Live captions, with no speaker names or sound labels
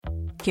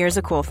Here's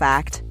a cool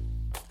fact.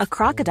 A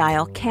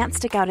crocodile can't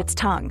stick out its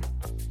tongue.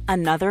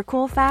 Another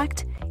cool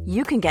fact,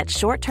 you can get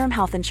short-term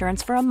health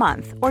insurance for a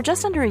month or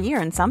just under a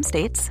year in some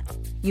states.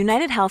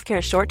 United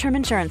Healthcare short-term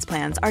insurance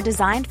plans are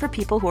designed for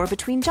people who are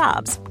between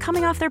jobs,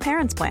 coming off their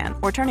parents' plan,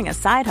 or turning a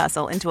side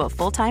hustle into a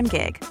full-time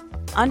gig.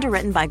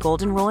 Underwritten by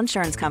Golden Rule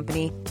Insurance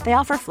Company, they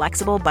offer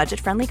flexible,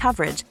 budget-friendly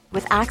coverage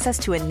with access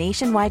to a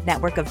nationwide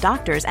network of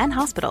doctors and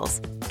hospitals.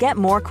 Get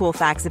more cool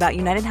facts about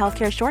United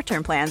Healthcare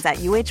short-term plans at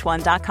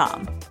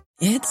uh1.com.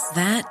 It's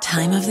that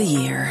time of the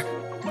year.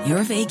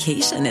 Your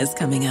vacation is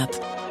coming up.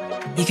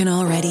 You can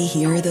already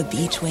hear the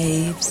beach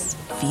waves,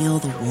 feel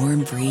the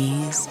warm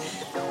breeze,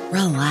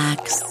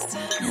 relax,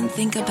 and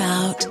think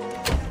about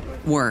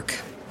work.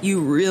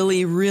 You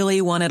really,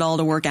 really want it all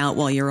to work out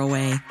while you're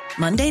away.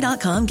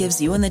 Monday.com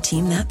gives you and the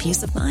team that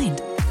peace of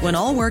mind. When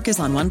all work is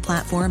on one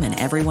platform and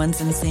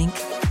everyone's in sync,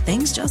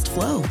 things just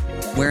flow.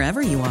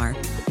 Wherever you are,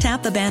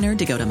 tap the banner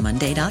to go to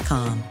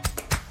Monday.com.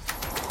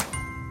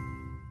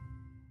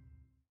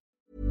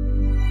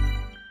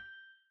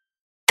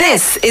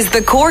 This is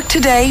the Cork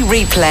Today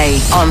replay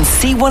on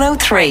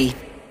C103.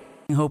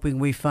 Hoping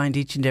we find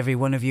each and every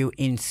one of you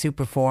in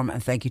super form,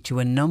 and thank you to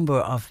a number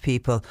of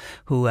people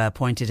who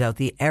pointed out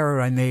the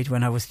error I made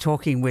when I was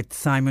talking with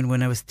Simon,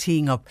 when I was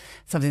teeing up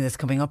something that's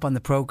coming up on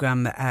the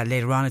programme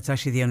later on. It's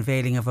actually the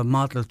unveiling of a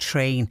model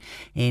train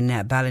in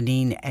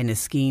Ballineen,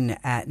 Enniskeane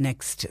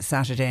next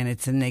Saturday, and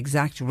it's an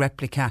exact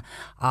replica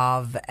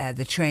of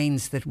the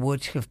trains that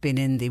would have been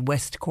in the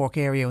West Cork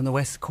area when the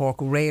West Cork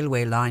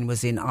railway line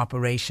was in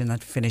operation.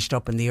 That finished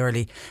up in the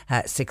early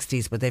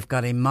 60s, but they've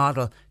got a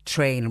model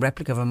train, a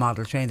replica of a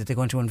model train that they're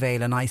going to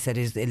unveil, and I said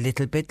is a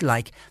little bit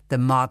like the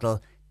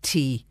Model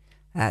T,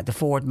 the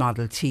Ford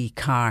Model T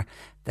car,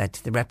 that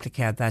the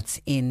replica that's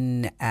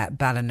in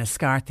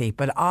Ballinascarthy.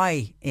 But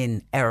I,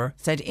 in error,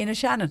 said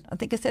Inishannon. I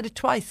think I said it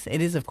twice.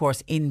 It is, of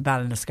course, in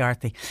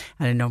Ballinascarthy,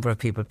 and a number of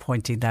people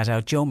pointing that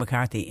out. Joe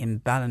McCarthy in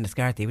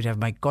Ballinascarthy would have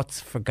my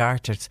guts for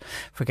garters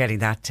for getting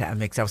that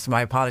mixed up, so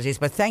my apologies.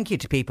 But thank you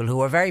to people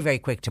who are very, very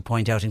quick to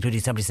point out,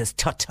 including somebody says,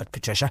 tut,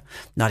 Patricia,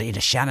 not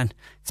Inishannon,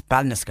 it's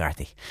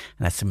Ballinascarthy.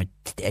 And that's from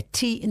a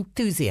tea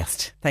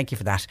enthusiast. Thank you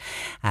for that.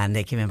 And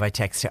they came in by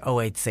text to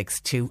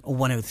 0862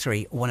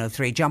 103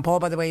 103. John Paul,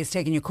 by the way, is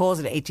taking your calls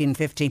at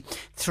 1850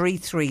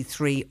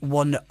 333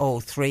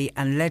 103,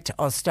 and let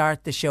us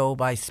start the show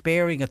by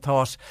sparing a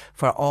thought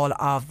for all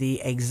of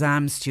the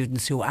exam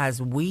students who, as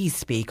we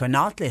speak, are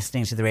not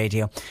listening to the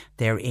radio.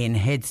 They're in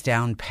heads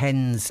down,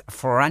 pens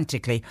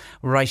frantically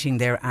writing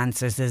their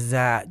answers. There's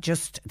I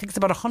think it's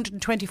about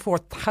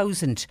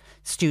 124,000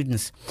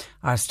 students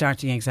are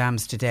starting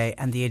exams today,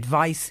 and the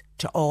advice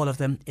to all of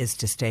them is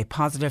to stay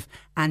positive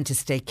and to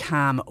stay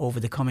calm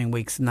over the coming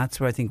weeks. And that's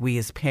where I think we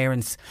as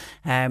parents,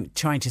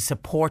 trying to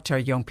support our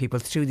young people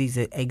through these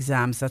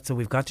exams, that's what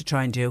we've got to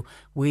try and do.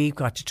 We've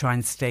got to try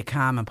and stay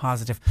calm and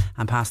positive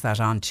and pass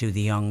that on to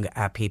the young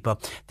people.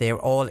 They're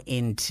all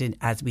into,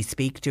 as we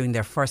speak, doing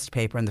their first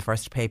paper, and the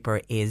first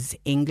paper is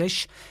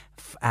English.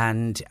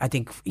 And I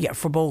think,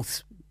 for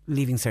both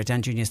Leaving Cert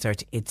and Junior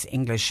Cert, it's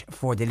English.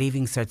 For the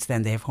Leaving Certs,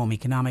 then they have Home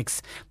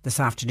Economics this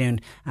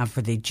afternoon, and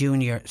for the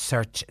Junior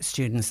Cert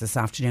students this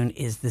afternoon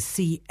is the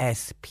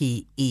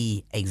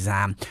CSPE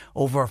exam.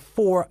 Over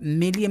 4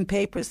 million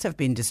papers have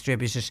been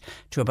distributed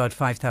to about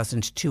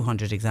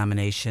 5,200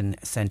 examination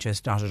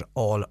centres dotted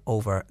all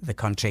over the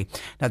country.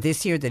 Now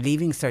this year the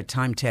Leaving Cert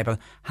timetable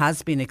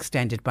has been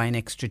extended by an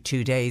extra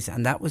 2 days,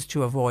 and that was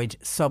to avoid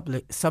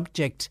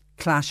subject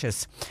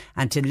clashes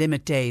and to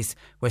limit days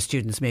where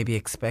students may be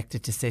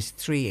expected to sit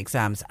 3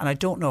 exams. And I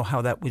don't know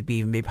how that would be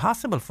even be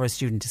possible for a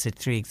student to sit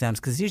 3 exams,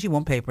 because there's usually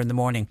one paper in the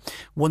morning,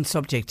 one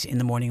subject in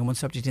the morning and one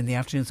subject in the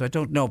afternoon, so I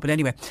don't know. But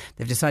anyway,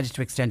 they've decided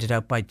to extend it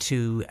out by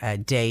 2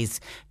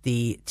 days.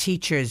 The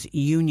teachers'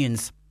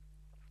 unions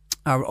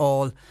are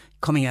all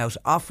coming out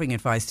offering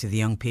advice to the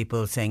young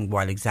people, saying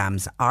while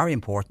exams are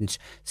important,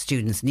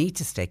 students need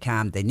to stay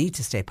calm, they need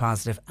to stay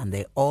positive, and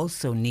they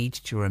also need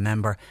to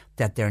remember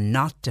that they're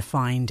not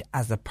defined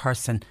as a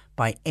person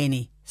by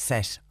any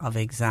set of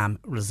exam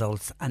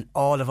results. And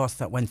all of us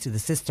that went through the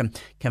system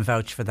can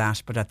vouch for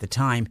that. But at the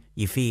time,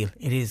 you feel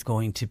it is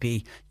going to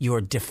be your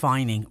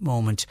defining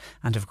moment.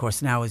 And of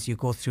course, now as you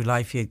go through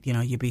life,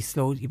 you'd be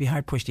slow, you'd be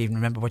hard pushed to even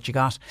remember what you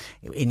got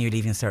in your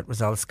Leaving Cert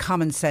results.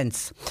 Common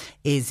sense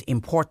is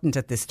important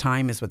at this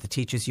time, is what the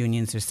teachers'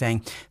 unions are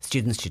saying.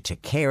 Students should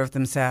take care of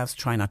themselves,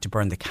 try not to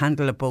burn the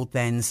candle at both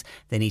ends.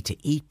 They need to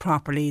eat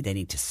properly, they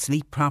need to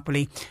sleep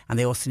properly, and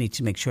they also need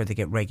to make sure they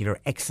get regular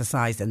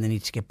exercise, and they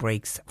need to get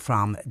breaks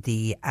from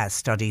the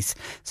studies.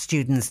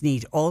 Students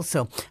need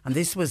also, and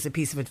this was a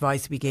piece of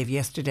advice we gave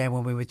yesterday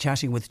when we were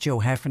chatting with Joe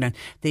Heffernan,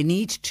 they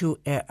need to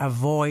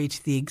avoid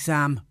the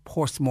exam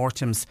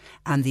post-mortems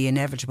and the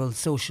inevitable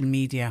social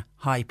media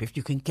hype. If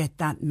you can get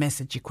that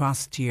message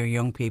across to your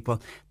young people,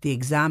 the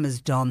exam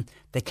is done,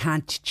 they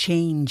can't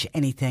change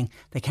anything,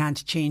 they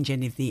can't change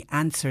any of the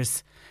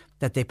answers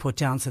that they put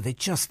down. So they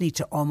just need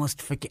to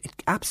almost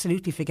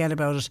absolutely forget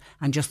about it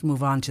and just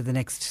move on to the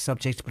next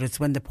subject. But it's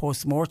when the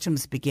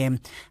postmortems begin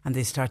and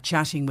they start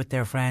chatting with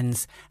their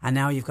friends. And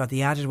now you've got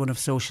the added one of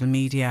social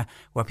media,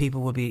 where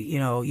people will be,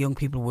 young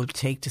people will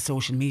take to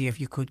social media. If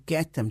you could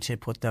get them to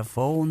put their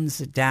phones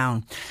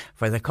down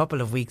for the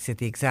couple of weeks that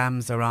the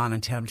exams are on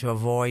and tell them to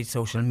avoid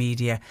social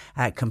media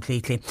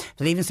completely.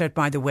 The Leaving Cert,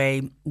 by the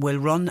way, will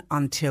run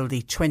until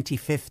the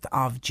 25th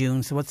of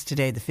June. So what's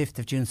today, the 5th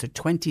of June? So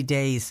 20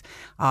 days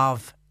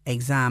of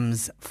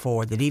exams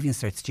for the Leaving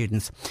Cert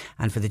students,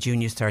 and for the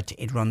Junior Cert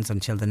it runs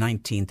until the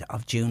 19th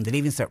of June. The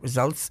Leaving Cert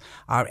results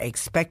are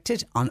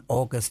expected on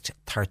August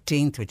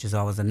 13th, which is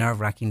always a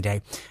nerve-wracking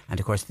day, and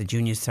of course the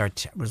Junior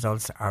Cert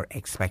results are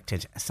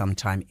expected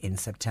sometime in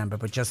September.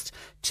 But just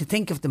to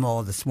think of them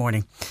all this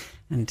morning,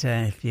 and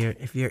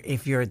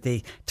if you're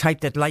the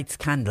type that lights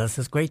candles,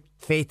 there's great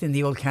faith in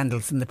the old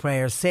candles and the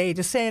prayers.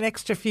 Just say an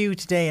extra few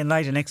today and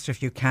light an extra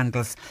few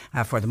candles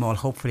for them all.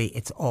 Hopefully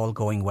it's all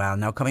going well.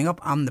 Now, coming up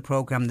on the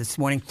programme this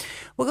morning,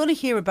 we're going to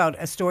hear about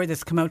a story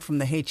that's come out from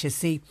the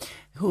HSE,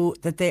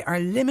 that they are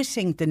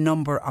limiting the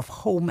number of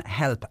home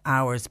help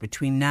hours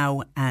between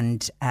now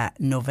and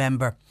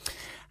November.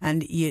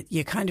 And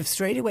you kind of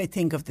straight away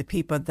think of the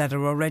people that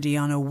are already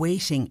on a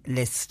waiting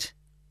list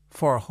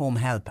for home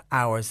help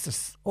hours.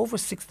 There's over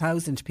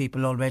 6,000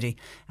 people already.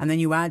 And then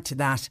you add to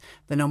that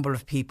the number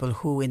of people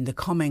who in the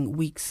coming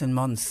weeks and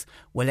months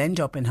will end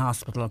up in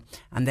hospital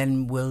and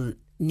then will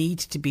need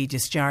to be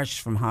discharged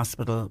from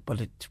hospital,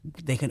 but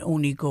they can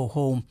only go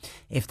home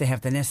if they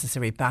have the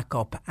necessary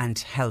backup and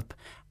help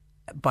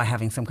by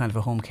having some kind of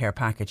a home care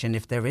package. And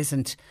if there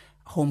isn't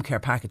home care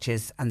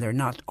packages and there are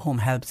not home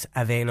helps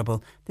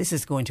available, this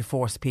is going to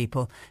force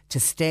people to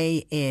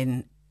stay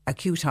in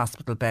acute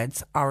hospital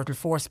beds, or it'll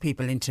force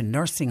people into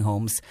nursing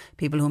homes.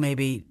 People who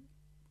maybe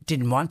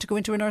didn't want to go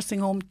into a nursing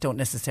home, don't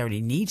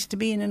necessarily need to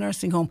be in a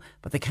nursing home,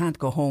 but they can't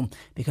go home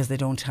because they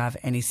don't have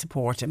any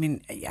support. I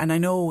mean, and I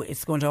know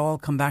it's going to all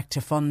come back to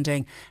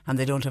funding, and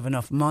they don't have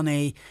enough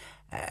money.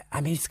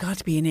 It's got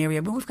to be an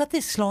area. But we've got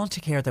this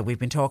Sláintecare that we've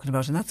been talking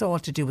about, and that's all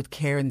to do with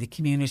care in the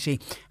community.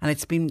 And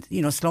it's been,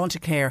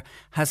 Sláintecare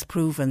has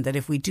proven that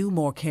if we do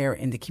more care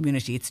in the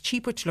community, it's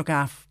cheaper to look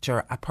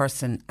after a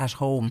person at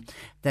home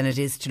than it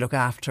is to look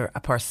after a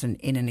person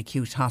in an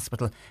acute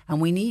hospital.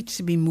 And we need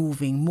to be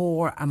moving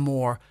more and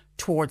more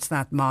towards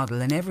that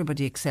model, and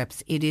everybody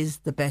accepts it is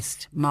the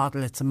best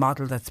model. It's a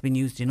model that's been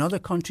used in other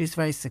countries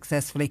very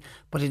successfully,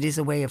 but it is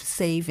a way of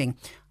saving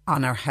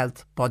on our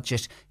health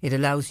budget. It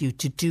allows you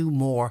to do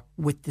more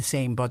with the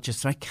same budget.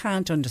 So I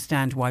can't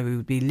understand why we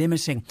would be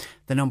limiting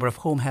the number of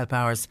home help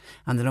hours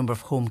and the number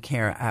of home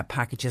care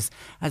packages.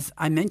 As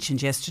I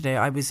mentioned yesterday,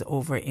 I was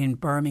over in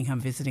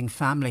Birmingham visiting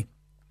family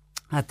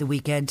at the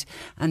weekend,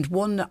 and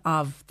one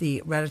of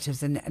the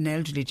relatives, an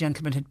elderly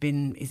gentleman,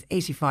 his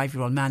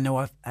 85-year-old man,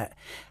 now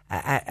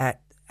a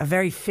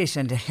very fit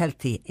and a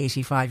healthy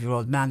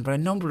 85-year-old man, but a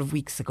number of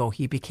weeks ago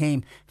he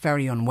became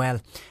very unwell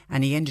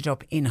and he ended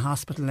up in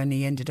hospital, and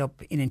he ended up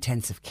in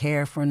intensive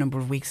care for a number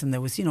of weeks, and there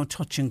was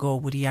touch and go,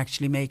 would he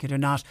actually make it or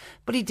not,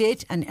 but he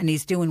did, and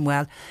he's doing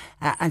well,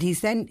 and he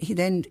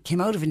then came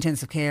out of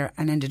intensive care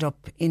and ended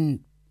up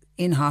in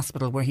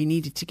hospital, where he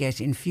needed to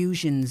get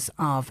infusions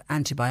of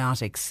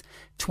antibiotics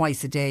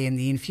twice a day, and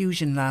the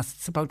infusion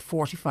lasts about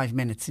 45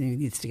 minutes, and he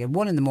needs to get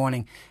one in the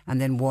morning and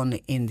then one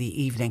in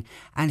the evening.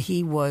 And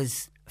he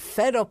was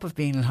fed up of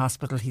being in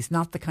hospital. He's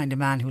not the kind of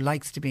man who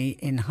likes to be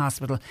in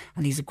hospital,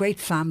 and he's a great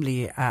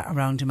family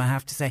around him, I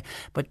have to say.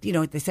 But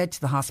they said to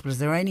the hospital, is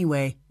there any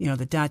way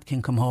the dad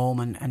can come home?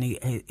 And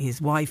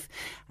his wife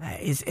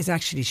is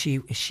actually,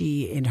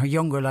 she in her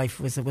younger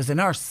life was a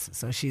nurse,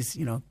 so she's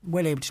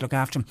well able to look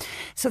after him.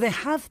 So they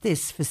have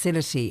this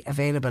facility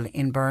available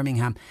in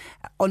Birmingham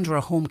under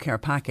a home care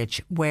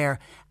package, where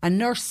a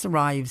nurse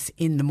arrives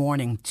in the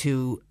morning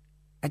to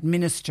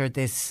administer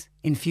this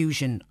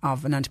infusion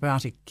of an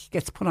antibiotic,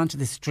 gets put onto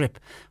this drip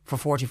for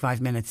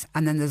 45 minutes,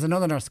 and then there's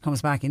another nurse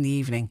comes back in the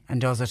evening and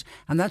does it,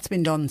 and that's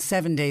been done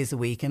 7 days a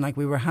week. And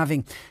we were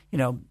having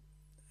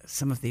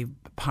some of the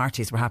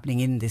parties were happening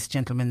in this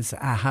gentleman's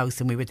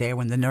house, and we were there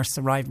when the nurse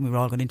arrived, and we were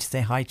all going in to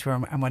say hi to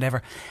her and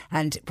whatever.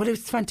 But it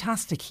was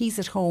fantastic. He's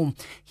at home.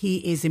 He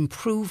is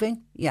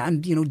improving. Yeah,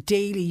 and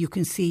daily you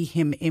can see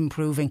him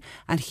improving,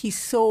 and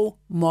he's so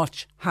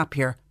much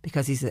happier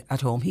because he's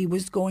at home. He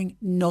was going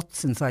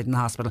nuts inside in the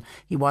hospital.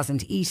 He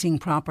wasn't eating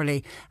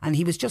properly, and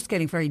he was just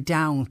getting very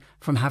down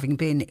from having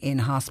been in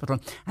hospital.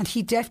 And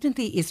he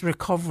definitely is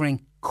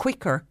recovering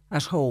quicker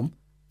at home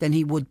than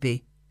he would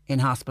be in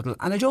hospital.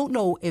 And I don't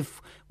know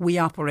if we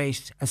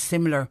operate a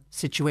similar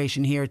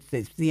situation here.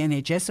 The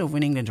NHS over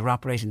in England are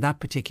operating that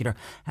particular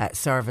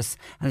service,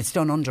 and it's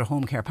done under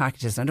home care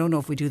packages. I don't know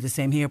if we do the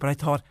same here, but I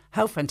thought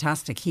how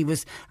fantastic he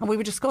was. And we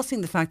were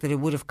discussing the fact that it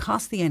would have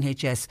cost the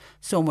NHS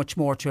so much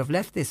more to have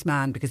left this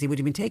man, because he would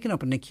have been taken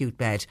up in an acute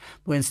bed,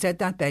 where instead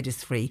that bed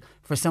is free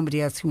for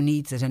somebody else who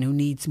needs it and who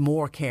needs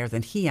more care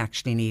than he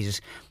actually needed.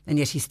 And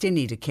yet he still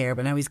needed care,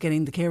 but now he's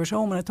getting the care at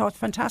home. And I thought,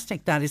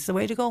 fantastic, that is the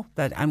way to go.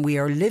 And we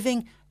are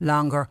living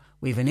longer.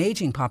 We have an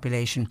ageing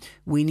population.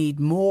 We need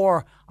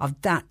more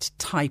of that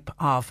type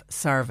of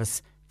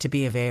service to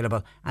be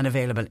available and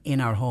available in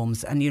our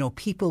homes. And, you know,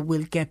 people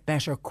will get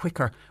better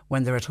quicker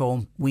when they're at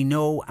home. We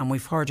know, and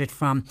we've heard it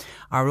from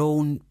our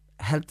own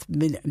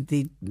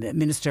the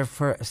Minister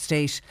for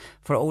State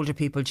for Older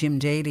People, Jim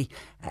Daly.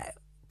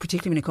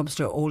 Particularly when it comes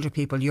to older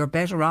people, you're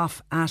better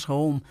off at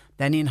home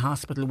than in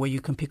hospital, where you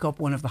can pick up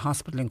one of the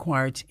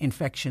hospital-acquired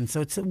infections.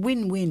 So it's a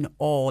win-win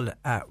all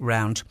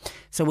round.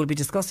 So we'll be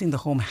discussing the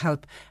home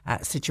help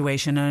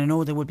situation, and I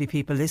know there will be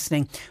people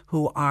listening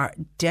who are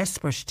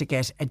desperate to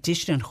get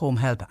additional home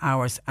help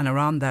hours, and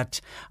around that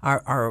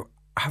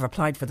have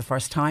applied for the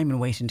first time and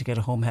waiting to get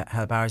a home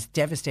help hours.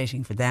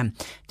 Devastating for them,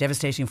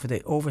 devastating for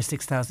the over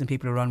 6,000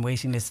 people who are on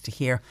waiting lists to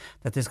hear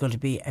that there's going to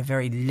be a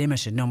very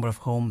limited number of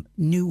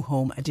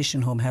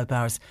additional home help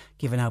hours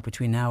given out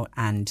between now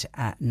and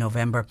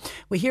November.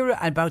 We hear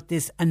about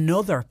this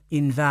another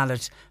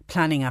invalid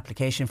planning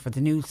application for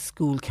the new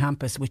school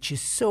campus, which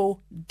is so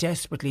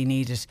desperately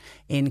needed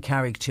in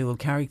Carrigtwohill.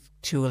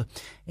 Carrigtwohill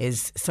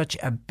is such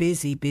a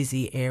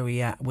busy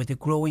area with a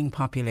growing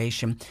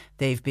population.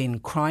 They've been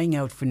crying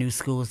out for new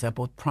schools at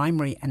both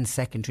primary and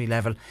secondary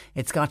level.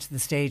 It's got to the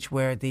stage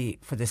where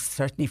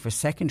certainly for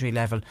secondary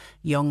level,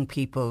 young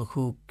people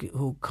who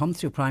come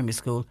through primary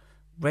school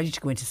ready to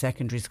go into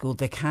secondary school,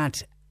 they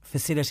can't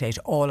facilitate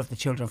all of the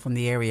children from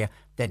the area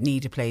that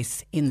need a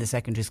place in the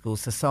secondary school.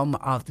 So some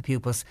of the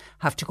pupils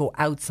have to go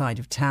outside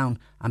of town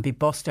and be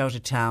bussed out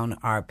of town,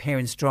 or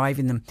parents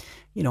driving them,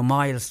 you know,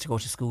 miles to go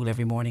to school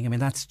every morning. I mean,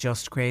 that's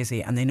just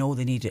crazy. And they know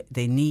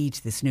they need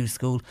this new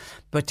school.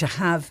 But to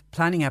have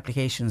planning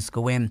applications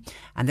go in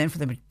and then for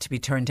them to be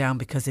turned down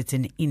because it's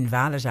an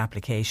invalid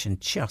application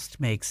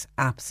just makes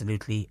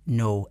absolutely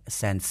no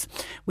sense.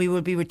 We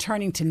will be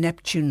returning to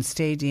Neptune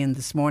Stadium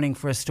this morning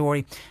for a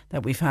story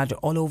that we've had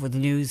all over the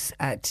news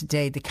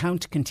today. The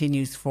count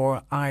continues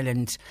for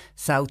Ireland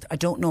South. I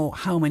don't know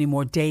how many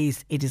more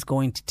days it is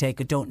going to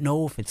take. I don't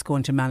know if it's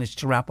going to manage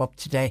to wrap up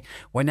today.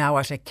 We're now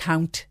at a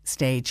count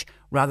stage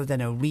rather than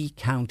a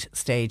recount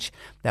stage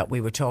that we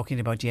were talking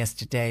about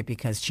yesterday,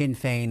 because Sinn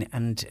Féin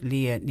and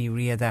Leah Ní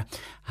Riada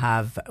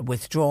have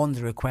withdrawn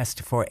the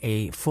request for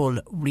a full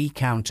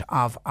recount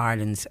of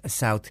Ireland's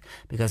South,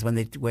 because when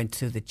they went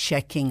through the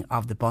checking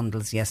of the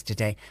bundles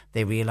yesterday,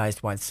 they realised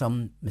while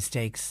some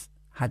mistakes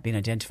had been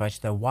identified,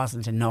 there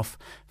wasn't enough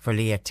for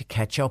Leah to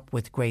catch up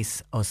with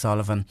Grace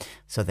O'Sullivan.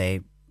 So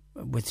they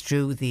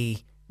withdrew the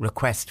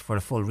request for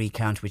a full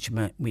recount,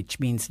 which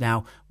means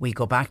now we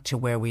go back to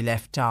where we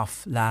left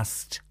off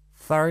last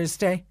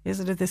Thursday,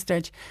 is it at this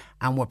stage?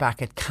 And we're back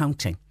at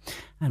counting.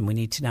 And we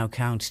need to now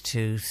count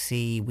to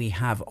see, we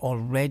have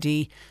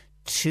already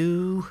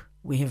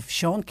we have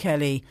Sean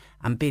Kelly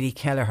and Billy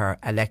Kelleher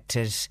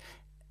elected.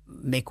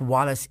 Mick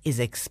Wallace is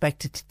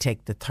expected to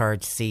take the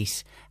third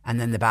seat, and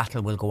then the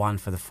battle will go on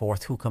for the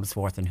fourth. Who comes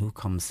fourth and who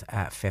comes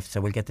fifth?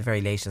 So we'll get the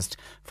very latest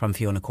from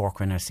Fiona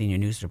Corcoran, our senior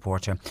news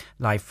reporter,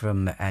 live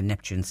from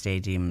Neptune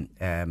Stadium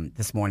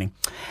this morning.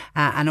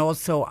 And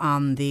also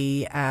on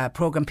the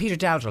programme, Peter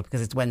Dowdall,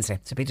 because it's Wednesday.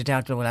 So Peter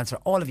Dowdall will answer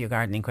all of your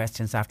gardening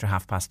questions after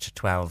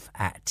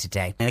 12:30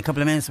 today. In a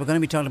couple of minutes, we're going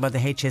to be talking about the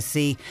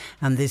HSE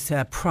and this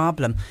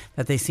problem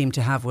that they seem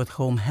to have with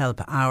home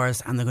help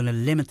hours, and they're going to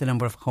limit the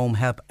number of home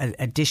help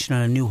additional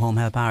and new home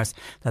help hours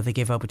that they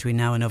give out between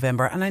now and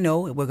November. And I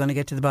know we're going to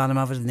get to the bottom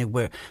of it, and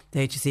the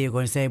HSE are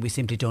going to say we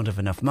simply don't have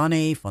enough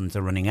money, funds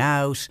are running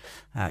out,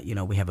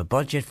 we have a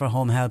budget for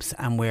home helps,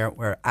 and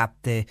we're at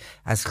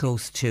as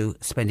close to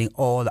spending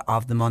all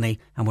of the money,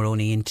 and we're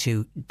only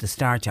into the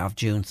start of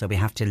June, so we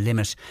have to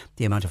limit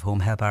the amount of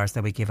home help hours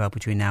that we give out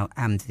between now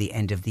and the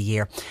end of the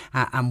year.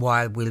 And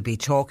while we'll be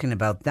talking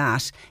about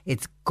that,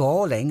 it's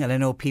galling, and I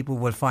know people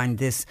will find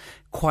this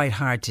quite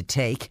hard to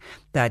take,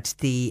 that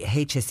the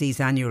HSE's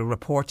annual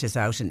report is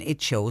out, and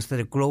it shows that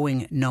a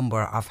growing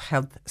number of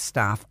health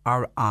staff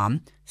are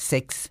on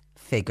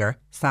six-figure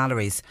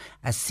salaries.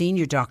 A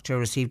senior doctor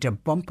received a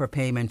bumper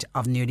payment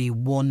of nearly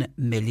 1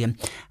 million,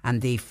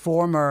 and the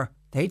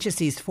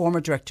HSE's former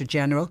Director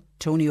General,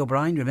 Tony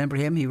O'Brien, remember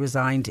him? He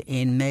resigned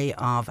in May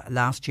of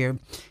last year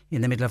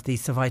in the middle of the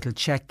Sovital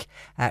Czech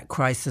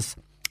crisis.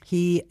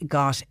 He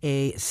got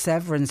a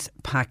severance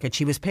package.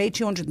 He was paid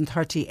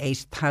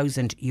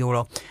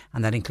 €238,000,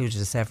 and that included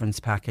a severance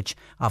package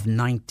of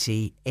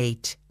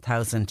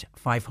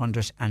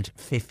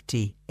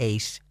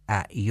 €98,558.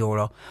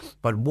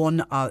 But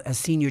a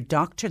senior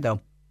doctor,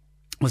 though,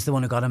 was the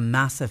one who got a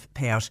massive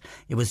payout.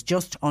 It was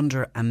just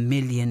under €1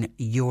 million.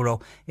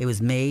 It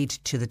was made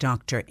to the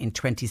doctor in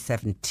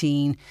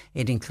 2017.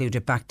 It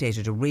included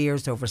backdated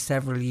arrears over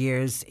several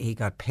years. He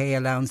got pay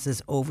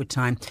allowances,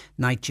 overtime,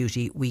 night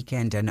duty,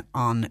 weekend and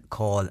on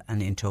call.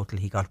 And in total,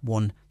 he got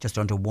just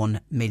under €1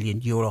 million.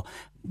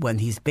 when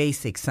his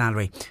basic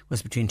salary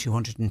was between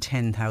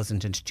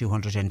 210,000 and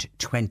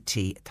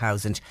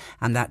 220,000.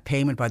 And that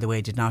payment, by the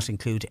way, did not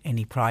include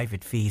any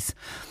private fees.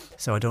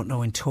 So I don't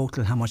know in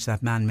total how much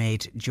that man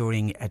made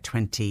during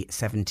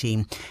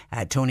 2017.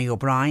 Tony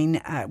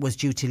O'Brien was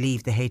due to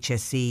leave the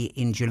HSE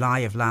in July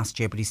of last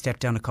year, but he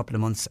stepped down a couple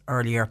of months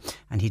earlier,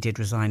 and he did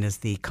resign as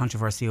the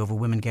controversy over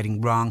women getting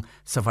wrong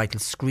cervical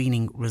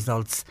screening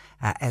results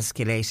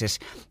escalated.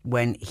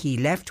 When he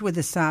left with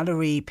a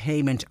salary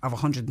payment of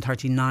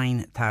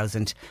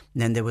 139,000,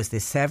 then there was the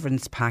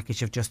severance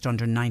package of just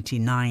under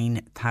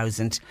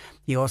 99,000.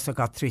 He also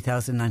got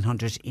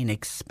 3,900 in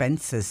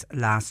expenses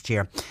last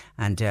year,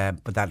 and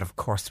but that of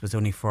course was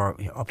only for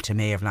up to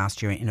May of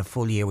last year. In a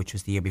full year, which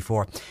was the year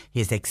before,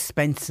 his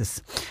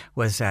expenses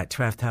was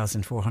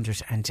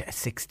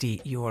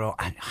 €12,460,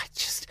 and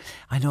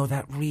I know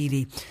that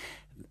really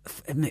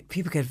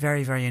people get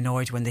very, very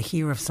annoyed when they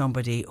hear of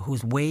somebody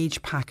whose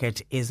wage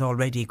packet is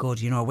already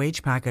good. You know, a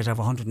wage packet of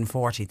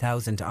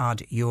 140,000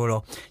 odd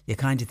euro. You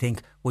kind of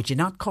think, would you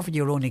not cover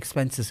your own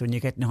expenses when you're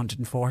getting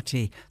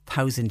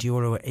 140,000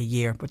 euro a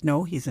year? But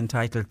no, he's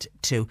entitled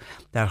to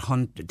that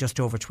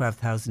just over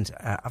 12,000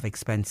 of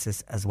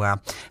expenses as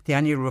well. The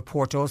annual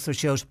report also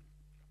showed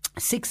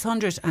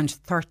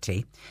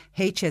 630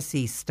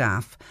 HSE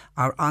staff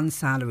are on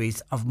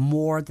salaries of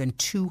more than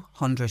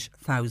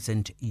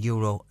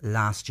 €200,000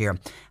 last year.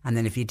 And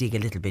then if you dig a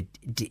little bit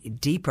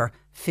deeper,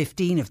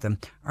 15 of them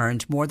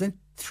earned more than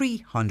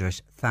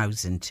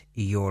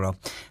 €300,000.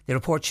 The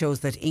report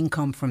shows that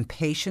income from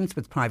patients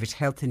with private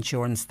health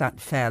insurance,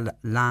 that fell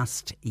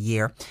last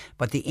year,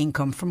 but the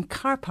income from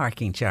car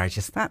parking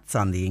charges, that's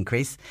on the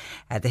increase.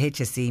 The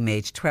HSE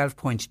made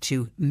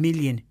 €12.2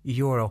 million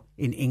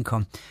in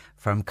income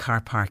from car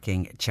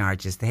parking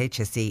charges. The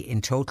HSE in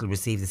total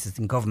received, this is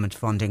in government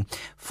funding,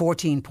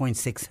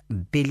 14.6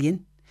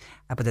 billion.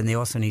 But then they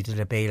also needed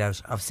a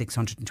bailout of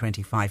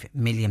 625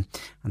 million,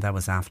 and that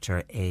was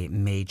after a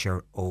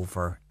major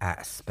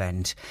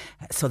overspend.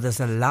 So there's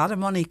a lot of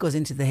money goes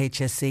into the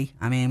HSE.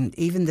 I mean,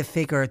 even the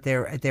figure,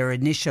 their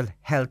initial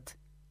health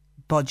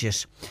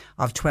budget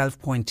of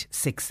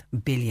 12.6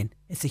 billion.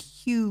 It's a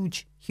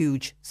huge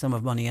sum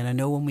of money. And I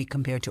know when we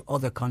compare to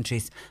other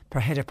countries per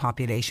head of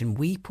population,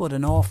 we put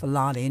an awful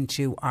lot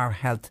into our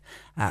health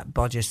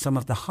budget, some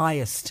of the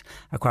highest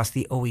across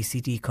the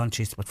OECD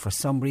countries. But for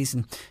some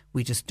reason,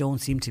 we just don't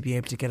seem to be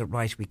able to get it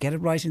right. We get it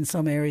right in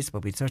some areas,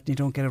 but we certainly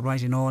don't get it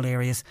right in all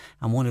areas.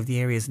 And one of the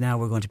areas now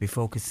we're going to be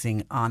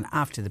focusing on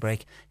after the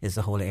break is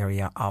the whole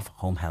area of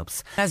home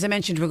helps. As I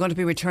mentioned, we're going to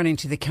be returning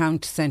to the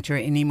Count Centre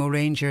in Emo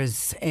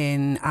Rangers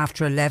in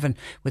after 11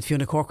 with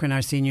Fiona Corcoran,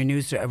 our senior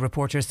news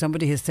reporter.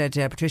 Somebody has said,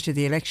 Patricia,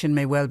 the election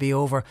may well be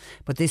over,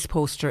 but this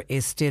poster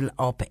is still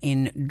up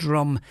in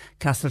Drum,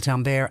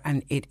 Castletownbere,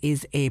 and it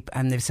is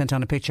and they've sent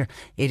on a picture.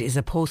 It is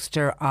a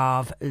poster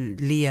of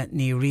Leah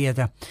Ní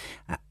Riada,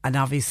 and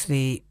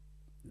obviously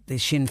the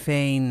Sinn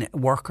Féin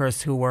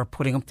workers who were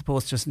putting up the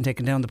posters and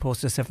taking down the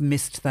posters have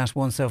missed that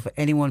one. So for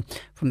anyone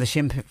from the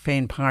Sinn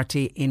Féin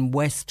party in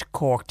West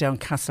Cork, down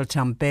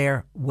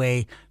Castletownbere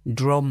Way,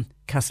 Drum,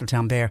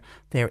 Castletownbere,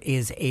 there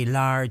is a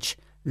large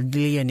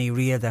Leah Ní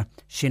Riada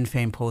Sinn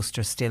Féin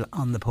poster still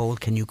on the pole.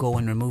 Can you go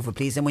and remove it,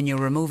 please? And when you're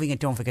removing it,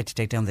 don't forget to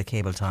take down the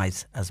cable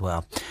ties as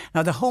well.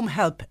 Now, the Home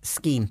Help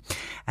Scheme,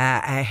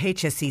 a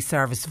HSE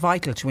service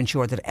vital to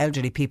ensure that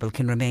elderly people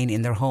can remain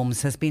in their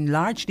homes, has been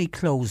largely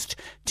closed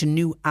to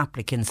new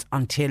applicants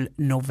until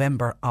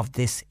November of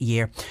this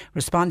year.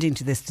 Responding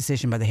to this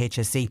decision by the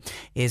HSE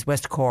is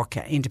West Cork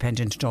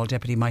Independent Dáil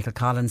Deputy Michael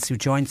Collins, who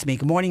joins me.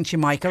 Good morning to you,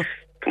 Michael.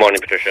 Good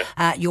morning, Patricia.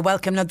 You're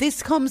welcome. Now,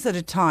 this comes at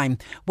a time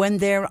when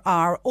there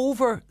are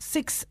over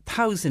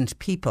 6,000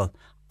 people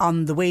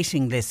on the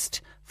waiting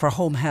list for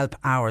home help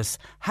hours.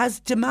 Has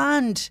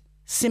demand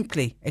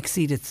simply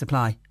exceeded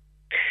supply?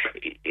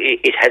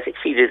 It has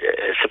exceeded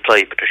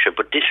supply, Patricia,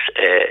 but this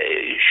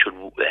should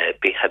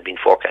have been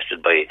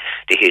forecasted by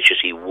the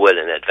HSE well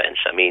in advance.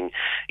 I mean,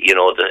 you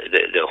know,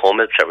 the home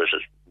help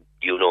services,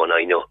 you know and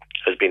I know,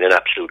 has been an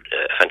absolute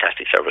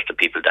fantastic service to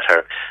people that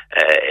are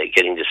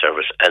getting the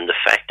service. And the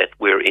fact that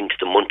we're into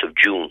the month of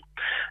June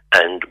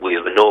and we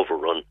have an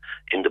overrun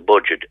in the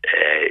budget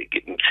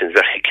sends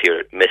very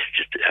clear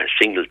messages are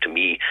signaled to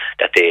me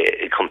that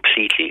they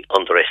completely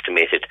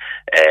underestimated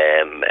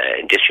in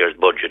this year's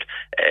budget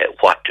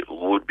what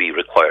would be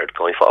required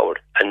going forward.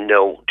 And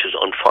now it is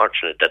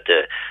unfortunate that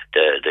the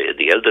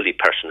elderly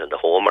person in the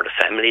home or the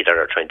family that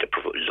are trying to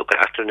look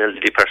after an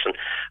elderly person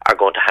are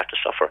going to have to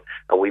suffer.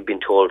 And we've been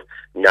told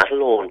not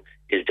alone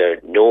is there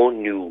no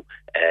new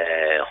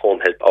home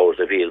help hours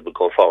available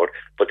going forward,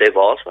 but they've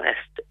also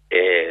asked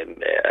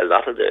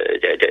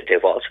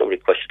they've also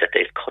requested that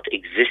they've cut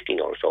existing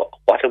hours. So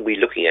what are we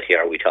looking at here?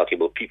 Are we talking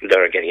about people that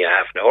are getting a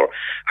half an hour?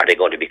 Are they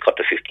going to be cut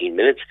to 15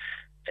 minutes?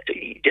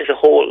 There's a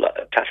whole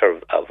platter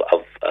of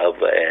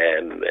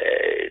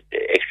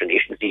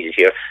explanations needed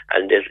here,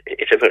 and there's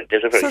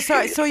a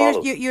very So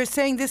you're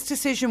saying this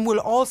decision will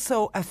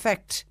also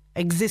affect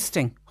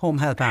existing home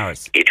help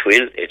hours? It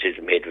will. It is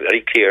made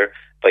very clear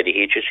by the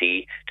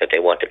HSE that they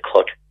want to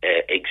cut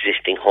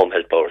existing home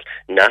health hours.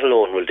 Not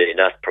alone will they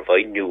not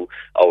provide new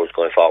hours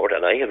going forward,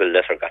 and I have a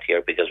letter got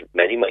here because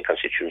many of my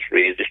constituents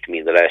raised this to me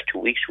in the last 2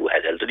 weeks who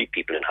had elderly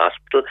people in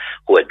hospital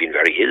who had been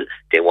very ill.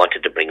 They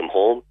wanted to bring them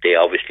home. They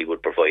obviously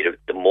would provide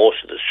the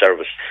most of the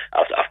service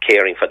of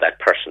caring for that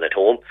person at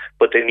home,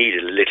 but they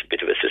needed a little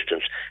bit of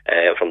assistance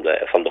from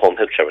the home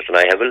health service. And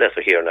I have a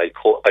letter here, and I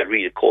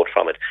read a quote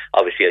from it.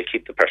 Obviously, I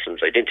keep the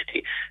person's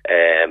identity.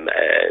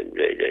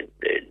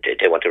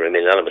 They want to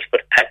remain anonymous,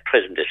 but at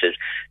present it says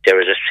there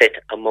is a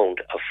set amount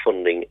of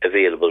funding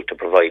available to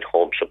provide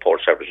home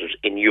support services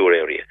in your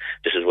area.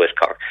 This is West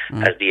Cork.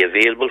 As the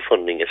available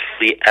funding is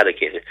fully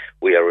allocated,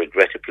 we are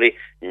regrettably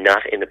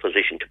not in a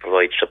position to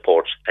provide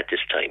supports at this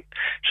time.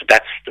 So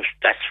that's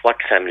what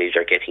families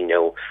are getting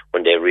now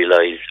when they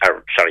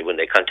when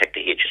they contact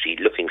the HSE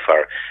looking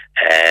for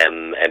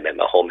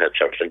a home health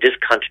service. And this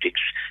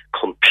contradicts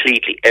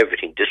completely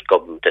everything this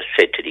government has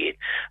said today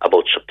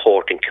about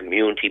supporting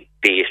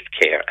community-based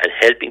care and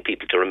helping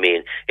people to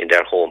remain in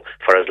their home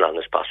for as long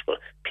as possible.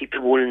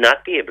 People will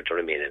not be able to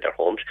remain in their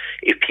homes.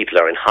 If people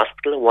are in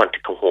hospital and want to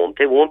come home,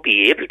 they won't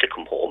be able to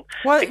come home.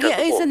 Well, yeah,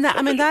 isn't that?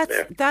 I mean,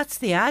 that's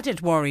the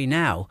added worry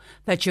now,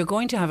 that you're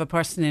going to have a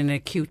person in an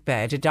acute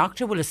bed. A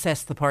doctor will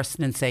assess the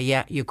person and say,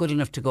 yeah, you're good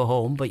enough to go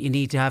home, but you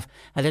need to have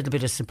a little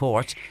bit of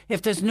support.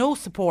 If there's no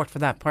support for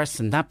that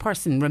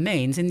person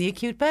remains in the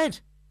acute bed.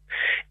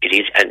 It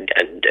is, and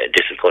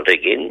this is going to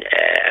again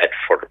add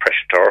further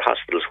pressure to our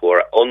hospitals, who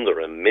are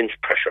under immense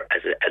pressure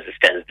as it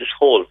stands. This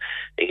whole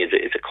thing is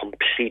a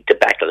complete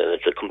debacle, and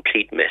it's a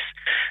complete mess.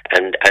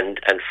 And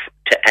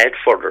to add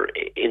further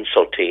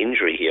insult to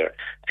injury here,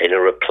 in a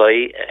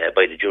reply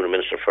by the Junior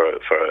Minister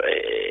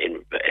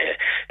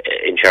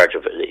in charge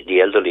of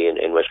the elderly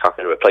in West Cork,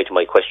 in a reply to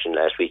my question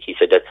last week, he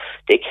said that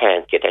they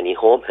can't get any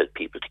home health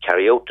people to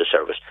carry out the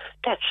service.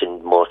 That's the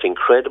most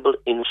incredible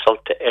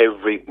insult to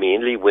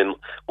mainly women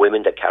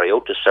that carry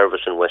out the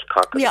service in West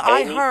Cork. Yeah,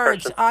 I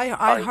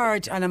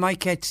heard, and I might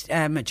get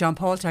John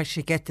Paul to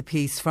actually get the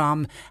piece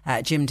from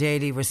Jim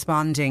Daly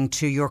responding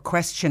to your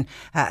question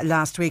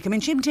last week. I mean,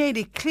 Jim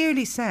Daly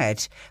clearly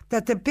said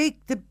that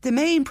the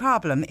main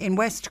problem in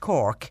West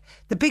Cork,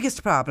 the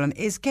biggest problem,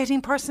 is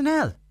getting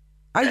personnel.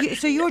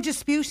 So you're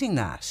disputing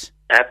that?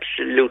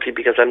 Absolutely,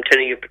 because I'm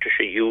telling you,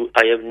 Patricia,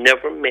 I have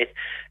never met,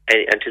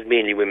 and it's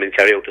mainly women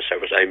carry out the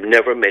service, I've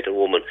never met a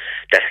woman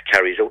that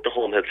carries out the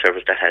home health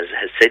service that has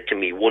said to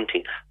me one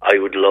thing: I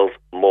would love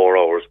more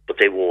hours, but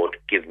they won't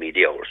give me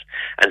the hours.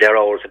 And their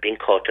hours have been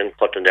cut, and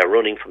they're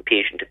running from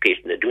patient to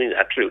patient. They're doing an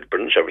absolute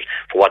brilliant service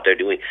for what they're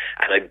doing.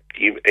 And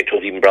it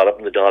was even brought up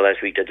in the Dáil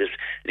last week that this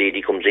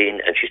lady comes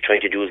in and she's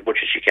trying to do as much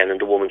as she can, and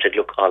the woman said,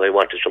 look, all I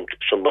want is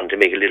someone to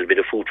make a little bit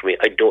of food for me.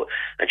 I don't.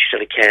 And she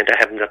said, I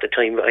haven't got the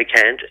time, I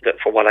can't,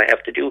 for what I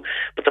have to do.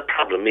 But the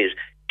problem is,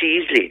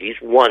 these ladies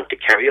want to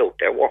carry out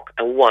their work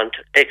and want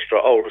extra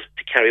hours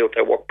to carry out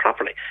their work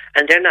properly,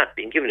 and they're not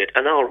being given it.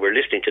 And all we're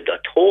listening to the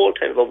whole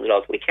time about the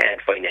laws, we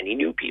can't find any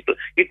new people.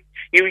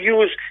 You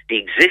use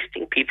the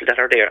existing people that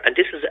are there, and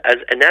this is as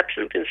an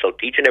absolute insult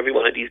to each and every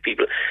one of these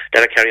people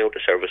that are carrying out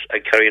the service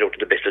and carrying out to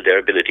the best of their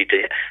ability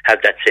to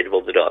have that said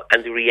above the law.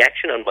 And the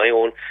reaction on my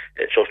own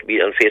social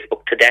media on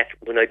Facebook to that,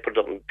 when I put it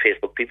up on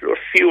Facebook, people were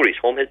furious.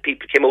 Home health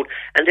people came out,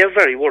 and they're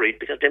very worried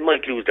because they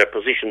might lose their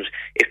positions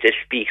if they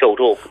speak out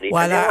openly.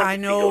 Well, I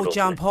know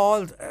John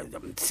Paul,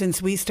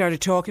 since we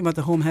started talking about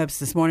the home helps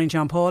this morning,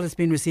 John Paul has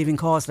been receiving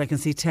calls. I can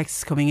see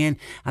texts coming in,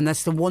 and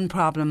that's the one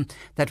problem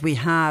that we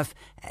have.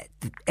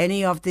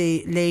 Any of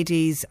the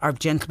ladies or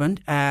gentlemen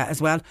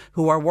as well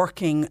who are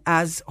working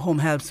as home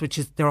helps, which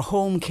is their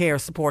home care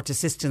support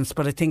assistants,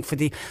 but I think for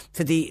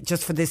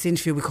this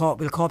interview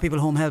we'll call people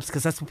home helps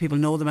because that's what people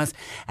know them as.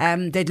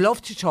 They'd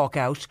love to talk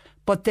out,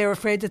 but they're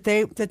afraid that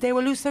they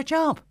will lose their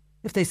job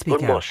if they speak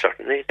out. Most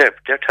certainly,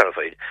 they're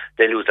terrified.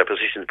 They lose their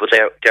positions, but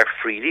they're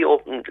freely,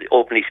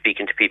 openly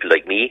speaking to people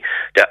like me.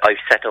 I've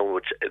sat down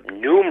with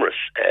numerous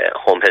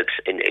home helps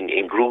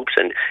in groups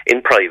and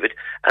in private,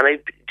 and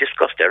I've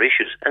discussed their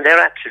issues, and they're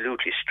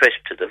absolutely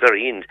stressed to the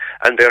very end.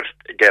 And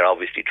they're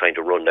obviously trying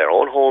to run their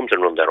own homes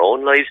and run their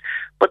own lives,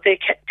 but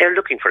they're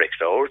looking for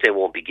extra hours. They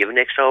won't be given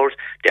extra hours.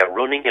 They're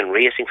running and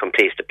racing from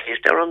place to place.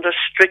 They're under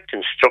strict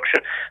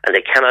instruction, and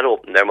they cannot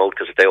open their mouth,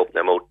 because if they open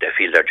their mouth, they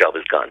feel their job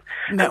is gone.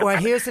 No, well,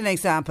 here's an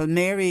example.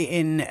 Mary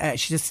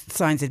she just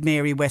signs it,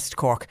 Mary, West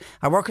Cork.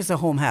 I work as a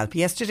home help.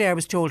 Yesterday I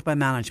was told by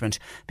management,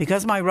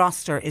 because my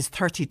roster is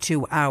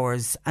 32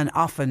 hours and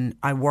often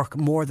I work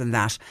more than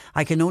that,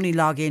 I can only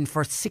log in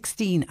for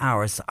 16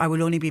 hours. I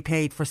will only be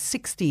paid for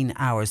 16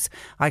 hours.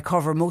 I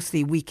cover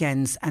mostly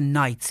weekends and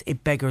nights.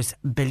 It beggars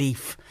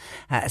belief,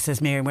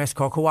 says Mary in West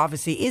Cork, who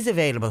obviously is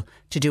available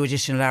to do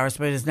additional hours,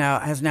 but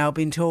has now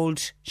been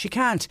told she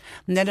can't.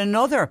 And then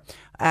another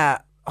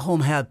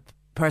home help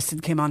person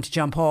came on to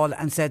John Paul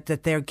and said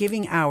that they're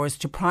giving hours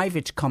to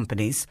private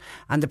companies,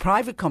 and the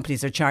private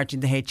companies are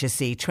charging the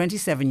HSE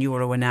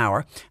 €27 an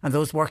hour, and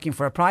those working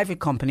for a private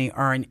company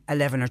earn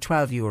 €11 or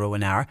 €12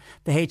 an hour.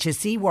 The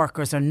HSE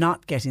workers are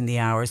not getting the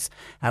hours.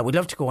 We'd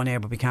love to go on air,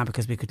 but we can't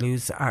because we could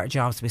lose our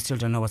jobs. We still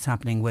don't know what's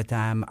happening with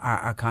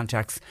our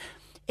contracts.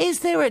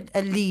 Is there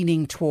a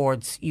leaning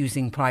towards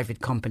using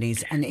private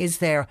companies, and is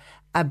there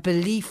a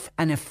belief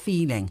and a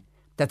feeling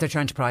that they're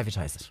trying to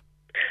privatise it?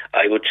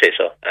 I would say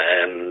so.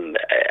 And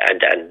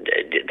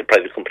the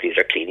private companies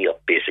are cleaning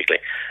up, basically.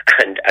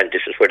 And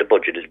this is where the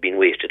budget is being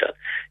wasted on,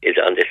 is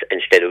on this,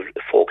 instead of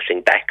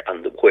focusing back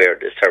on where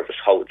the service,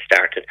 how it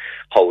started,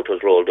 how it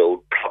was rolled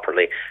out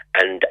properly,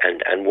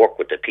 and work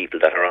with the people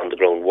that are on the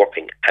ground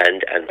working,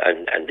 and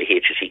the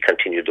HSE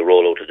continue the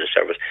rollout of the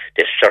service.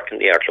 They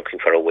certainly are looking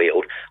for a way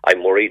out.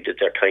 I'm worried that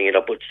they're tying it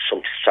up with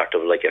some sort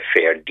of like a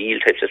fair deal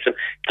type system.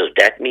 Does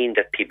that mean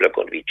that people are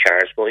going to be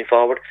charged going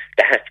forward?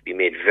 That has to be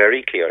made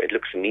very clear. It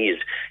looks to me as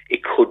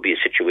it could be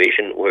a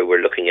situation where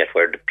we're looking at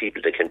where the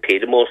people that can pay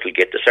the most will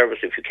get the service.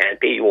 If you can't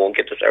pay, you won't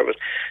get the service.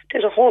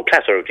 There's a whole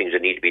plethora of things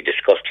that need to be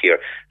discussed here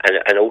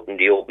and out in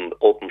the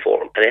open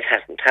forum, and it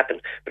hasn't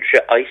happened. But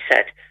I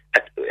sat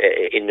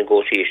in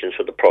negotiations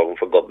for the programme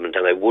for government,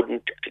 and I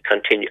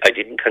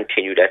didn't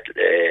continue that.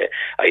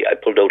 I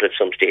pulled out at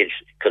some stage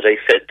because I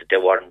felt that they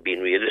weren't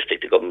being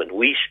realistic, the government.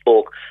 We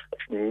spoke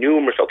on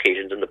numerous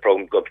occasions in the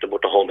programme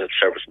about the home health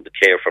service and the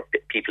care for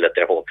people at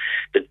their home.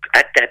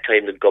 At that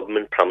time, the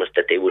government promised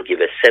that they would give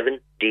a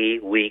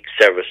 7-day-week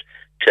service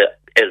to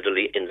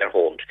elderly in their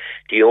homes.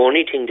 The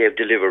only thing they've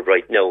delivered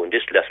right now in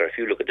this letter, if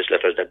you look at this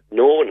letter, is that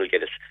no one will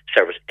get a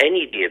service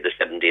any day of the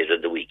 7 days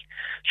of the week.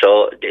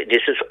 So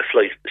this is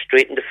flies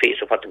straight in the face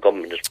of what the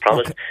government has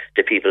promised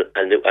the people,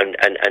 and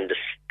the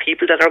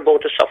people that are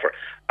going to suffer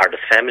are the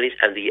families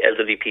and the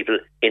elderly people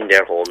in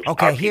their homes.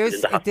 Okay,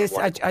 here's this.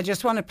 I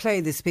just want to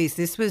play this piece.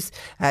 This was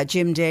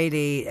Jim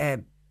Daly,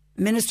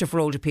 Minister for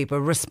Older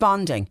People,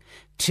 responding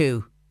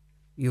to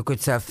your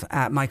good self,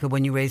 Michael,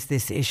 when you raised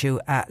this issue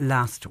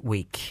last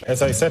week.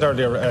 As I said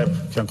earlier,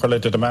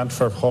 the demand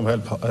for home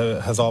help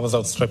has always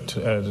outstripped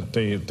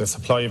the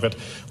supply of it.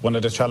 One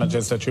of the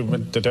challenges that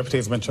the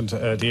deputies mentioned,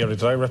 the area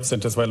that I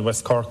represent as well,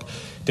 West Cork,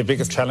 the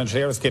biggest challenge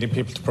there is getting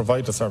people to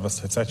provide the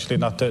service. It's actually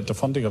not the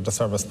funding of the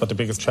service, but the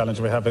biggest challenge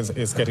we have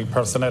is getting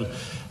personnel.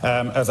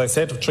 As I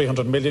said,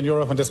 €300 million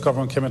when this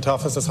government came into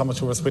office is how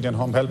much we were spending on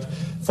home help.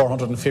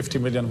 450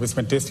 million we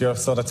spent this year,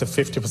 so that's a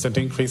 50%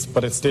 increase,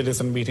 but it still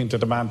isn't meeting the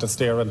demand that's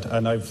there,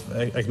 and I've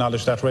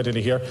acknowledged that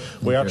readily here.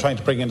 We are trying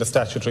to bring in the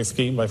statutory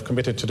scheme. I've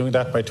committed to doing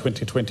that by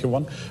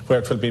 2021, where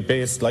it will be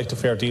based like the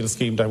Fair Deal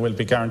scheme that will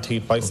be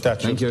guaranteed by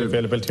statute the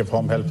availability of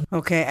home help.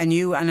 Okay, and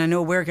I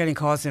know we're getting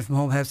calls in from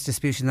Home Help's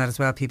disputing that as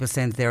well, people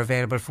saying that they're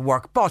available for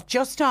work. But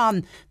just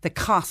on the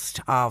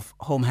cost of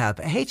home help,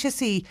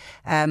 HSE,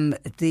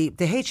 the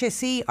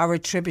HSE are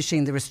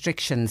attributing the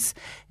restrictions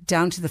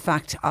down to the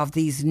fact of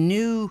these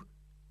new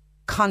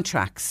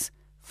contracts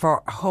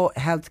for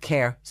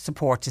healthcare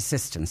support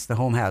assistance, the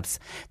home helps.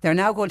 They're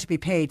now going to be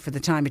paid for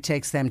the time it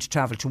takes them to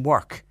travel to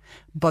work.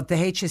 But the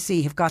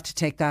HSE have got to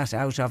take that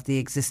out of the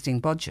existing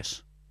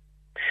budget.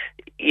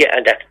 Yeah,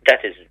 and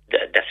that's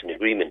an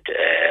agreement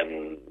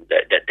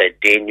that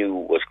they knew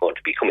was going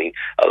to be coming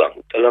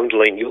along the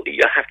line. You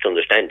have to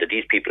understand that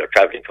these people are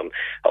travelling from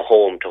a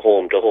home to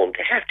home to home.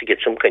 They have to get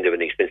some kind of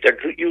an expense. They're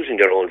using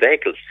their own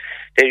vehicles.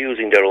 They're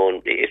using their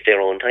own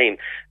time.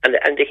 And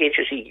the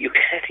HSE, you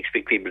can't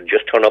expect people to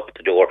just turn up at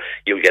the door.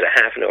 You'll get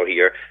a half an hour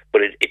here,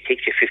 but it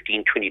takes you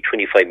 15, 20,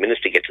 25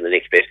 minutes to get to the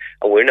next place,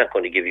 and we're not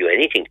going to give you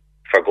anything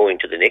for going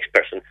to the next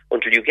person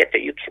until you get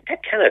there.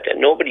 That cannot, and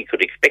nobody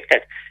could expect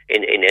that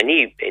in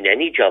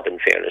any job. In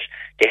fairness,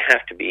 they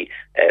have to be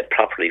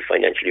properly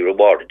financially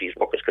rewarded, these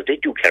workers, because they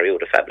do carry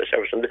out a fabulous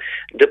service. And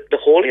the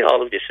whole of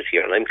all of this is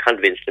here, and I'm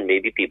convinced, and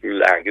maybe people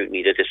will argue with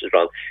me that this is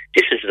wrong.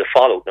 This is the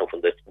fallout now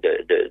from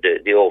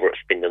the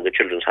overspend on the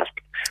Children's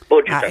Hospital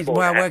budget.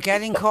 Well, we're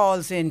getting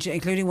calls in,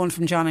 including one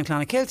from John in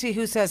Clonakilty,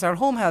 who says our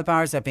home help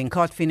hours have been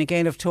cut. Fine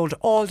Gael have told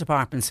all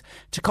departments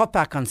to cut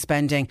back on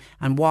spending,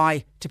 and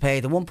why to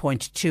pay the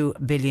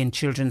 1.2 billion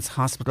Children's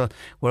Hospital.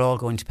 We're all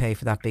going to pay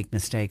for that big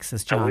mistake,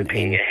 says John. And we're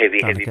paying a heavy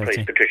price,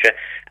 Patricia.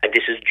 And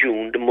this is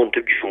June, the month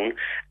of June,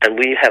 and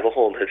we have a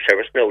home health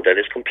service now that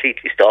is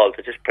completely stalled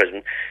at this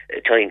present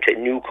time to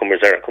newcomers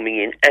that are coming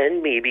in,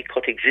 and maybe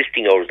cut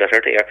existing hours that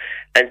are there.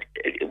 And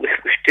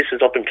this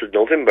is up until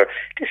November.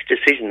 This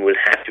decision will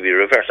have to be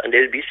reversed, and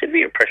there'll be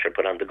severe pressure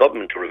put on the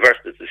government to reverse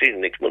this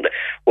decision next Monday.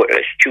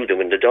 Whereas Tuesday,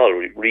 when the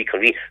Dáil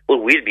reconvene, well,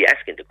 we'll be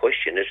asking the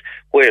question is,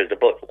 where's the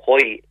but?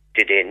 Why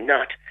did they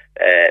not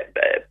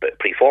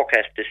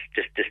pre-forecast this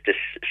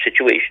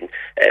situation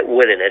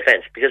well in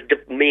advance? Because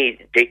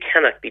they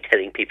cannot be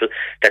telling people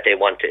that they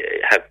want to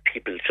have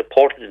people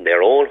supported in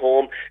their own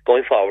home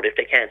going forward if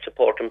they can't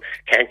support them,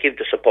 can't give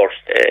the support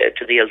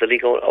to the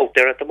elderly out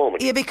there at the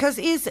moment. Yeah, because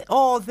is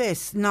all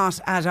this not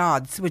at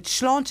odds with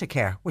Sláinte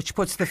Care, which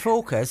puts the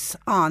focus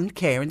on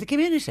care in the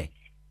community?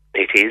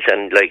 It is,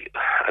 and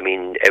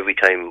every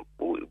time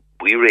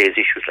we raise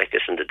issues like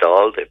this in the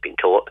Dáil, they've been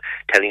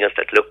telling us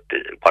that, look,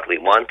 what we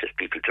want is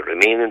people to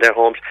remain in their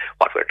homes.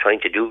 What we're trying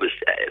to do is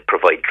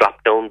provide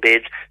drop-down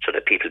beds so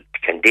that people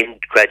can then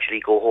gradually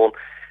go home.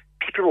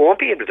 People won't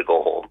be able to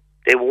go home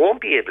They won't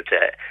be able to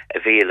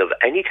avail of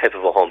any type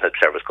of a home help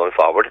service going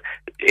forward.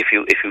 If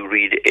you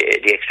read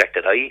the extract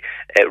that I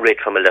read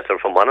from a letter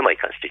from one of my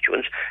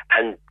constituents,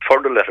 and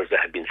further letters that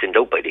have been sent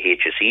out by the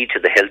HSE to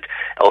the health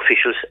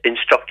officials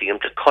instructing them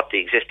to cut the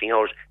existing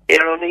hours, they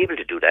are unable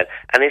to do that,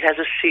 and it has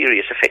a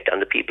serious effect on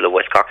the people of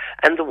West Cork,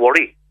 and the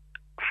worry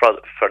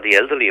for the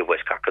elderly of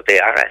West Cork, because they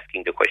are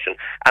asking the question,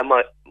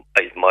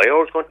 is my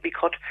hours going to be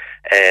cut?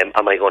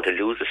 Am I going to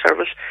lose the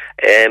service?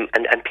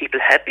 And people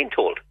have been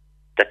told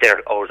that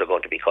their hours are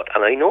going to be cut,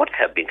 and I know it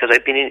have been, because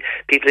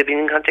people have been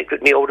in contact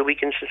with me over the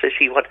weekend since I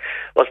see what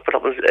was put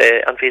up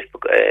on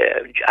Facebook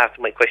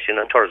after my question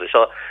on Thursday.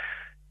 So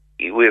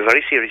we have a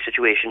very serious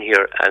situation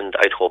here, and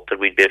I'd hope that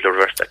we'd be able to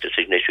reverse that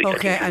decision next week.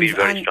 Okay, I think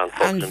we'll be very strong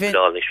focus and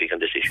all next week on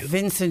this issue.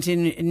 Vincent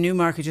in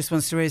Newmarket just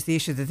wants to raise the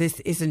issue that this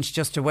isn't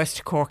just a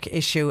West Cork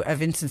issue.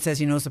 Vincent says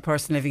he knows a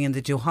person living in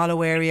the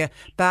Duhallow area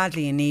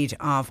badly in need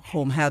of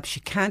home help.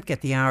 She can't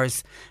get the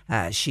hours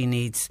she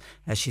needs.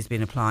 She's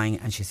been applying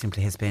and she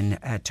simply has been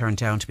turned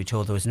down, to be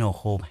told there was no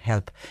home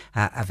help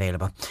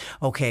available.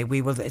 Okay,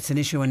 it's an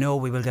issue I know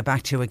we will get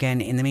back to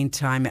again. In the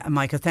meantime,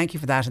 Michael, thank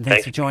you for that, and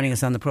thanks for joining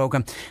us on the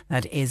programme.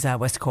 That is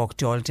West Cork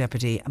Dáil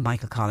Deputy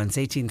Michael Collins.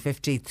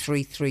 1850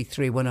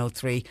 333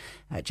 103.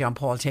 John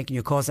Paul taking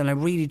your calls, and I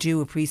really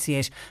do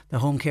appreciate the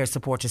home care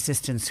support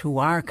assistants who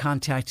are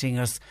contacting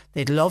us.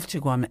 They'd love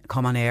to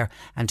come on air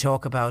and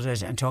talk about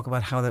it, and talk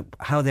about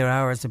how their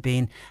hours are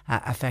being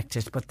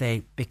affected, but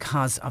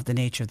because of the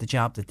nature of the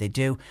job that they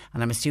do,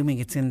 and I'm assuming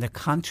it's in the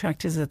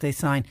contract that they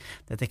sign,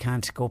 that they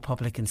can't go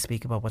public and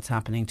speak about what's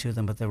happening to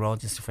them, but they're all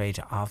just afraid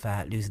of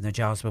losing their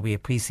jobs. But we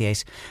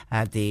appreciate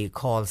the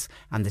calls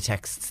and the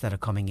texts that are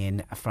coming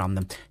in from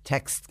them.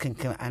 Texts and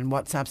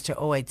WhatsApps to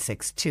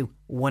 0862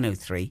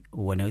 103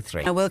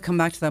 103. I will come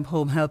back to that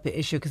home help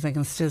issue, because I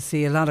can still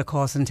see a lot of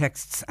calls and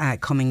texts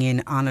coming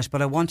in on it,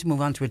 but I want to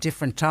move on to a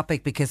different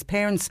topic, because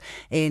parents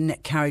in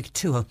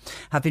Carrigtwohill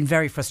have been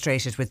very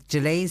frustrated with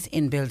delays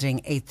in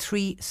building a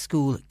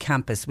 3-school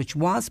campus, which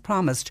was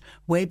promised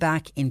way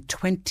back in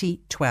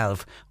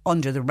 2012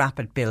 under the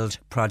Rapid Build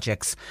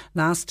projects.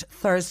 Last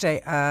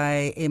Thursday,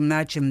 I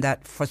imagine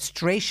that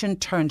frustration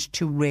turned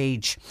to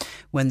rage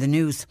when the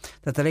news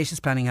that the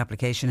latest planning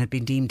application had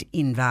been deemed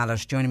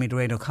invalid. Joining me,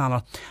 Lorraine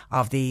O'Connell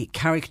of the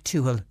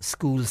Carrigtwohill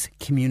Schools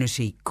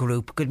Community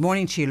Group. Good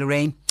morning to you,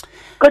 Lorraine.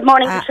 Good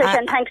morning, Patricia,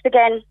 and thanks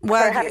again for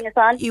having us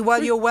on.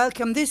 You're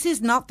welcome. This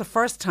is not the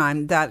first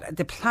time that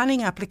the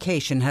planning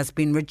application has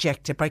been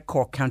rejected by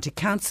Cork County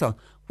Council.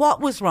 What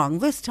was wrong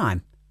this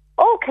time?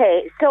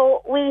 Okay,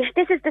 so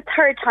this is the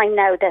third time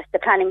now that the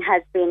planning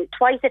has been,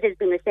 twice it has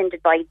been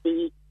rescinded by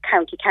the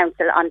County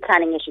Council on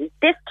planning issues.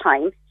 This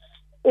time,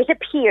 it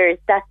appears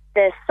that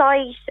the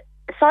size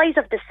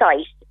of the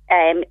site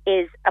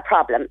is a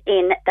problem,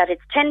 in that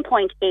it's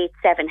 10.87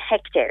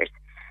 hectares.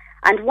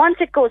 And once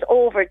it goes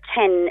over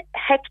 10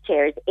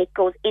 hectares, it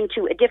goes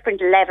into a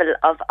different level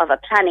of a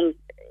planning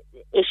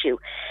issue.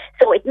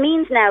 So it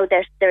means now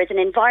that there is an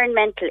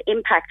environmental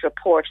impact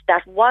report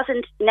that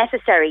wasn't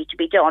necessary to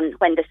be done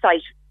when the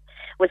site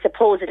was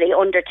supposedly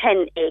under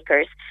 10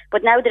 acres.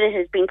 But now that it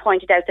has been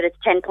pointed out that it's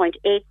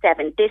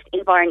 10.87, this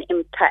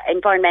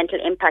environmental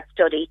impact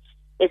study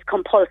is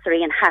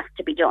compulsory and has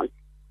to be done.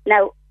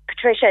 Now,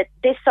 Patricia,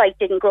 this site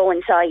didn't grow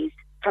in size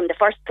from the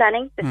first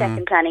planning, the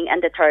second planning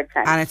and the third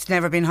planning. And it's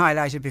never been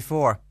highlighted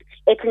before?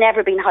 It's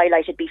never been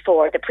highlighted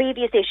before. The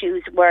previous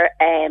issues were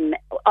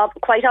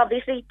quite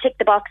obviously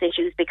tick-the-box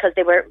issues, because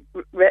they were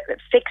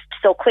fixed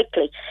so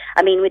quickly.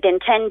 I mean, within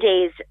 10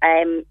 days,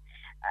 the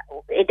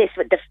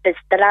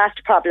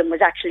last problem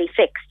was actually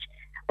fixed.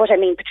 But I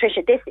mean,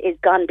 Patricia, this is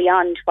gone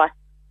beyond what's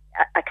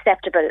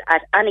acceptable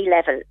at any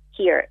level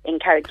here in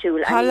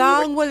Carrigtwohill. How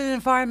long will an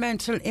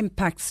environmental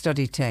impact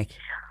study take?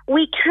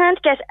 We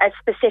can't get a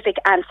specific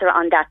answer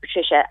on that,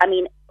 Patricia. I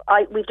mean,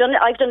 I've done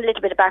a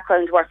little bit of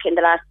background work in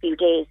the last few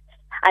days,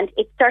 and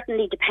it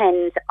certainly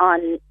depends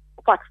on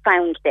what's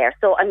found there.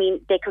 So, I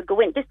mean, they could go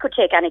in. This could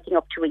take anything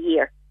up to a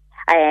year.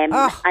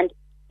 And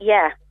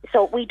yeah,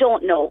 so we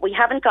don't know. We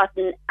haven't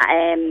gotten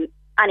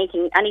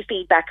any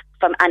feedback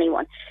from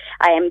anyone.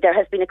 There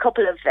has been a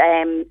couple of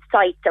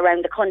sites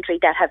around the country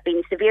that have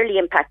been severely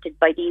impacted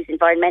by these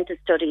environmental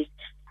studies,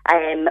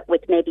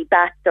 with maybe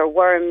bats or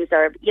worms,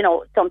 or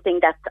something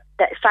that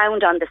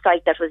found on the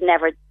site that was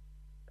never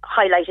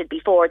highlighted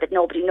before, that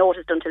nobody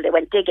noticed until they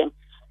went digging.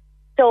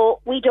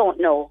 So we don't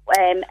know.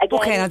 Again,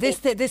 okay, now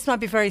this might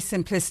be very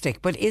simplistic,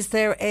 but is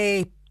there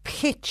a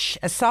pitch,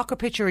 a soccer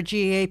pitch or a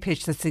GAA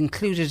pitch that's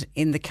included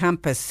in the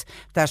campus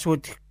that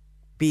would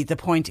be the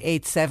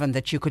 0.87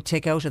 that you could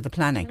take out of the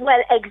planning?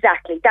 Well,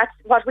 exactly. That's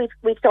what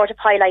we've sort of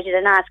highlighted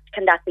and asked,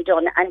 can that be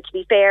done? And to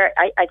be fair,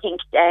 I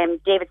think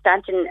David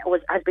Stanton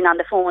has been on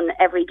the phone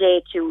every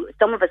day to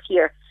some of us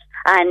here,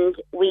 and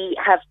we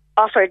have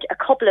offered a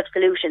couple of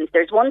solutions.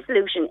 There's one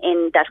solution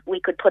in that we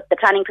could the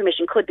planning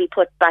permission could be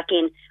put back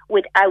in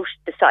without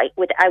the site,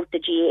 without the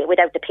GA,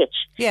 without the pitch.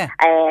 Yeah.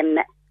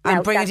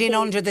 And bring it in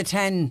under the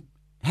 10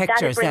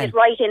 hectares then? Bring it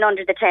right in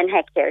under the 10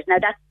 hectares. Now,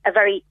 that's a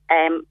very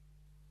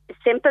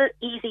simple,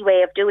 easy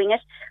way of doing it.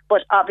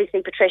 But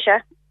obviously,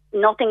 Patricia,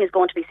 nothing is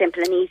going to be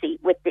simple and easy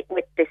with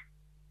this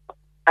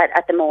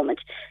at the moment.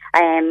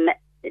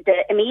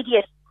 The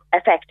immediate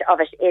effect of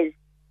it is,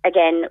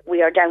 again,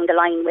 we are down the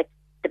line with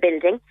the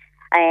building.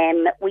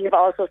 We have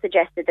also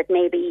suggested that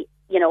maybe,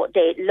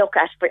 they look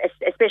at,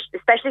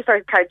 especially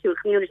for Carrigtwohill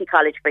Community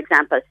College, for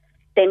example,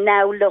 they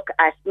now look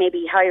at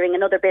maybe hiring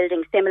another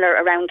building similar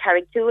around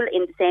Carrigtwohill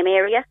in the same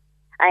area,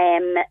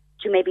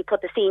 to maybe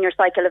put the senior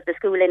cycle of the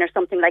school in or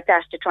something like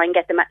that, to try and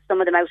get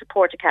some of them out of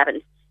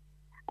Portakabins.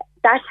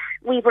 That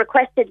we've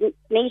requested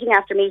meeting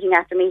after meeting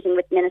after meeting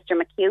with Minister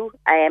McHugh.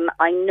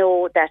 I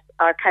know that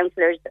our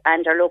councillors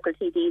and our local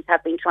TDs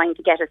have been trying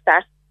to get us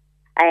that.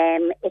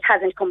 It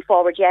hasn't come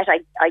forward yet.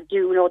 I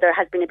do know there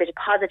has been a bit of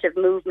positive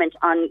movement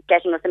on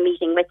getting us a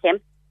meeting with him.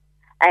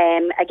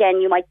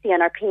 Again, you might see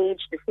on our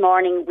page this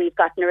morning, we've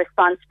gotten a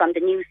response from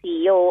the new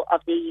CEO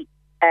of the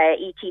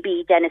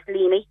ETB, Dennis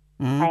Leamy,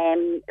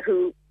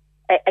 who,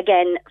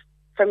 again,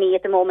 for me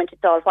at the moment,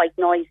 it's all white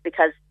noise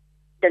because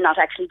they're not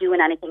actually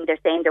doing anything. They're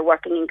saying they're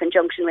working in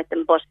conjunction with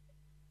them, but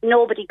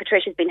nobody,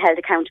 Patricia, has been held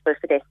accountable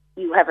for this.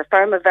 You have a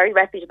firm of very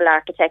reputable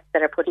architects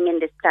that are putting in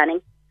this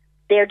planning.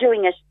 They're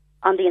doing it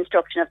on the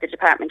instruction of the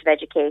Department of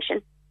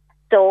Education.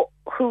 So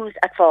who's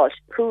at fault?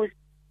 Who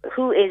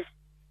is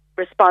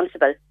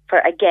responsible for,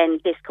 again,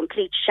 this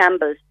complete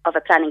shambles of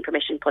a planning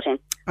permission put in?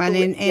 And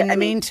in the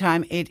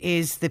meantime, it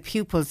is the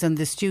pupils and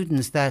the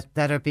students that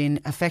are being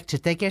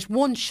affected. They get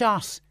one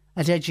shot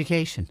at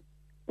education.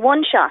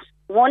 One shot.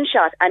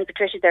 And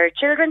Patricia, there are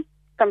children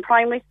from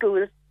primary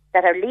schools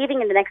that are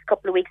leaving in the next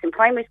couple of weeks in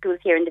primary schools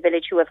here in the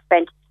village who have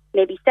spent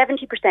maybe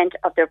 70%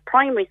 of their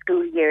primary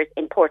school years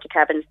in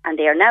Portakabins, and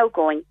they are now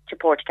going to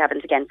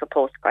Portakabins again for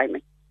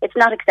post-primary. It's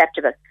not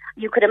acceptable.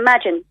 You could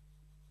imagine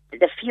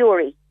the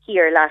fury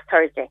here last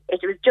Thursday.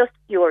 It was just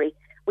fury.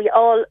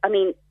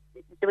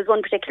 There was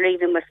one particular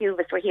evening where a few of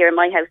us were here in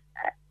my house,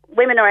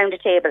 women around a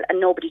table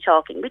and nobody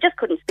talking. We just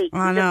couldn't speak.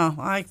 I know.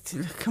 I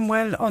can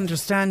well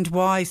understand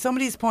why.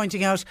 Somebody's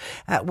pointing out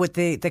with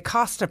the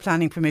cost of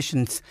planning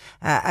permissions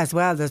as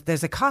well,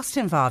 there's a cost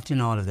involved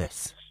in all of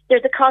this.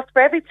 There's a cost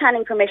for every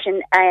planning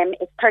permission.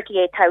 It's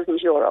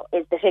 €38,000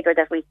 is the figure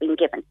that we've been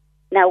given.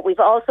 Now, we've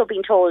also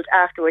been told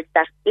afterwards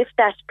that if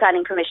that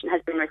planning permission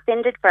has been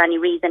rescinded for any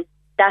reason,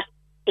 that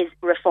is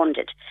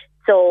refunded.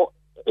 So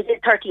it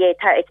is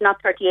 38,000. It's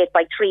not 38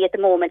 by 3 at the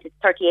moment. It's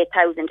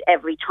 38,000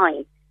 every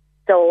time.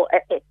 So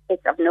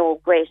it's of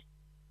no great,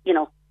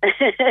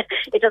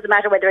 it doesn't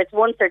matter whether it's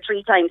once or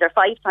 3 times or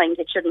 5 times.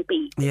 It shouldn't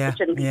be. It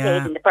shouldn't be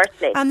paid in the first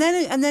place. And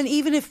then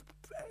even if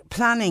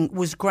planning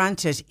was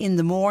granted in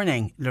the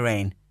morning,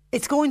 Lorraine,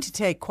 it's going to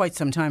take quite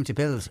some time to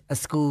build a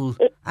school,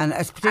 and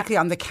particularly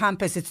on the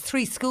campus. It's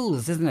 3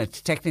 schools, isn't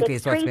it? Technically,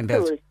 is what's been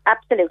built. 3 schools,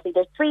 absolutely.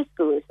 There's 3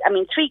 schools.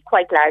 3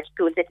 quite large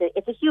schools.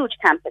 It's a huge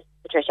campus,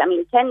 Patricia.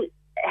 10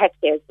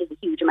 hectares is a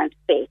huge amount of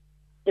space.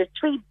 There's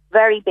 3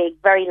 very big,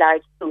 very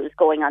large schools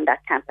going on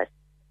that campus.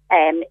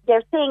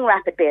 They're saying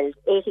rapid build,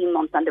 18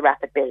 months on the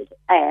rapid build.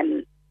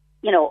 How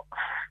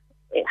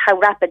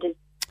rapid is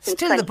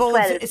still the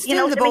bones? It's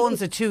still the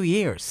bones of 2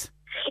 years.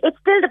 It's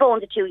still the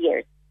bones of 2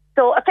 years.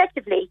 So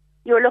effectively,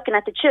 you're looking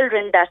at the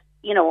children that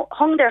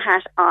hung their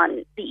hat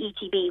on the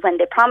ETB when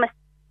they promised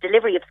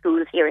delivery of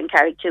schools here in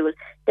Carrigtwohill.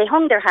 They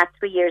hung their hat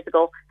 3 years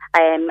ago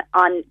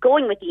on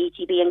going with the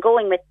ETB and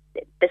going with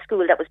the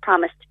school that was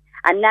promised.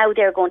 And now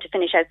they're going to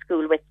finish out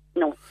school with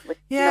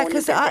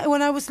because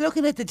when I was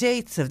looking at the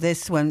dates of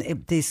this, when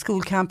the school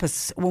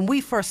campus, when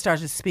we first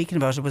started speaking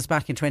about it, was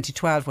back in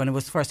 2012 when it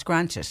was first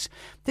granted.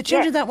 The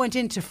children that went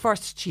into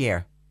first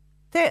year,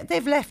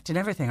 they've left and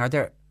everything,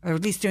 or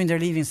at least doing their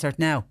leaving cert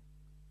now.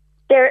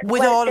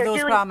 With all of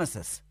those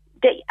promises.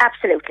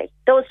 Absolutely.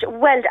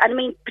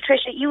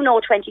 Patricia,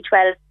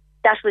 2012,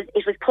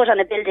 it was put on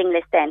a building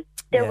list then.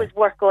 There was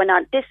work going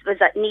on.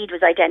 That need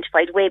was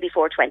identified way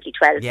before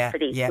 2012 for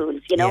these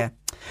schools, Yeah.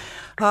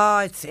 Oh,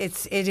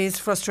 it is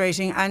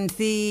frustrating. And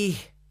the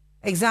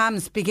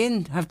exams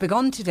have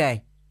begun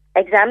today.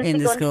 Exams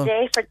begun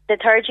today for the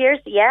third years,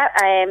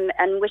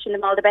 and wishing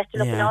them all the best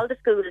of luck in all the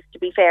schools, to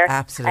be fair.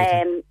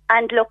 Absolutely.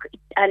 And look,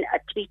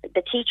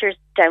 the teachers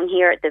down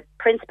here, the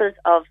principals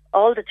of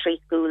all the 3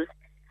 schools,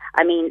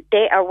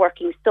 they are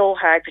working so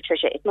hard,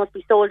 Patricia. It must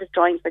be soul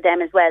destroying for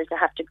them as well to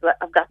have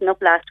gotten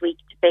up last week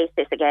to face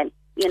this again,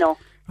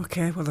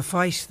 Okay, well, the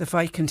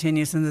fight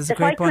continues, and there's a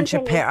great bunch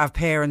of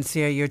parents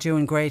here. You're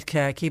doing great.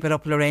 Keep it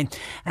up, Lorraine.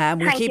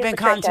 We'll keep in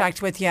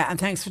contact with you, and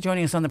thanks for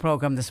joining us on the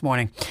programme this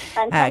morning.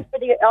 And thanks for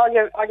all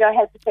your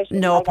help, Patricia.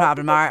 No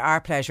problem.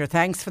 Our pleasure.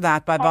 Thanks for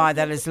that. Bye-bye.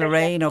 That is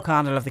Lorraine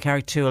O'Connell of the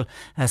Carrigtwohill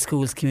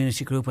Schools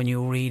Community Group, and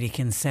you really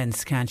can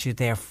sense, can't you,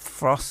 their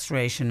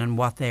frustration and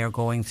what they are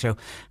going through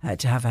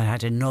to have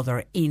had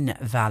another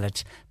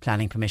invalid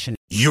planning permission.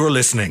 You're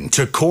listening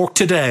to Cork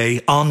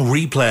Today on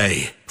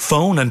replay.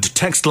 Phone and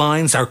text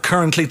lines are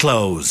currently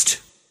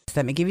closed.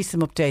 Let me give you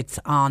some updates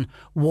on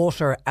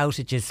water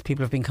outages.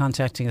 People have been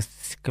contacting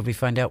us. Could we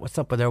find out what's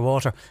up with their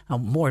water?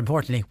 And more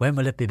importantly, when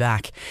will it be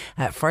back?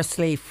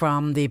 Firstly,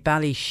 from the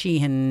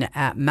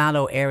Ballysheehan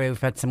Mallow area,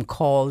 we've had some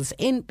calls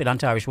in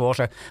Billont Irish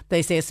Water.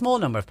 They say a small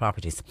number of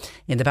properties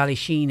in the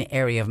Ballysheehan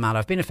area of Mallow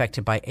have been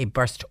affected by a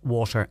burst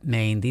water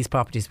main. These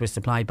properties were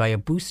supplied by a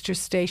booster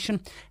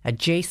station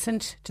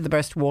adjacent to the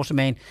burst water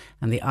main,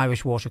 and the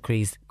Irish Water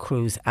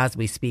crews, as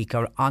we speak,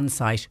 are on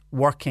site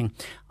working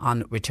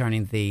on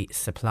returning the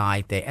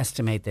supply. They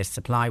estimate their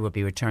supply will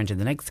be returned in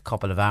the next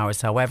couple of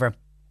hours. However,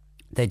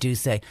 they do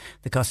say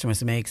the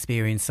customers may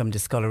experience some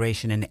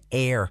discoloration in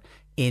air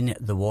in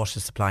the water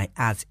supply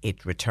as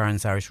it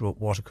returns. Irish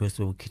Water crews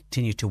will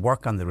continue to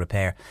work on the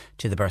repair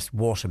to the burst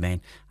water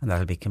main, and that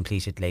will be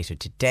completed later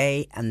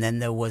today. And then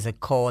there was a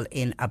call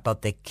in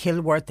about the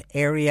Kilworth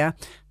area.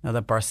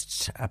 Another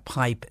burst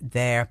pipe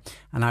there,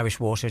 and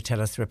Irish Water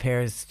tell us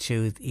repairs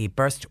to the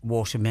burst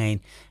water main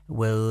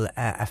will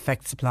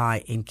affect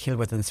supply in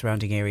Kilworth and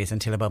surrounding areas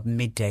until about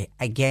midday.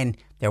 Again,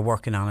 they're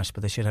working on it,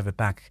 but they should have it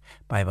back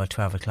by about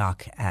 12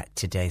 o'clock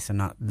today, so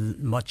not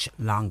much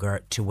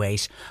longer to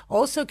wait.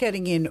 Also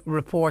getting in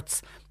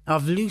reports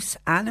of loose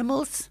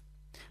animals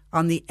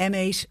on the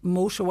M8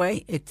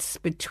 motorway. It's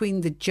between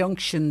the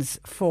junctions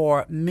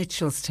for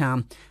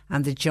Mitchelstown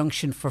and the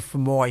junction for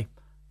Fermoy.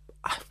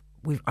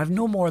 I've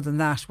no more than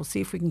that. We'll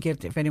see if we can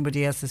get, if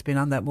anybody else has been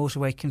on that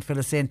motorway can fill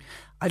us in.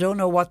 I don't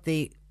know what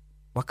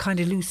kind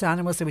of loose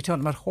animals. Are we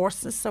talking about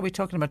horses? Are we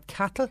talking about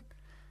cattle?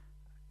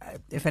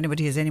 If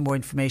anybody has any more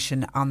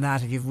information on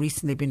that, if you've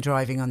recently been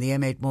driving on the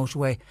M8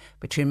 motorway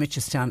between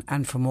Mitchelstown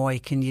and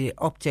Fermoy, can you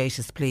update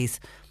us please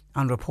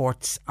on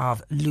reports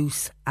of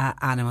loose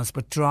animals?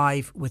 But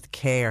drive with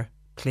care,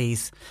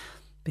 please,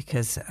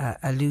 because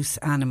a loose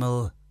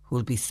animal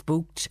will be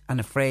spooked and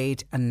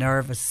afraid and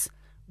nervous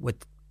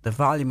with the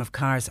volume of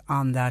cars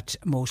on that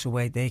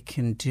motorway. They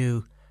can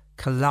do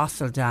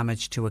colossal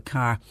damage to a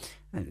car.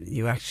 And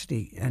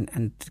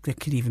there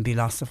can even be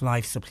loss of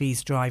life. So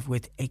please drive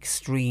with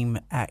extreme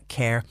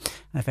care.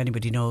 And if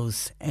anybody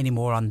knows any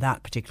more on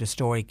that particular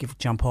story, give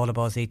John Paul a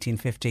buzz,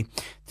 1850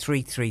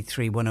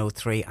 333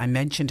 103. I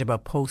mentioned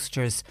about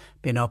posters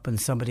being up, and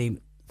somebody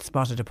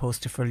spotted a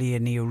poster for Leah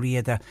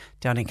Niuriada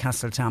down in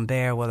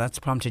Castletownbere. Well, that's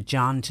prompted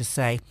John to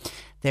say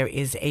there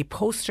is a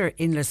poster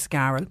in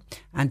Liscarroll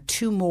and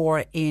two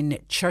more in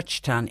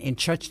Churchtown. In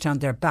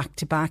Churchtown, they're back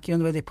to back. You know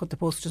the way they put the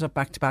posters up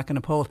back to back on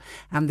a pole.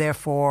 And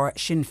therefore,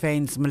 Sinn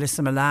Féin's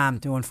Melissa Malam,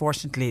 who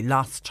unfortunately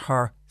lost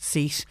her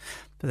seat.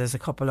 But there's a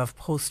couple of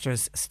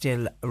posters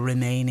still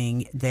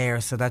remaining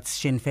there. So that's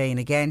Sinn Féin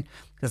again,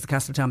 because the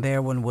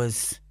Castletownbere one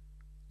was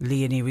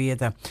Leah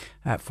Niuriada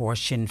for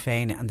Sinn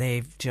Féin, and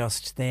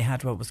they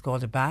had what was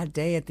called a bad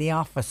day at the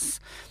office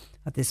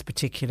at this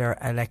particular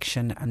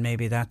election, and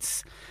maybe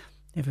that's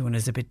everyone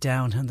is a bit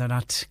down and they're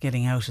not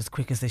getting out as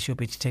quick as they should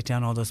be to take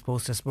down all those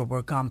posters. But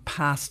we're gone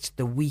past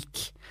the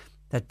week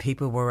that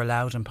people were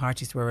allowed and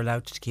parties were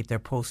allowed to keep their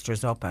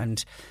posters up,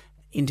 and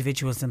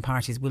individuals and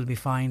parties will be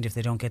fined if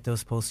they don't get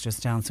those posters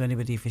down. So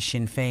anybody for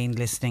Sinn Féin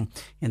listening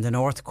in the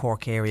North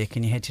Cork area,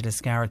 can you head to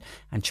Liscarroll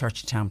and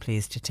Churchtown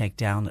please to take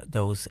down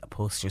those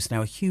posters.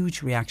 Now, a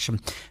huge reaction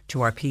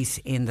to our piece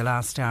in the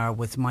last hour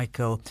with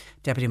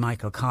Deputy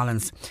Michael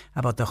Collins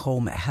about the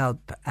Home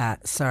Help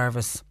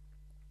Service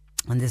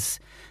and this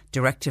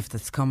directive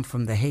that's come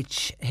from the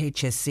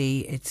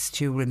HSE. It's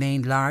to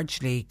remain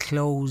largely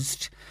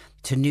closed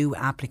to new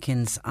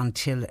applicants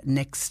until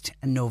next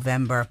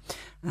November,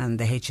 and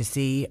the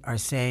HSE are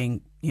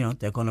saying,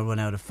 they're going to run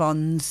out of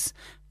funds.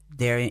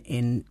 They're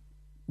in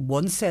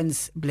one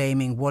sense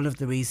blaming one of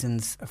the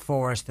reasons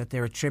for it, that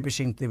they're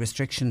attributing the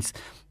restrictions,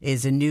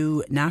 is a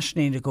new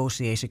nationally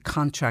negotiated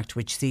contract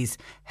which sees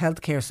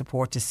healthcare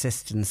support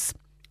assistance,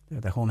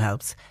 the home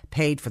helps,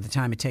 paid for the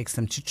time it takes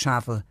them to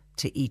travel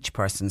to each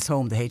person's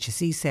home. The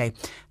HSE say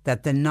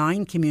that the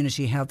 9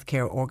 community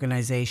healthcare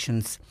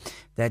organisations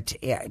that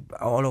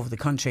all over the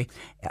country,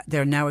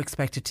 they're now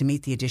expected to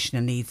meet the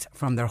additional needs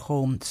from their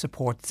home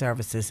support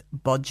services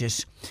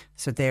budget.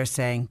 So they're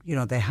saying,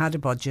 they had a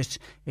budget,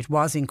 it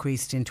was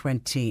increased in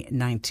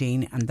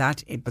 2019,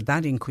 but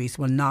that increase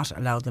will not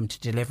allow them to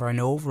deliver an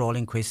overall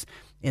increase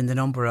in the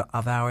number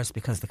of hours,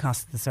 because the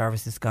cost of the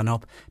service has gone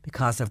up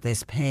because of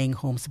this, paying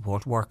home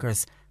support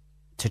workers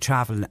to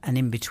travel and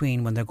in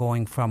between when they're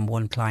going from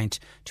one client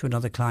to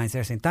another client.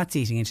 They're saying that's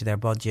eating into their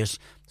budget.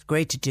 It's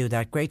great to do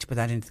that, great to put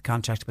that into the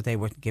contract, but they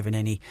weren't given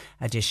any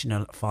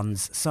additional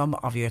funds. Some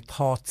of your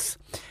thoughts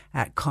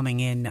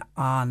coming in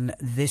on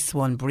this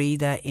one.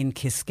 Breda in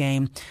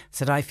Kiskane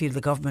said, I feel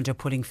the government are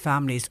putting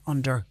families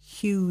under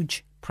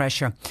huge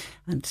pressure.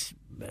 And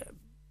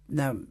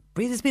now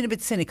Breda's been a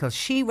bit cynical.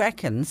 She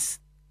reckons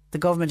the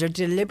government are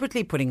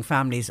deliberately putting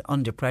families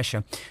under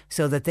pressure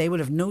so that they will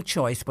have no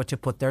choice but to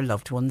put their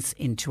loved ones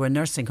into a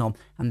nursing home,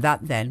 and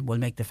that then will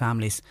make the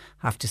families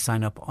have to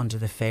sign up under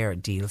the Fair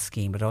Deal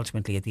scheme. But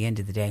ultimately, at the end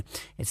of the day,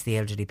 it's the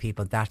elderly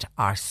people that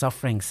are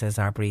suffering, says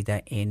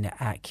Breda in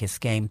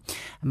Kiskane.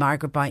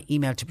 Margaret, by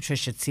email to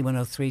Patricia at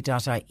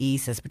c103.ie,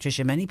 says,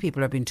 Patricia, many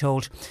people are being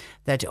told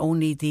that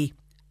only the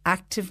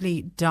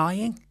actively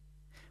dying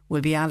will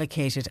be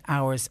allocated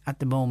hours at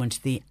the moment.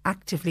 The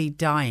actively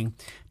dying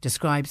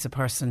describes a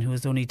person who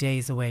is only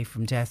days away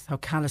from death. How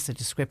callous a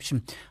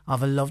description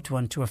of a loved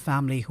one to a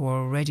family who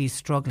are already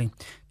struggling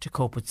to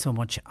cope with so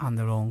much on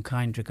their own.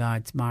 Kind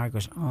regards,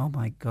 Margaret. Oh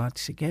my God,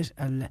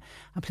 and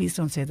please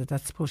don't say that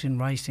that's put in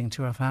writing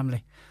to her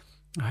family.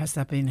 Or has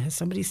that been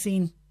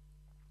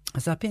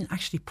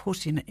actually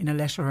put in a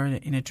letter or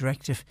in a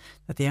directive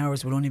that the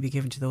hours will only be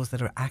given to those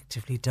that are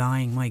actively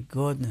dying? My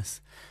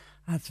goodness.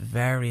 That's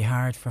very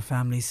hard for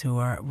families who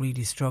are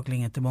really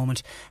struggling at the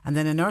moment. And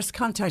then a nurse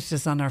contacted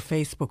us on our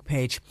Facebook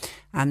page,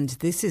 and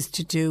this is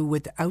to do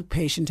with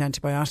outpatient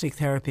antibiotic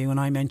therapy. When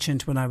I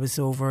mentioned when I was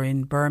over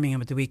in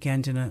Birmingham at the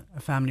weekend and a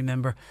family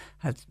member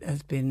has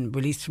been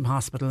released from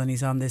hospital and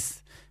he's on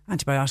this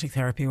antibiotic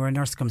therapy where a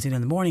nurse comes in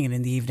the morning and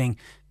in the evening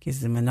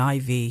gives them an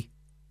IV,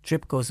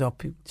 drip goes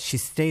up, she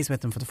stays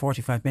with them for the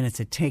 45 minutes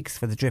it takes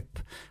for the drip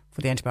for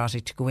the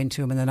antibiotic to go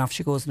into him, and then off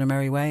she goes on her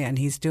merry way, and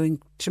he's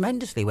doing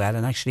tremendously well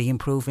and actually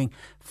improving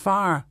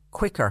far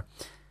quicker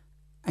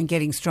and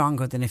getting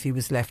stronger than if he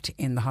was left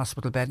in the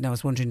hospital bed. And I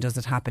was wondering, does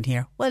it happen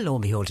here? Well, lo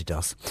and behold, it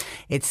does.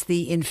 It's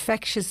the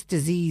Infectious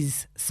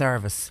Disease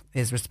Service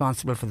is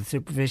responsible for the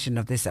supervision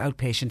of this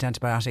outpatient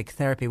antibiotic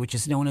therapy, which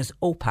is known as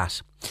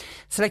OPAT.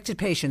 Selected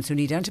patients who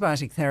need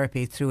antibiotic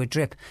therapy through a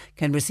drip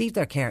can receive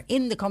their care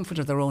in the comfort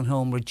of their own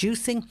home,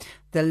 reducing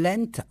the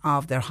length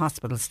of their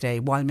hospital stay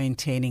while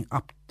maintaining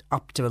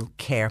optimal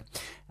care.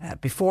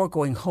 Before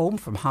going home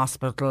from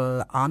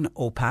hospital on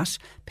OPAT,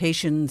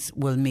 patients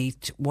will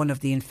meet one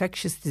of the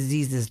infectious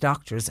diseases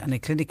doctors and a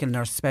clinical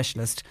nurse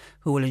specialist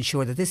who will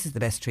ensure that this is the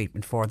best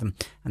treatment for them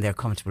and they're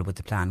comfortable with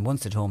the plan.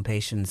 Once at home,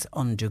 patients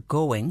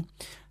undergoing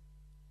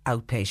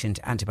outpatient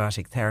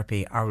antibiotic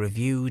therapy are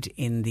reviewed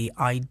in the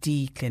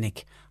ID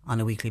clinic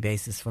on a weekly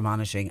basis for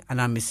monitoring. And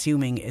I'm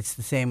assuming it's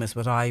the same as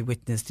what I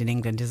witnessed in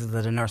England, is it,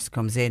 that a nurse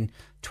comes in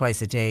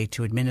twice a day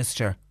to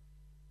administer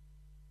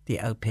the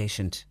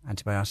outpatient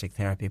antibiotic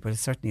therapy. But it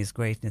certainly is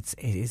great, and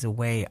it is a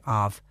way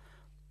of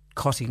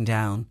cutting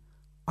down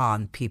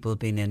on people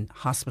being in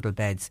hospital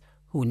beds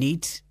who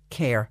need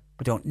care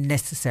but don't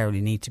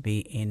necessarily need to be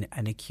in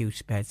an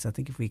acute bed. So I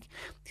think if we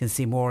can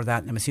see more of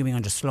that, and I'm assuming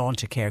under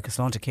Sláinte Care, because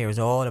Sláinte Care is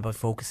all about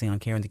focusing on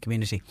care in the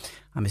community,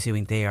 I'm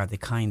assuming they are the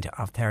kind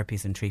of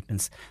therapies and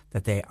treatments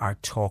that they are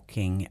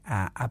talking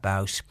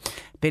about.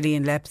 Billy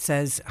in Lepp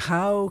says,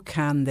 how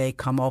can they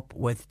come up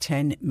with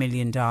 $10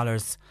 million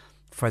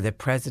for the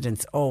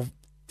president's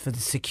for the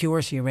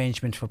security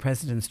arrangement for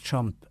President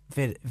Trump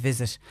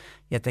visit,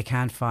 yet they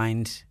can't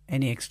find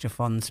any extra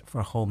funds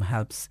for home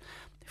helps,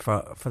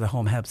 for the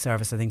home help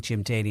service? I think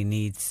Jim Daly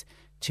needs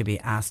to be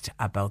asked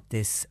about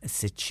this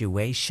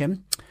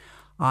situation.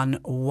 On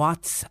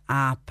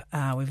WhatsApp,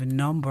 we have a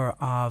number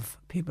of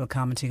people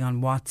commenting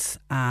on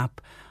WhatsApp.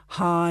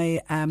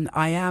 Hi,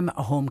 I am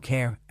a home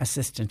care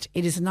assistant.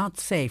 It is not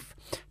safe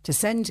to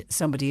send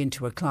somebody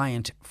into a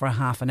client for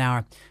half an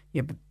hour.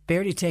 You're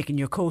barely taking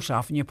your coat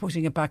off and you're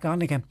putting it back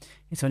on again.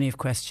 It's only a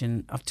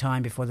question of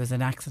time before there's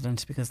an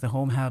accident, because the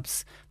home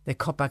helps, they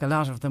cut back, a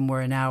lot of them were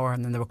an hour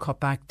and then they were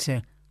cut back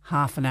to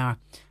half an hour.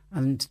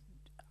 And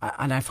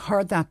I've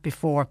heard that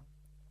before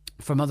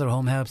from other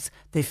home helps.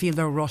 They feel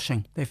they're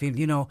rushing. They feel,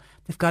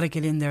 they've got to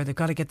get in there. They've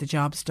got to get the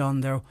jobs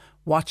done. They're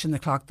watching the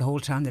clock the whole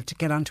time. They have to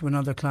get on to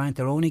another client.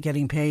 They're only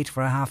getting paid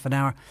for a half an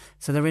hour.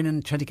 So they're in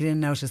and trying to get in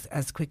and out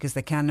as quick as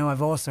they can. Now,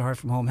 I've also heard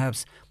from home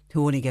helps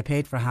who only get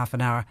paid for half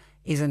an hour.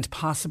 Isn't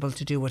possible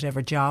to do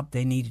whatever job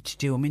they needed to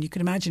do. I mean, you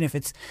can imagine if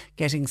it's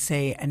getting,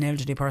 say, an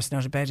elderly person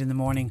out of bed in the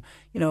morning,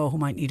 who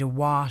might need a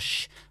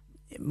wash,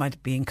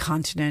 might be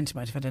incontinent,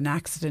 might have had an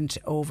accident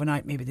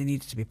overnight, maybe they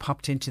needed to be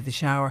popped into the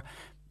shower.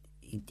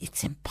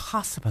 It's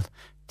impossible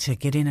to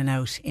get in and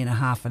out in a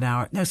half an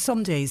hour. Now,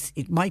 some days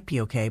it might be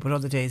okay, but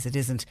other days it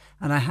isn't.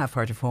 And I have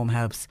heard of home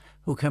helps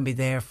who can be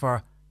there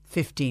for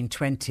 15,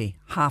 20,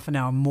 half an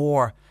hour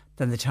more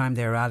than the time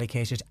they are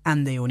allocated,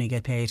 and they only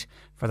get paid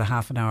for the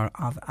half an hour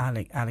of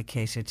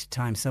allocated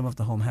time. Some of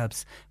the home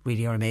helps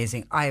really are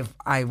amazing.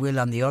 I will,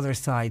 on the other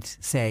side,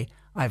 say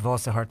I've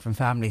also heard from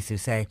families who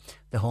say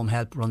the home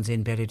help runs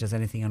in, barely does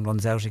anything and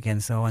runs out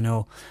again. So I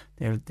know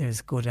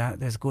there's good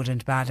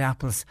and bad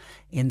apples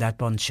in that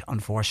bunch,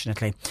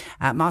 unfortunately.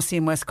 Mossy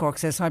in West Cork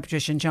says, hi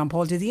Patricia and John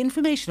Paul, did the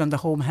information on the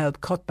home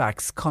help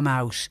cutbacks come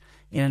out,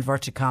 in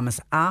inverted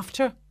commas,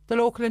 after the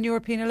local and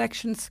European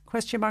elections? ?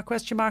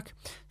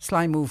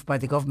 Sly move by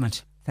the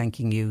government.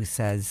 Thanking you,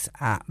 says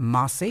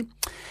Mossy.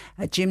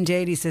 Jim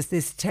Daly says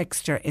this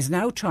texter is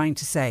now trying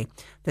to say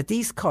that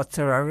these cuts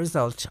are a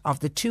result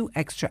of the 2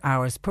 extra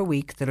hours per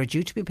week that are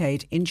due to be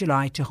paid in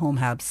July to home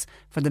helps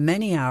for the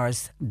many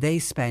hours they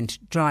spent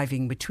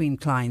driving between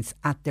clients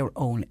at their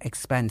own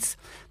expense.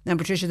 Now,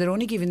 Patricia, they're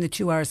only giving the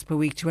 2 hours per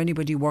week to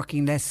anybody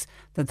working less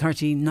than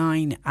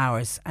 39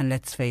 hours. And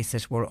let's face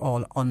it, we're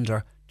all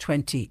under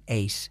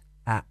 28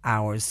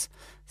 hours,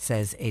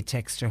 says a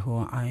texter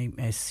who I'm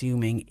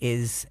assuming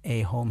is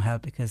a home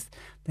help, because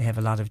They have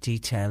a lot of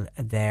detail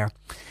there.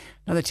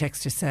 Another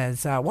texter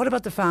says, what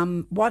about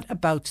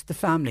the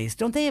families?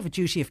 Don't they have a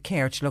duty of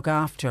care to look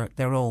after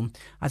their own?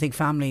 I think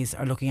families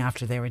are looking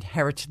after their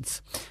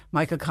inheritance.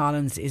 Michael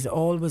Collins is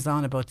always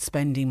on about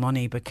spending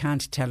money but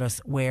can't tell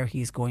us where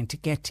he's going to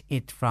get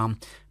it from.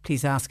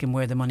 Please ask him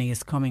where the money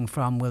is coming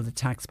from. Will the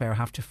taxpayer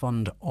have to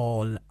fund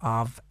all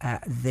of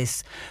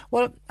this?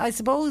 Well, I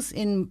suppose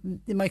in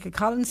Michael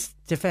Collins'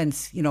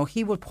 defence,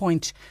 he will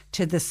point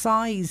to the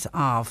size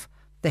of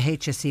the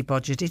HSE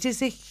budget. It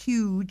is a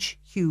huge,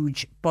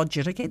 huge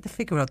budget. I gave the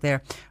figure out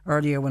there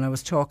earlier when I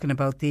was talking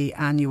about the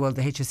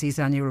HSE's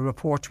annual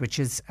report, which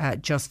is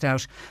just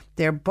out.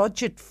 Their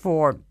budget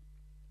for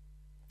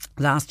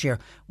last year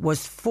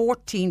was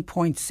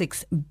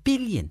 14.6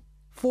 billion.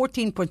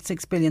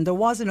 14.6 billion. There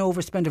was an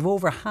overspend of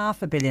over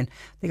 $500 million.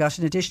 They got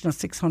an additional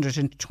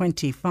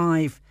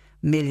 625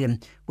 million,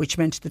 which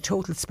meant the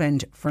total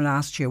spend for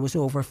last year was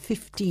over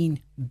 15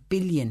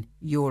 billion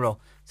euro.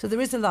 So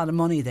there is a lot of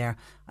money there.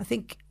 I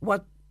think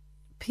what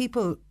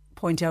people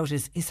point out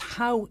is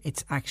how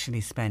it's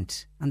actually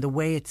spent and the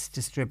way it's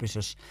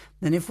distributed.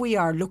 And if we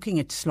are looking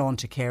at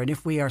Sláinte Care, and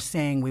if we are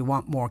saying we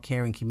want more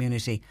caring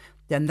community,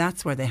 then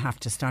that's where they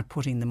have to start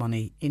putting the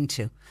money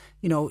into.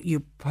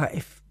 You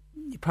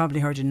probably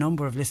heard a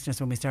number of listeners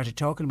when we started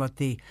talking about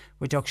the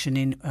reduction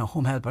in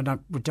home help, or not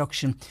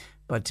reduction,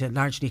 but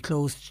largely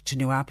closed to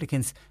new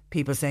applicants,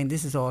 people saying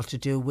this is all to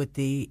do with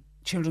the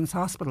Children's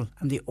Hospital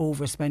and the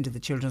overspend of the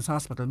Children's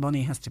Hospital.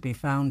 Money has to be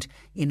found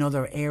in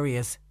other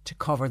areas to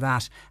cover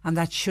that, and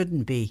that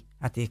shouldn't be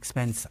at the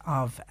expense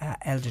of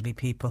elderly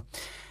people.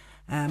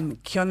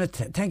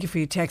 Kenneth, thank you for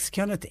your text.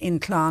 Kenneth in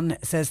Clon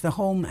says the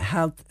home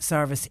health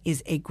service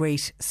is a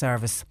great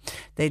service.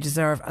 They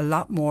deserve a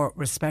lot more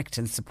respect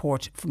and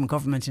support from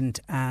government,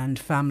 and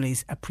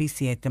families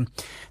appreciate them.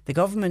 The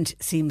government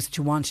seems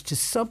to want to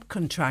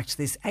subcontract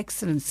this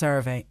excellent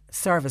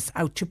service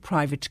out to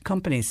private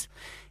companies.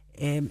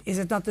 Is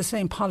it not the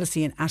same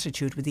policy and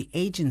attitude with the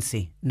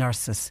agency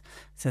nurses,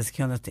 says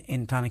Kenneth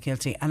in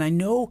Clonakilty. And I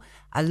know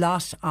a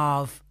lot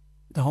of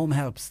the home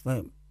helps,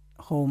 the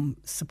home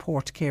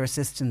support care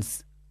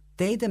assistants,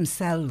 they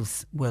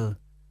themselves will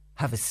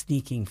have a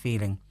sneaking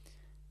feeling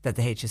that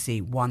the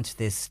HSE want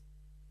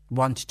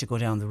to go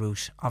down the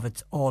route of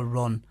it's all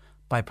run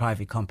by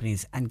private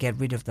companies and get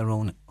rid of their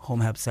own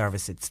home help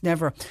service. There's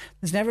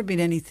never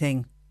been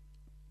anything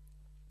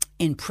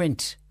in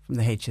print from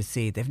the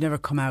HSE. They've never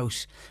come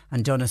out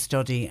and done a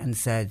study and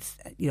said,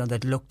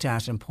 that looked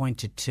at and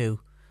pointed to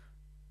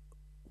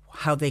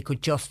how they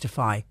could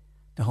justify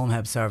the home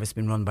help service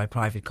being run by a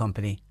private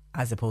company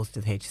as opposed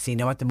to the HSE.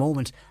 Now, at the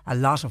moment, a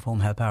lot of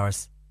home help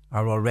hours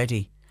are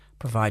already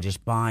provided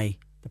by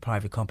the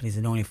private companies,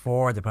 and only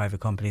for the private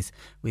companies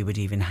we would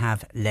even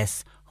have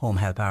less home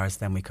help hours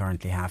than we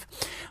currently have.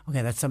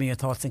 Okay, that's some of your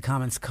thoughts and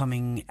comments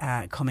coming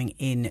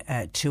in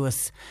to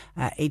us.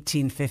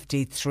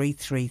 1850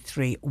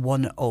 333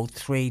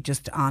 103.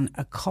 Just on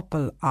a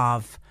couple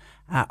of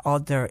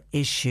other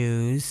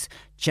issues.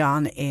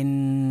 John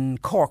in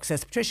Cork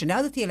says, Patricia,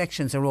 now that the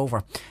elections are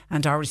over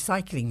and our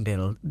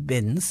recycling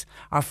bins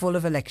are full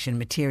of election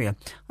material,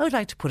 I would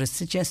like to put a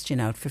suggestion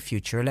out for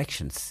future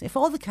elections. If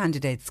all the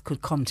candidates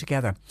could come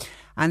together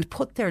and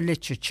put their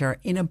literature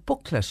in a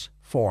booklet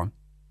form,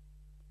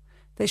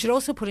 they should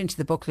also put into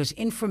the booklet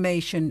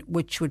information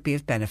which would be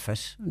of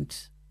benefit and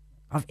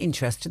of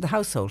interest to the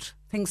household.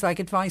 Things like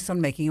advice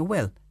on making a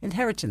will,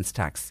 inheritance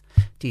tax,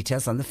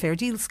 details on the Fair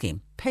Deal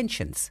scheme,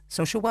 pensions,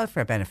 social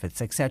welfare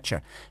benefits,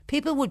 etc.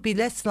 People would be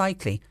less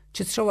likely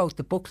to throw out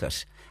the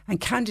booklet,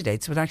 and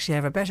candidates would actually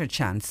have a better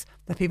chance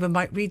that people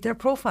might read their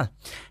profile,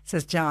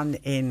 says John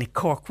in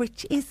Cork,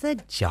 which is a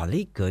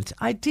jolly good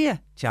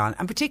idea, John.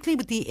 And particularly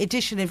with the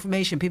additional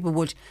information, people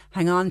would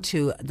hang on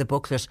to the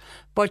booklet.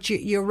 But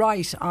you're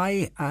right,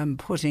 I am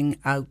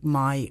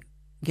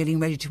getting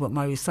ready to put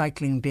my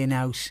recycling bin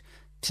out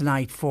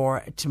tonight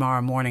for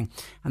tomorrow morning,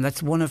 and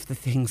that's one of the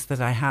things that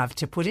I have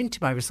to put into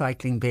my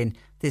recycling bin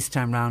this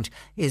time round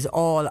is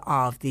all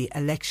of the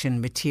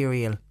election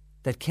material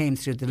that came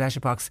through the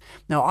letterbox.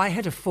 Now, I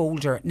had a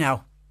folder,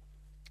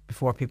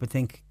 before people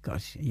think,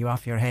 gosh, are you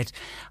off your head?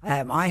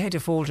 I had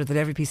a folder that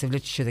every piece of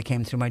literature that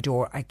came through my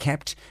door I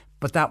kept,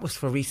 but that was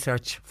for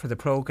research for the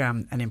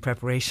programme and in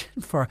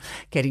preparation for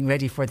getting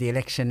ready for the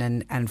election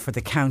and for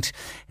the count.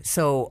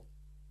 So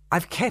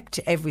I've kept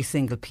every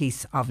single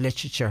piece of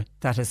literature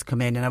that has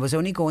come in, and I was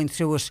only going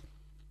through it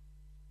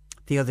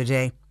the other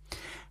day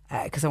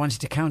because I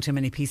wanted to count how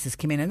many pieces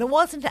came in, and there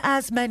wasn't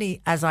as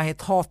many as I had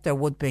thought there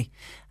would be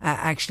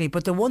actually.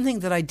 But the one thing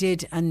that I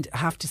did, and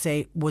have to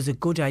say was a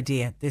good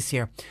idea this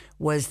year,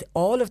 was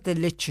all of the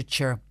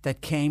literature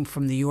that came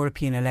from the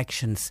European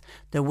elections.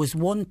 There was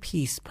one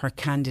piece per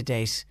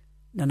candidate.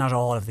 No, not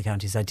all of the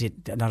counties. I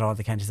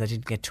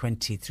didn't get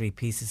 23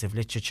 pieces of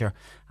literature,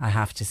 I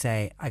have to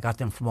say. I got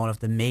them from all of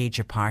the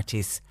major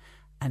parties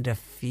and a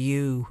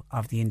few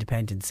of the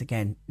independents.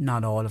 Again,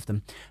 not all of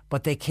them.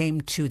 But they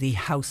came to the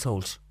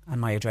household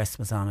and my address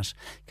was on it.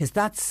 Because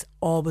that's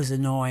always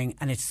annoying,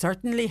 and it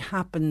certainly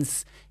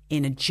happens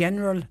in a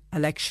general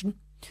election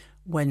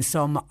when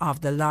some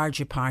of the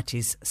larger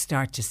parties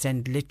start to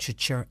send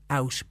literature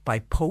out by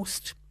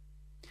post,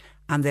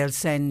 and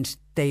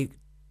they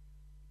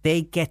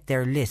get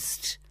their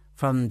list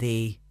from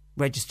the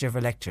Register of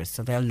Electors,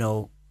 so they'll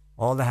know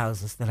all the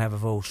houses that have a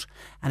vote.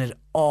 And it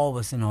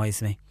always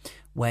annoys me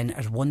when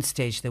at one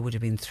stage there would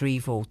have been 3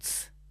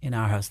 votes in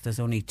our house. There's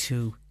only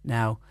 2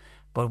 now,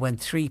 but when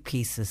 3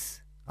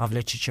 pieces of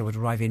literature would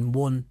arrive in,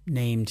 one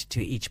named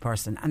to each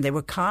person, and they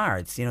were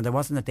cards, there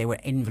wasn't that they were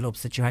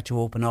envelopes that you had to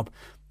open up.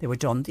 They were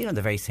done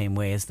the very same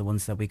way as the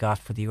ones that we got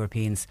for the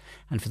Europeans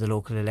and for the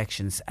local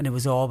elections, and it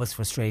was always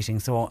frustrating.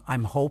 So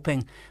I'm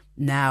hoping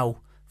now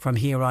from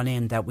here on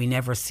in that we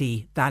never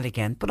see that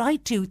again. But I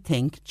do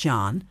think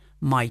John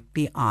might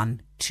be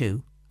on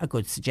to a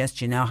good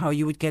suggestion. Now, how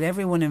you would get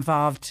everyone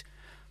involved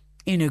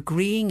in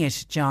agreeing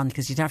it, John,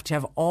 because you'd have to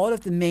have all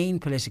of the main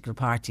political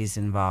parties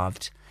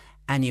involved,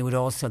 and you would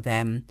also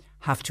then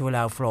have to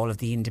allow for all of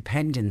the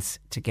independents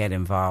to get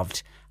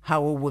involved.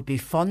 How it would be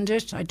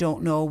funded, I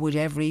don't know. Would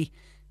every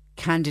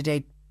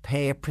candidate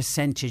pay a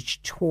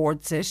percentage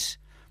towards it?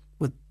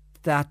 Would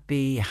that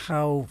be,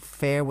 how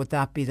fair would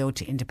that be though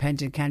to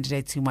independent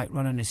candidates who might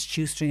run on a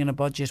shoestring in a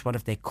budget? What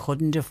if they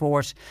couldn't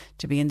afford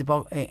to be in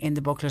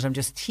the booklet? I'm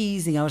just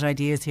teasing out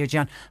ideas here,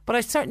 John, but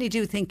I certainly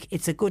do think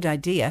it's a good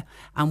idea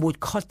and would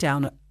cut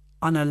down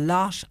on a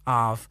lot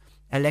of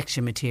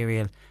election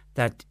material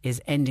that is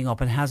ending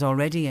up and has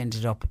already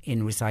ended up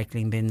in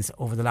recycling bins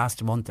over the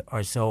last month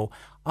or so.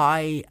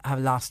 I have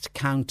lost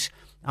count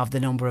of the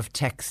number of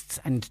texts,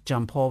 and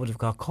John Paul would have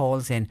got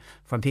calls in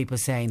from people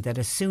saying that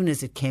as soon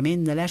as it came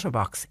in the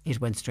letterbox,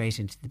 it went straight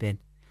into the bin.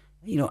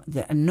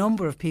 A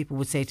number of people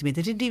would say to me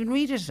they didn't even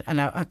read it,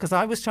 and because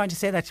I was trying to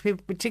say that to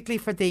people, particularly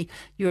for the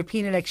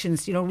European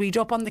elections, read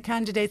up on the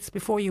candidates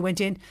before you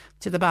went in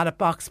to the ballot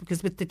box,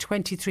 because with the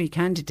 23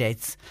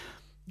 candidates,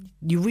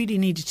 you really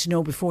needed to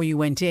know before you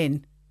went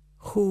in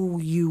who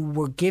you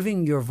were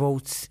giving your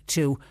votes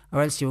to,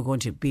 or else you were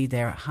going to be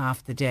there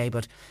half the day.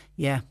 But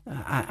yeah,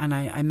 and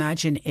I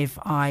imagine if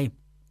I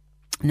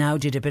now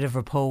did a bit of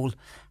a poll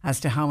as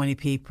to how many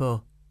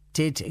people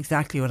did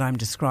exactly what I'm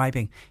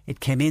describing, it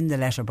came in the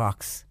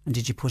letterbox, and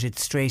did you put it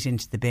straight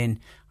into the bin,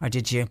 or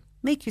did you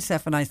make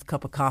yourself a nice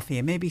cup of coffee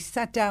and maybe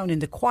sat down in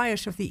the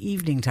quiet of the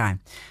evening time,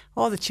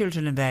 all the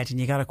children in bed,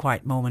 and you got a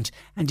quiet moment,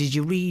 and did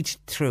you read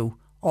through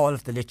all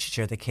of the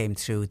literature that came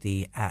through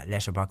the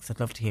letterbox? I'd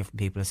love to hear from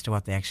people as to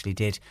what they actually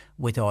did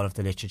with all of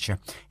the literature.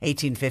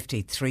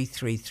 1850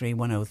 333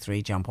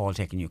 103. John Paul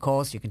taking your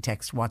calls. You can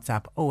text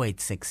WhatsApp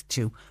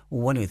 0862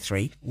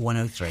 103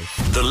 103.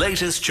 The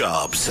latest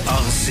jobs on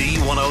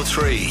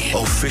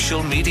C103.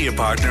 Official media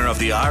partner of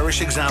the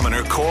Irish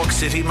Examiner Cork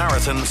City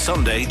Marathon,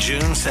 Sunday,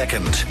 June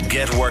 2nd.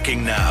 Get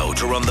working now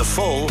to run the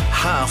full,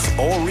 half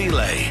or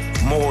relay.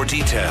 More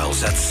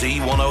details at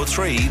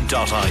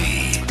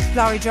c103.ie.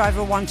 Lorry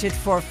driver wanted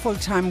for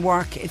full-time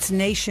work. It's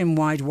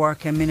nationwide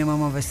work. A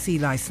minimum of a C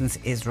licence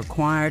is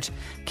required.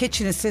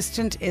 Kitchen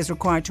assistant is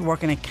required to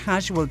work on a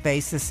casual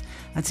basis.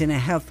 That's in a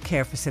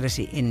healthcare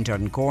facility in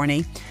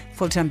Dungorney.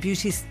 Full-time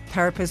beauty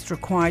therapist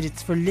required.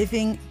 It's for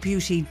Living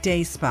Beauty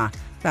Day Spa.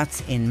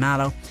 That's in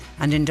Mallow.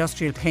 And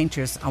industrial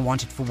painters are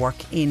wanted for work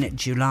in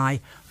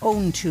July.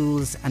 Own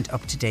tools and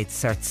up-to-date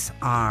certs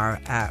are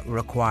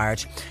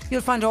required.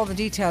 You'll find all the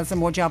details and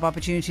more job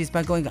opportunities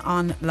by going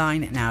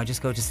online now.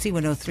 Just go to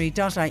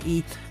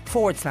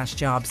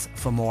c103.ie/jobs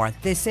for more.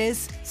 This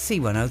is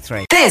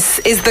C103. This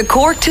is the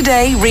Cork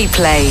Today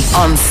replay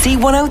on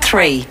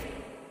C103.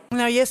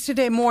 Now,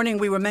 yesterday morning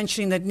we were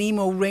mentioning that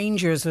Nemo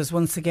Rangers was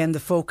once again the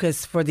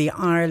focus for the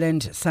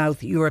Ireland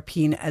South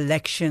European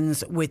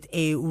elections, with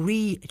a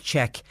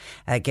recheck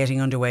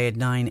getting underway at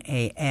 9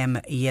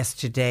 a.m.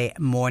 yesterday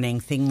morning.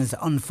 Things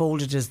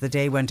unfolded as the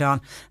day went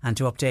on, and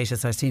to update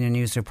us, our senior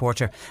news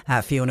reporter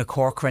Fiona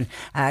Corcoran.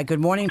 Good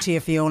morning to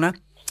you, Fiona.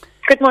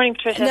 Good morning,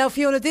 Patricia. Now,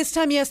 Fiona, this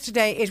time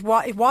yesterday it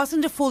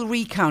wasn't a full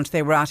recount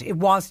they were at, it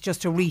was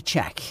just a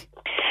recheck.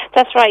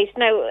 That's right.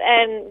 Now,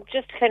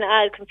 just to kind of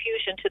add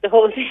confusion to the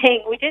whole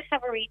thing, we did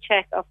have a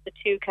recheck of the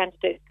 2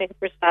 candidates'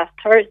 papers last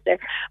Thursday,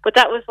 but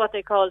that was what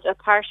they called a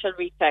partial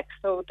recheck.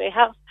 So they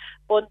have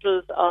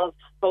bundles of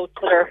votes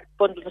that are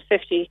bundles of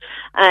 50,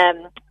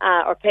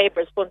 or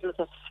bundles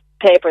of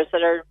papers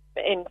that are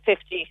in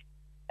 50.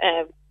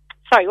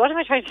 Sorry, what am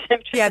I trying to say?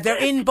 Yeah, they're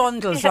in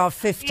bundles of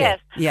 50. Yes.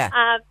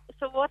 Yeah.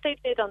 So what they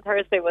did on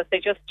Thursday was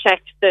they just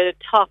checked the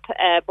top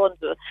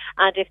bundle,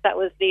 and if that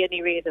was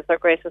Leonie Reid's or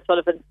Grace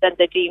O'Sullivan, then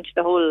they deemed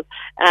the whole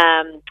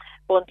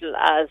bundle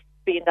as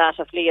being that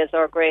of Leah's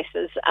or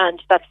Grace's,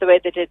 and that's the way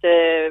they did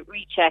the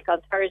recheck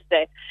on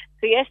Thursday.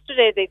 So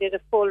yesterday they did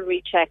a full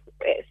recheck,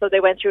 so they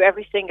went through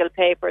every single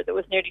paper. There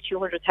was nearly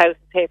 200,000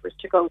 papers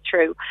to go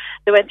through.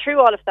 They went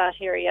through all of that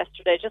here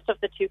yesterday, just of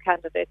the 2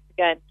 candidates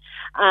again.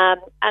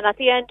 And at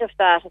the end of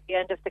that, at the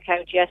end of the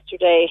count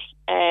yesterday,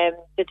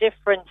 the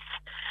difference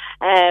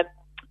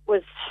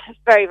was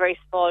very, very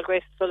small.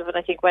 Grace Sullivan,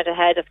 I think, went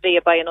ahead of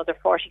Leah by another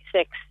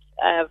 46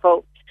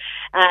 votes.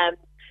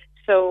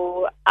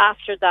 So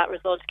after that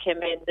result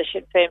came in, the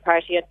Sinn Féin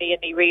party and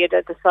Leonie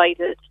Riada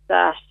decided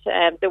that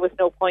there was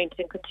no point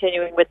in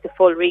continuing with the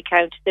full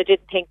recount. They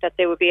didn't think that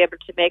they would be able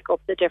to make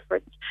up the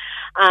difference.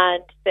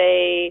 And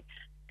they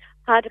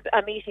had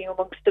a meeting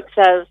amongst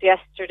themselves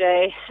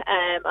yesterday,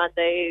 and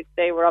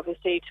they were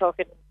obviously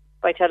talking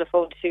by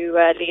telephone to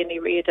Leonie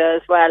Riada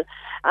as well.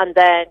 And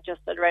then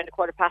just at around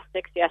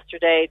 6:15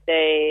 yesterday,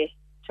 they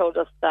told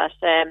us that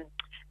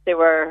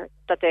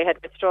they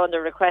had withdrawn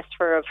their request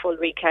for a full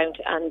recount,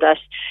 and that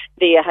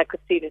Leah had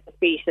conceded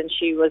defeat, and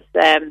she was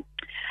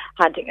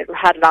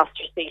had lost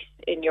her seat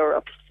in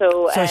Europe.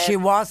 So she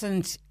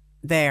wasn't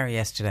there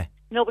yesterday.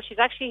 No, but she's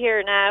actually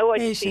here now. I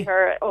can see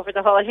her over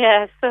the hall.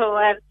 Yeah, so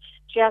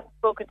she hasn't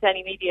spoken to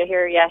any media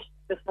here yet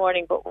this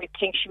morning, but we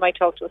think she might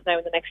talk to us now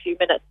in the next few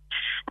minutes.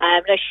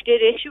 Now, she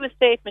did issue a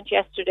statement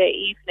yesterday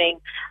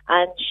evening,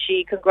 and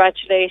she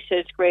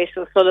congratulated Grace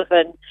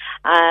O'Sullivan,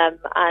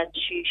 and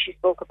she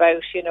spoke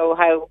about,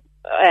 how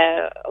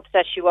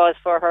upset she was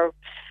for her,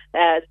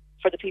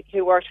 for the people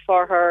who worked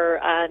for her,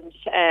 and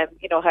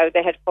how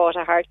they had fought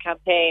a hard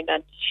campaign,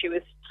 and she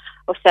was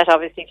upset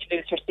obviously to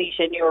lose her seat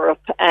in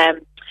Europe.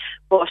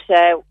 We'll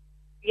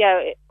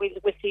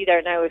see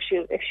there now if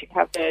she'll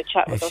have a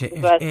chat with us as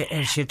well.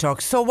 If she'll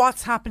talk. So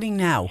what's happening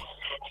now?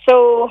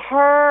 So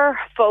her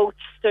votes,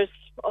 there's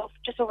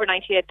just over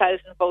 98,000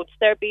 votes.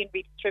 They're being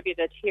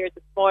redistributed here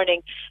this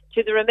morning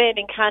to the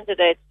remaining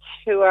candidates,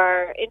 who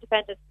are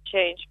Independent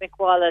Change, Mick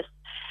Wallace,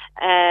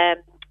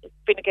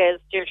 Fine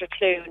Gael's Deirdre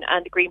Clune,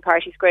 and the Green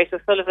Party's Grace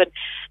O'Sullivan.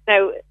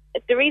 Now,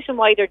 the reason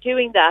why they're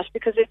doing that,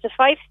 because it's a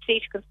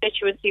 5-seat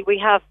constituency, we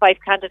have 5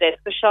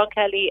 candidates. So Sean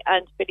Kelly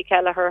and Billy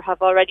Kelleher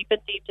have already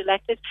been deemed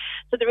elected.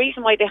 So the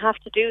reason why they have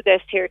to do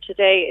this here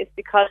today is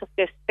because of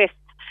this 5th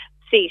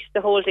seat,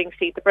 the holding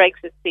seat, the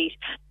Brexit seat,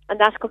 and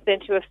that comes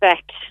into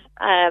effect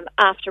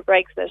after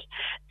Brexit.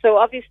 So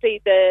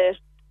obviously there's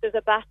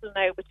a battle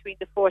now between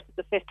the 4th and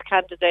the 5th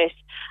candidate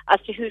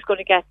as to who's going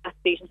to get that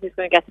seat and who's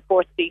going to get the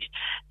 4th seat.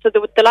 So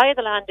the lie of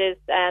the land is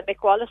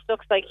Mick Wallace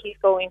looks like he's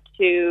going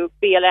to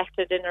be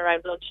elected in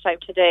around lunchtime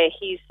today.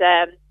 He's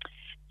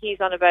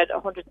on about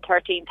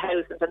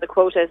 113,000 and the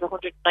quota is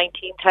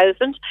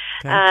 119,000.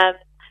 Okay.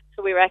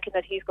 So we reckon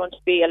that he's going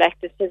to be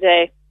elected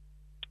today.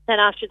 Then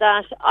after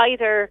that,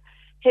 either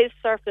his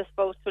surplus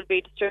votes will be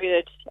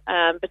distributed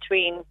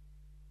between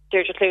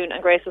Deirdre Clune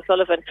and Grace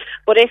O'Sullivan.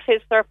 But if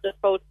his surplus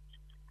votes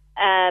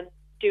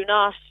do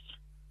not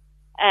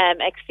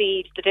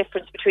exceed the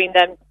difference between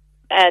them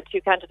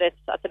 2 candidates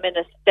at the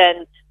minute,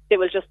 then they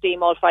will just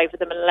deem all 5 of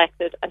them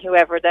elected, and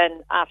whoever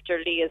then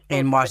after Leah's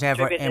votes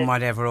in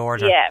whatever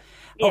order. Yeah.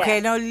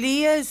 Okay. Now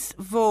Leah's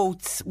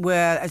votes will,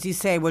 as you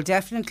say, will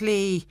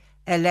definitely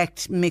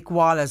elect Mick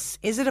Wallace.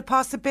 Is it a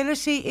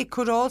possibility it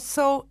could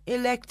also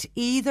elect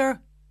either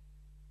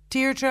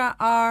Deirdre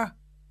or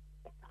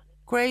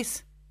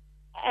Grace?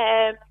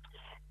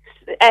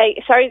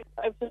 Sorry,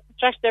 I was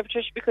distracted there,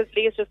 Patricia, because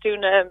Leah's just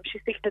doing.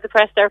 She's speaking to the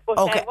press there. But,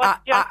 okay,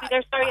 what did you ask me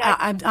there? Sorry,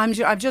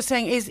 I'm just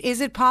saying,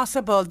 is it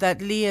possible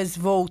that Leah's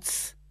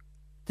votes,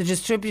 the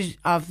distribution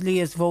of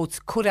Leah's votes,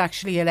 could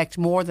actually elect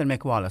more than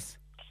Mick Wallace?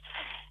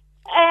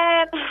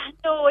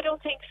 No, I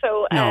don't think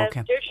so. No,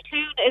 okay. Deirdre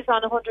Clune is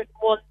on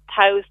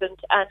 101,000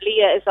 and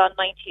Leah is on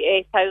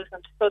 98,000.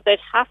 So they'd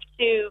have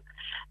to,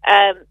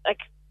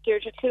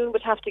 Deirdre Clune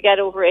would have to get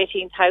over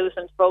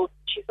 18,000 votes.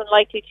 She's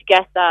unlikely to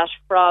get that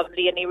from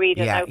Leonie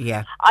Riada.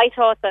 Yeah. I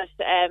thought that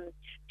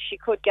she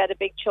could get a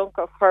big chunk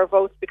of her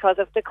votes because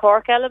of the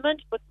Cork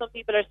element, but some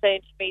people are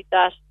saying to me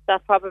that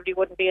that probably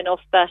wouldn't be enough,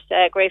 that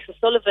Grace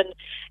O'Sullivan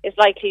is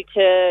likely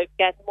to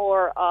get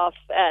more of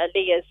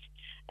Leah's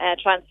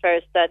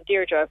transfers than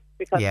Deirdre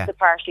because of the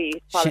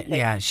party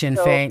politics. Sinn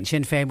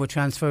Féin would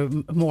transfer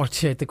more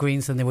to the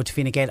Greens than they would to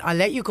Fine Gael. I'll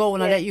let you go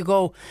and I'll let you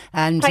go.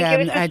 And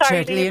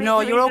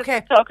you're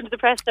okay. Talking to the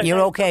press. You're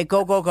okay.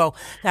 Go.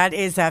 That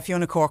is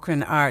Fiona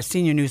Corcoran, our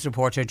senior news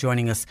reporter,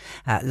 joining us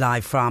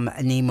live from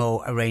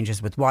Nemo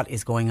Rangers with what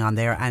is going on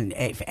there. And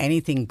if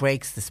anything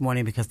breaks this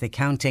morning, because the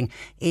counting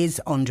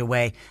is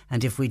underway,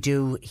 and if we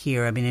do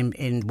hear,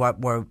 in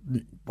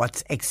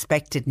what's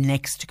expected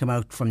next to come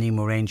out from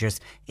Nemo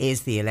Rangers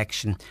is the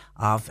election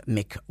of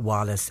Mick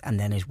Wallace, and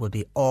then it will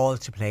be all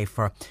to play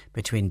for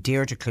between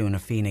Deirdre Clune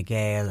of Fine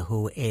Gael,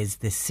 who is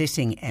the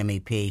sitting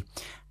MEP,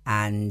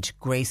 and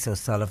Grace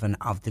O'Sullivan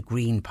of the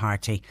Green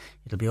Party.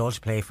 It'll be all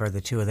to play for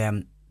the two of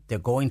them. They're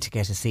going to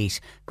get a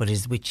seat, but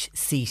is which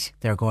seat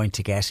they're going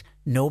to get.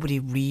 Nobody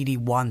really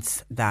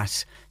wants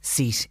that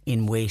seat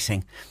in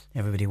waiting.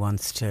 Everybody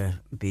wants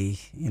to be,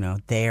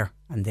 there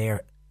and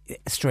there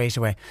straight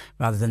away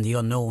rather than the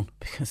unknown,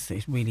 because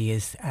it really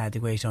is the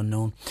great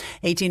unknown.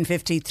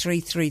 1850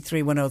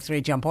 333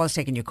 103. John Paul's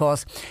taking your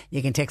calls.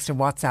 You can text or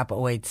WhatsApp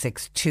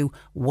 0862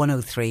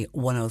 103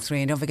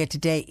 103. And don't forget,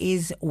 today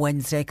is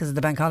Wednesday because of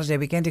the bank holiday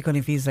weekend. It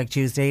only feels like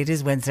Tuesday. It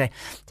is Wednesday.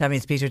 That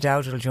means Peter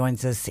Dowdall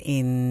joins us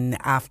in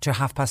after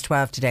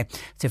 12:30 today.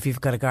 So if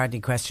you've got a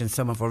gardening question,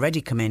 some have already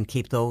come in,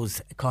 keep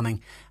those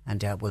coming.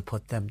 and we'll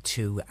put them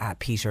to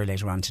Peter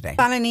later on today.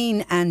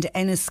 Ballyneen and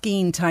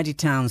Enniskeane Tidy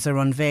Towns are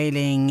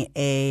unveiling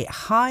a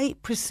high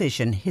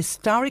precision,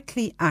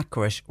 historically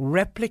accurate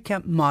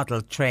replica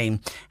model train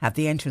at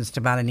the entrance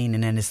to Ballyneen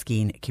and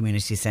Enniskeane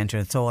Community Centre.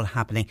 It's all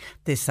happening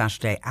this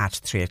Saturday at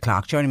 3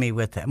 o'clock. Joining me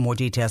with more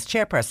details,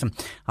 chairperson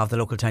of the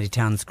local Tidy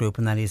Towns group,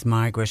 and that is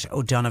Margaret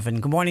O'Donovan.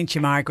 Good morning to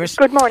you, Margaret.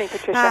 Good morning,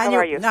 Patricia. How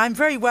are you? I'm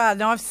very well.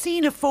 Now, I've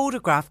seen a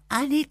photograph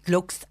and it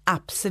looks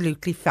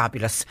absolutely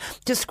fabulous.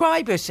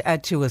 Describe it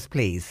to us,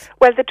 please.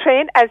 Well, the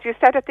train, as you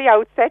said at the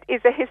outset,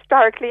 is a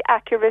historically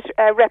accurate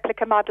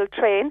replica model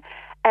train,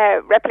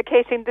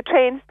 replicating the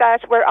trains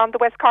that were on the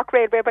West Cork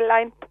Railway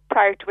line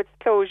prior to its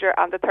closure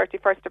on the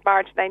 31st of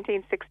March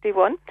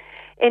 1961.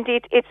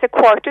 Indeed, it's a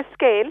quarter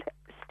scale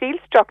steel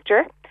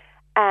structure,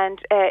 and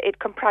it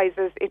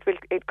comprises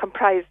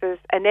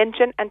an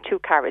engine and 2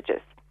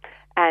 carriages.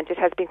 And it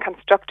has been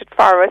constructed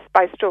for us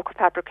by Stroke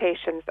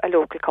Fabrications, a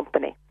local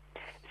company.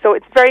 So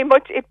it's very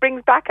much, it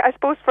brings back, I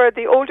suppose, for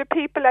the older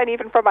people and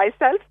even for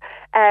myself,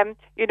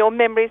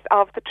 memories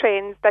of the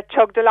trains that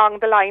chugged along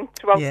the line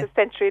throughout the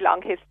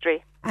century-long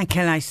history. And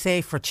can I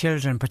say, for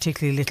children,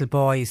 particularly little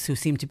boys who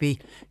seem to be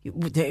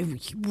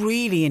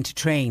really into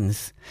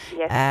trains,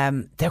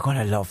 they're going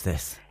to love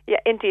this. Yeah,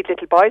 indeed,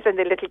 little boys and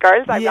the little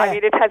girls. I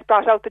mean, it has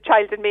brought out the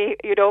child in me,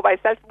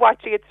 myself,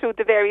 watching it through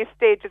the various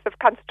stages of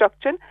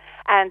construction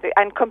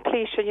and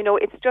completion.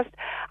 It's just,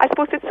 I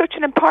suppose it's such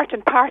an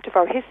important part of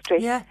our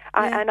history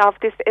and of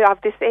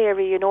this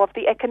area, of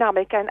the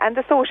economic and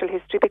the social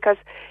history, because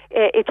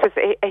it was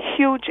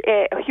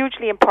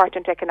hugely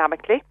important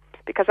economically,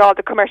 because all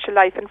the commercial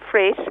life and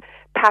freight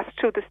passed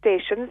through the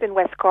stations in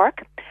West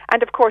Cork,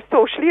 and of course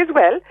socially as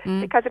well,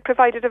 because it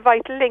provided a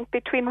vital link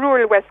between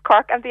rural West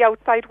Cork and the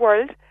outside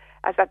world,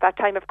 as at that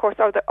time, of course,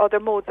 other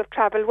modes of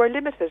travel were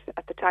limited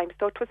at the time,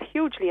 so it was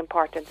hugely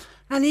important.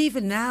 And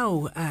even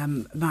now,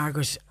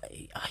 Margaret,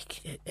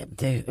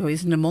 there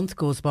isn't a month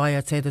goes by,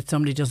 I'd say, that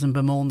somebody doesn't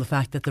bemoan the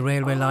fact that the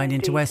railway line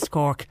into West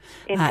Cork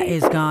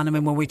is gone. I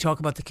mean, when we talk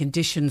about the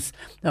conditions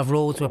of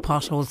roads with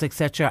potholes,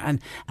 etc.,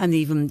 and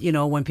even,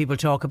 when people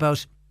talk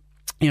about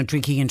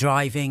drinking and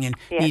driving and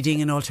needing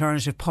an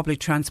alternative public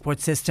transport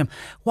system.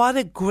 What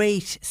a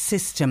great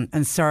system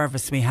and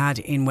service we had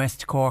in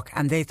West Cork,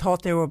 and they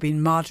thought they were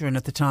being modern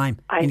at the time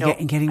in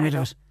getting rid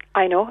of it.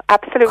 I know,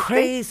 absolutely.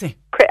 Crazy.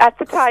 At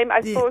the time,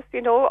 I suppose,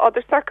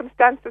 other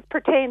circumstances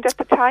pertained at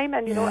the time,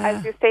 and,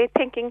 as you say,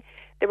 thinking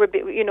they were,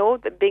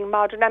 being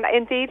modern. And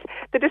indeed,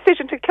 the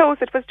decision to close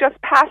it was just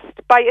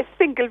passed by a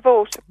single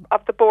vote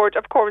of the board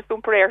of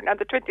Coruscant Pereira on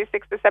the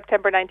 26th of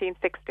September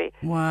 1960.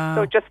 Wow.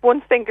 So just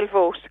one single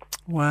vote.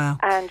 Wow.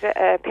 And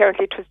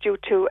apparently it was due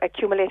to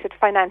accumulated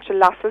financial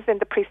losses in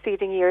the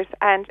preceding years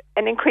and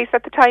an increase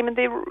at the time in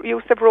the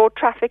use of road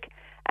traffic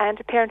and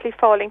apparently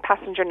falling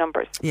passenger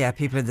numbers. Yeah,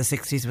 people in the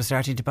 60s were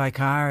starting to buy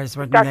cars,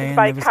 weren't they? And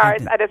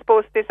I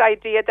suppose this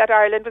idea that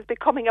Ireland was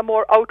becoming a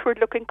more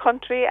outward-looking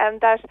country, and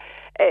that,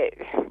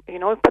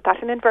 put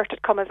that in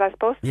inverted commas, I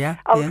suppose. Yeah.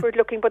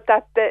 Outward-looking, but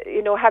that,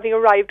 having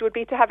arrived would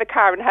be to have a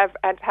car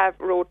and have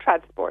road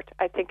transport.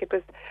 I think it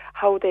was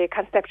how they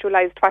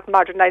conceptualised what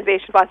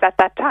modernisation was at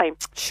that time.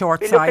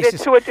 Short-sighted. We look at it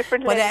through a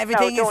different lens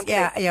everything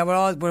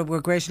now, we're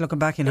great looking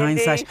back in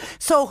hindsight.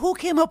 So who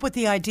came up with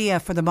the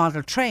idea for the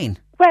model train?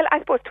 Well, I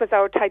suppose it was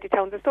our Tidy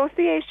Towns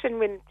Association,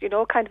 when,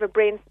 kind of a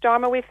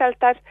brainstorm, and we felt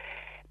that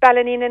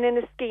Ballyneen and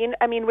Enniskeane,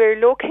 we're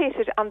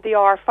located on the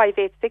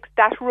R586,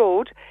 that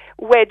road,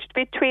 wedged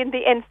between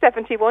the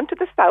N71 to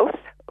the south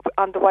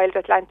on the Wild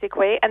Atlantic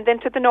Way, and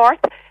then to the north,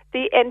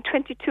 the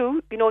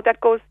N22,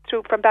 that goes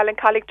through from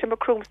Ballincollig to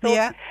Macroom.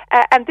 So,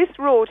 and this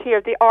road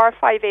here, the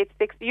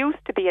R586, used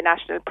to be a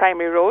national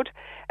primary road,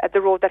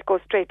 the road that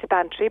goes straight to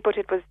Bantry, but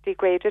it was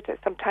degraded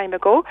some time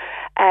ago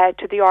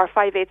to the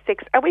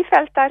R586. And we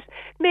felt that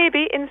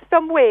maybe in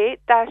some way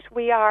that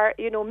we are,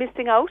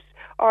 missing out,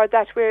 or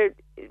that we're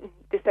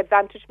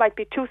disadvantaged might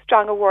be too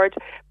strong a word,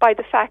 by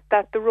the fact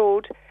that the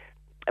road,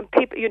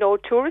 people,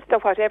 tourists or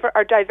whatever,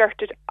 are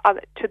diverted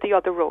to the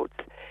other roads.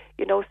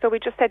 So we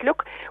just said,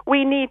 look,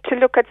 we need to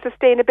look at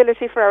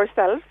sustainability for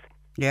ourselves,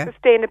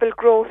 sustainable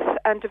growth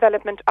and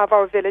development of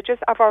our villages,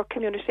 of our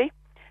community,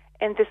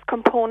 in this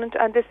component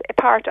and this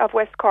part of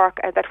West Cork,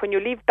 and that when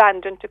you leave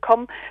Bandon to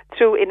come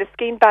through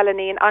Enniskeane,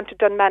 Ballyneen, onto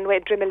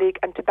Dunmanway, Drimoleague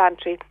and to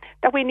Bantry,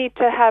 that we need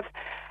to have,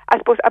 I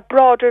suppose, a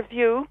broader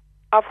view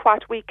of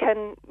what we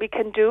can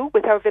do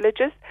with our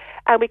villages.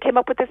 And we came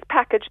up with this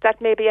package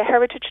that may be a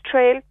heritage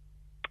trail,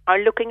 or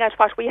looking at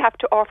what we have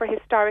to offer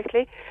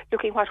historically,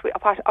 looking what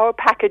our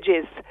package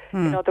is,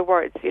 in other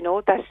words,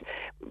 that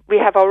we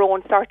have our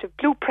own sort of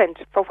blueprint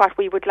for what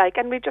we would like.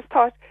 And we just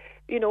thought,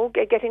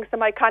 getting some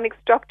iconic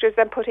structures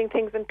and putting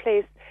things in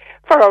place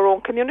for our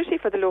own community,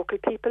 for the local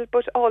people,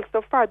 but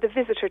also for the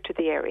visitor to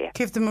the area.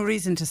 Give them a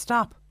reason to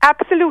stop.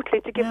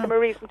 Absolutely, to give them a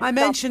reason to stop. I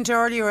mentioned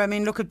earlier,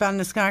 look at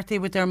Ballinascarthy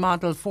with their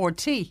Model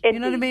 4T. Indeed. You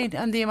know what I mean?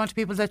 And the amount of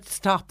people that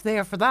stop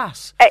there for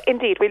that.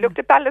 Indeed. We looked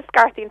at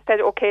Ballinascarthy and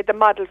said, OK, the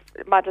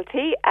Model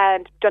T,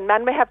 and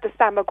Dunmanway have the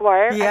Sam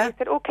Maguire. Yeah. And we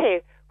said,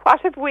 OK,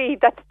 what have we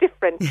that's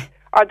different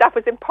or that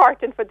was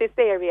important for this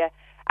area?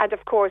 And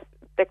of course,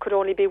 there could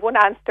only be one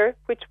answer,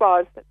 which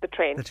was the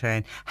train. The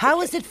train. How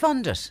is it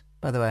funded,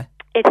 by the way?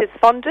 It is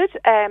funded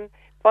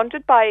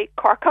by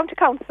Cork County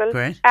Council.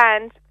 Great.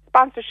 And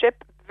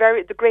sponsorship,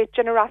 the great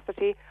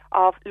generosity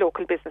of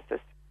local businesses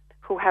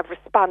who have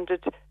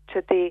responded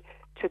to the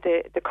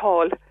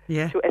call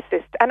to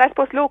assist. And I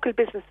suppose local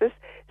businesses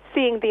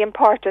seeing the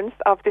importance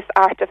of this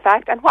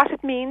artefact and what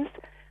it means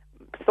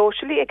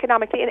socially,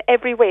 economically, in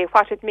every way,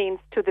 what it means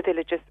to the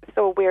villages.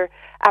 So we're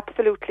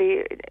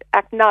absolutely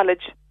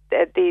acknowledge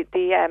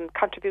the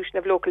contribution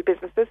of local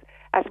businesses,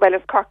 as well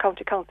as Cork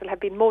County Council have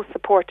been most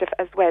supportive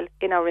as well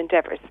in our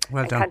endeavours.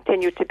 Well done.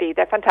 Continue to be.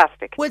 They're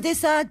fantastic. Will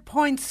this add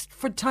points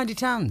for Tidy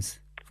Towns,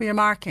 for your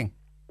marking?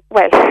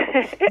 Well,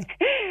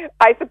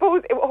 I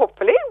suppose,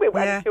 hopefully,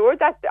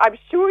 I'm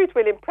sure it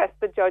will impress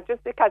the judges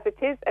because it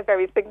is a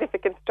very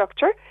significant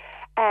structure.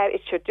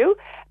 It should do.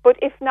 But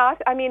if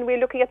not, I mean, we're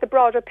looking at the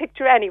broader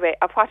picture anyway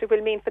of what it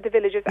will mean for the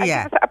villages.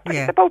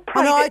 It's about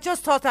pride. I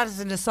just thought that as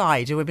an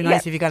aside. It would be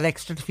nice if you got an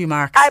extra few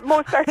marks.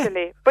 Most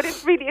certainly. But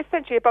it's really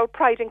essentially about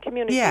pride and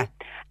community. Yeah.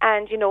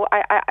 And,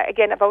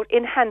 again, about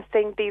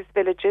enhancing these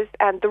villages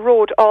and the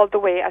road all the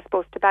way, I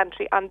suppose, to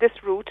Bantry on this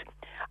route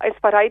is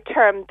what I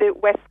term the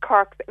West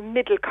Cork's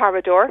middle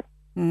corridor.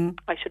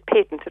 I should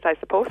patent it, I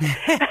suppose.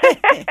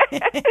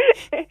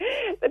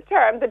 The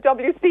term, the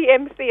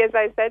WCMC, as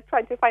I said,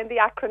 trying to find the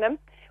acronym,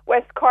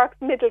 West Cork's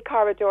middle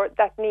corridor,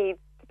 that needs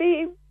to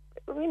be,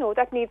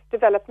 that needs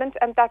development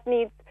and that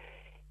needs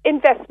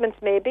investment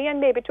maybe, and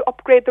maybe to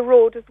upgrade the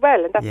road as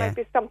well. And that might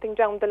be something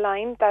down the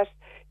line that,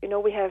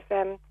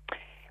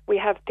 we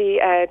have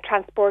the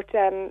transport,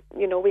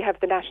 we have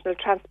the National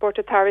Transport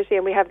Authority,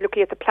 and we have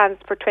looking at the plans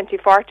for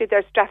 2040.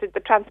 There's the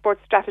transport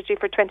strategy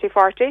for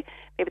 2040.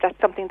 Maybe that's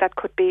something that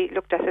could be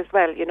looked at as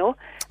well,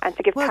 and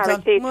to give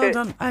clarity. Well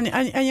done.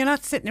 And you're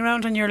not sitting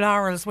around on your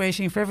laurels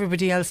waiting for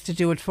everybody else to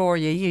do it for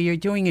you. You're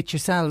doing it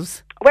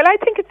yourselves. Well, I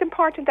think it's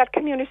important that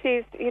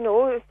communities,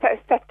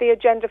 set the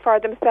agenda for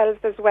themselves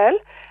as well.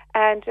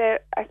 And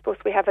I suppose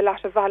we have a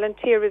lot of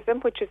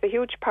volunteerism, which is a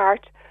huge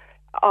part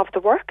of the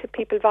work.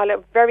 People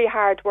very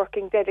hard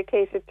working,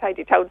 dedicated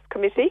Tidy Towns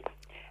committee.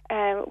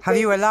 Have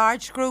you a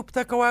large group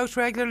that go out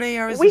regularly?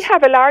 Or we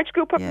have a large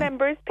group of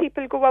members.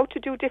 People go out to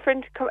do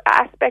different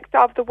aspects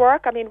of the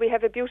work. I mean, we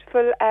have a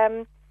beautiful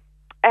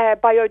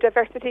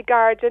biodiversity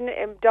garden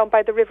down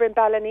by the river in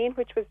Ballineen,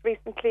 which was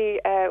recently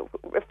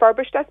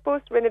refurbished, I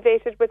suppose,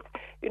 renovated with,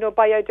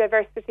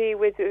 biodiversity,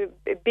 with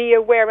bee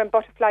aware and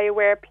butterfly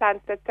aware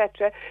plants,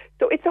 etc.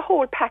 So it's a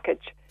whole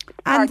package.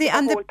 And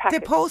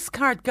the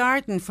postcard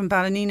garden from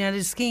Ballineen and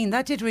Enniskeane,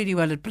 that did really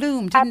well. It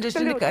bloomed, didn't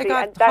it? I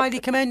got highly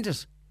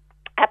commended.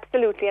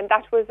 Absolutely, and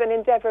that was an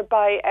endeavour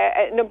by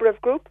a number of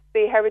groups,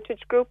 the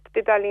Heritage Group,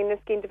 the Ballineen and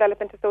Enniskeane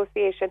Development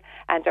Association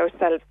and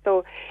ourselves.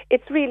 So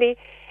it's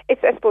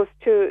I suppose,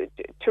 to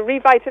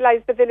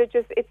revitalise the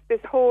villages. It's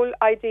this whole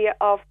idea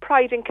of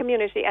pride in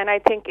community, and I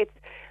think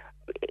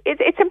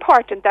it's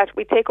important that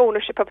we take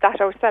ownership of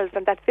that ourselves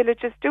and that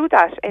villages do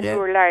that in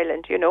rural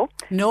Ireland,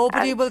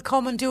 Nobody will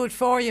come and do it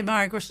for you,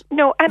 Margaret.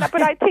 No,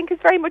 but I think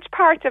it's very much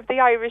part of the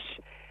Irish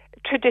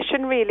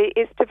tradition, really,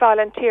 is to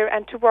volunteer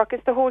and to work.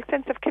 It's the whole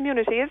sense of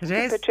community, isn't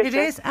it, Patricia? It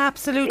is,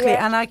 absolutely.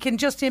 Yeah. And I can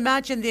just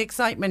imagine the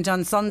excitement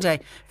on Sunday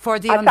for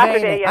the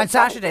unveiling. On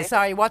Saturday,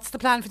 sorry. What's the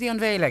plan for the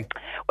unveiling?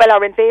 Well,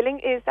 our unveiling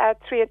is at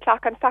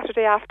 3:00 on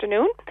Saturday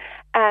afternoon,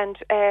 and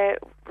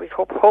we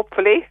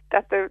hopefully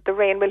that the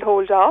rain will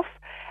hold off.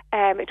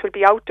 It will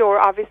be outdoor,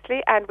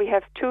 obviously, and we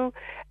have two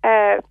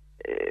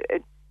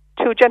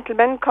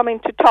gentlemen coming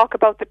to talk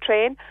about the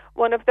train.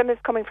 One of them is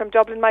coming from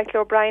Dublin,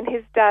 Michael O'Brien.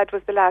 His dad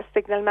was the last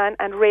signalman,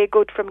 and Ray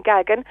Good from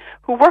Gagan,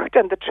 who worked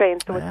on the train,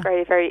 so it's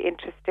very, very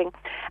interesting.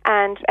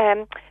 And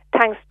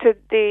thanks to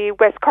the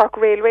West Cork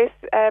Railways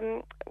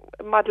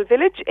model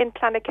village in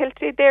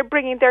Clonakilty, they're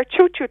bringing their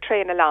choo-choo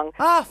train along.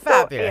 Oh,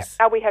 fabulous.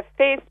 So, we have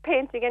face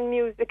painting and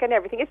music and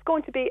everything. It's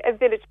going to be a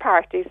village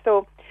party,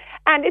 so...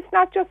 And it's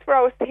not just for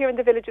us here in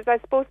the villages, I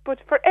suppose, but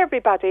for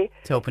everybody.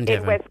 It's open to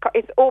everyone.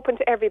 It's open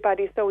to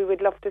everybody, so we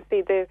would love to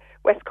see the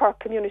West Cork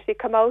community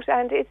come out,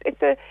 and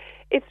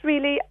it's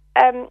really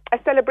a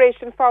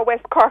celebration for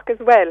West Cork as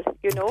well,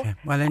 Okay.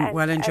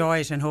 Well, enjoy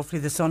it, and hopefully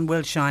the sun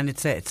will shine.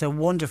 It's a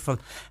wonderful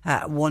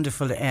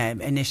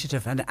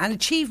initiative and an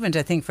achievement,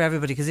 I think, for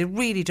everybody, because it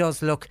really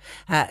does look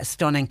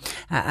stunning,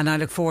 and I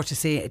look forward to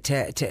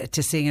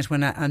seeing it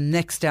when I'm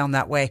next down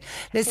that way.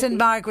 Listen,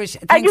 Margaret,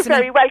 and you're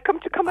very welcome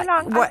to come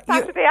along on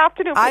Saturday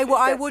afternoon.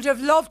 I would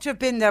have loved to have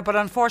been there, but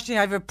unfortunately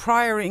I have a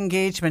prior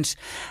engagement,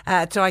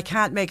 so I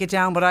can't make it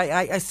down. But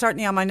I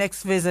certainly on my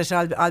next visit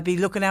I'll be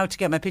looking out to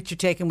get my picture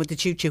taken with the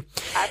choo-choo.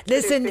 Absolutely.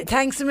 Listen,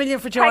 thanks a million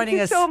for joining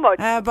us. Thank you so much.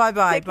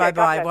 Bye-bye.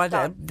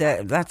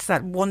 That's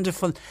that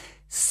wonderful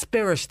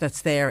spirit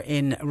that's there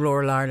in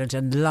rural Ireland,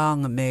 and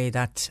long may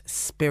that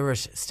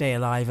spirit stay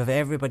alive, of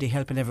everybody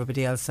helping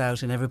everybody else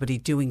out and everybody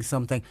doing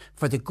something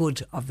for the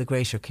good of the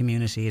greater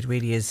community. It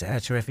really is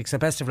terrific. So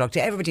best of luck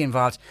to everybody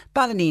involved,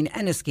 Ballineen,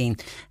 Enniskeane,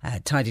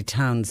 Tidy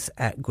Towns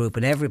group,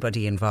 and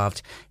everybody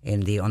involved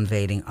in the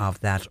unveiling of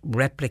that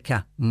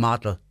replica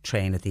model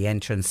train at the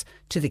entrance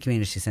to the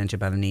Community Centre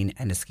Ballyneen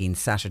Enniskeane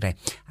Saturday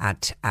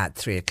at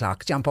 3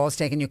 o'clock. John Paul's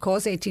taking your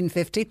calls,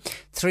 1850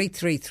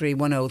 333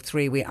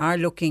 103. We are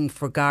looking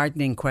for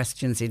gardening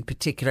questions in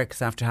particular,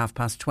 because after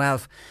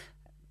 12:30,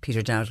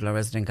 Peter Dowdall, our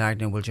resident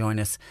gardener, will join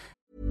us.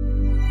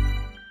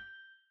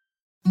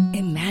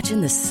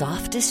 Imagine the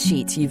softest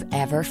sheets you've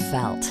ever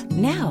felt.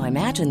 Now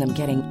imagine them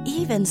getting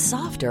even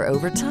softer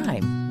over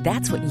time.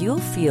 That's what you'll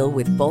feel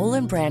with Boll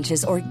 &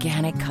 Branch's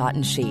organic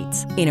cotton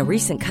sheets. In a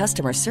recent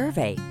customer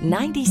survey,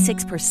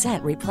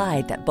 96%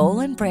 replied that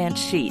Boll & Branch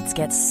sheets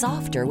get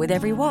softer with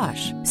every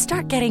wash.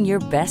 Start getting your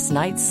best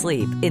night's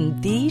sleep in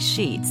these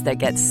sheets that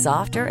get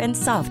softer and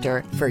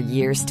softer for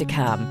years to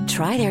come.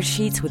 Try their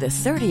sheets with a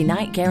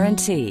 30-night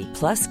guarantee.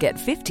 Plus, get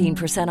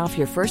 15% off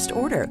your first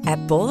order at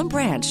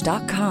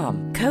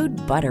bollandbranch.com. Code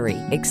BUTTERY.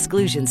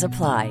 Exclusions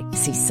apply.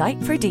 See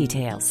site for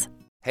details.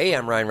 Hey,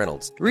 I'm Ryan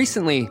Reynolds.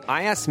 Recently,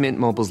 I asked Mint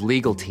Mobile's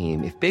legal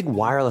team if big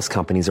wireless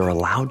companies are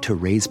allowed to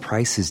raise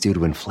prices due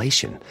to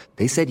inflation.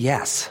 They said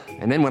yes.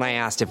 And then when I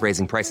asked if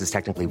raising prices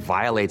technically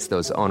violates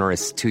those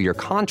onerous 2-year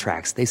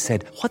contracts, they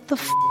said, "What the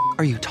f***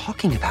 are you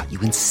talking about, you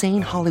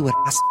insane Hollywood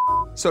ass?"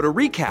 So to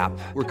recap,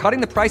 we're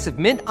cutting the price of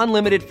Mint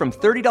Unlimited from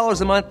 $30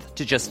 a month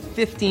to just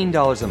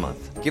 $15 a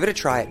month. Give it a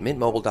try at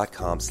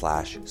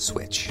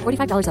mintmobile.com/switch.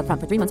 $45 up front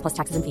for 3 months plus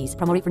taxes and fees.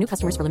 Promo rate for new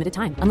customers for limited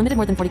time. Unlimited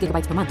more than 40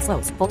 gigabytes per month.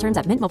 Slows full terms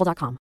at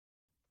mintmobile.com.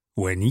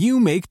 When you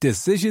make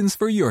decisions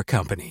for your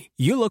company,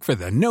 you look for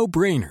the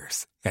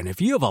no-brainers. And if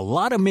you have a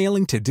lot of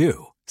mailing to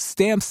do,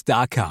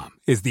 Stamps.com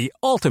is the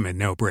ultimate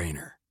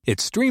no-brainer. It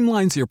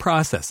streamlines your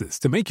processes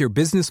to make your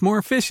business more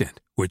efficient,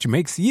 which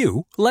makes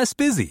you less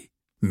busy.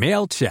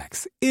 Mail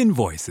checks,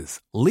 invoices,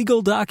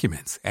 legal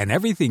documents, and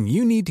everything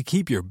you need to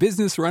keep your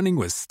business running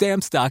with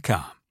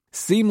Stamps.com.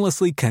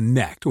 Seamlessly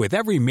connect with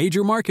every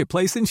major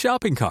marketplace and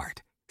shopping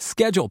cart.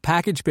 Schedule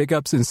package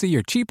pickups and see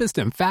your cheapest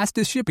and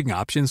fastest shipping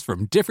options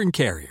from different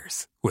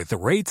carriers, with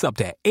rates up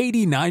to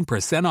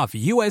 89% off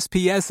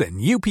USPS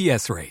and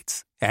UPS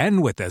rates.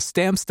 And with the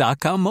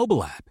Stamps.com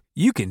mobile app,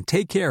 you can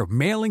take care of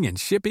mailing and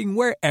shipping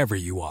wherever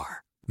you are.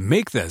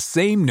 Make the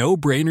same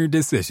no-brainer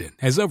decision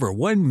as over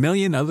 1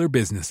 million other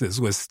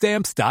businesses with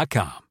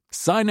Stamps.com.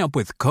 Sign up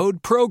with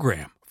code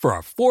PROGRAM for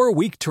a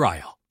 4-week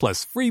trial,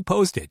 plus free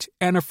postage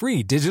and a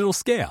free digital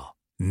scale.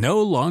 No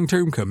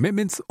long-term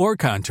commitments or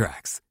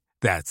contracts.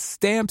 That's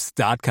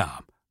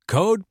Stamps.com.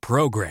 Code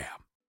PROGRAM.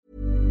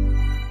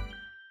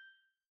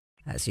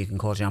 So you can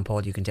call John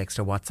Paul, you can text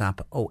or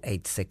WhatsApp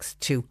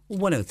 0862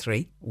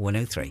 103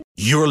 103.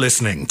 You're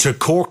listening to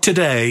Cork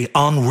Today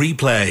on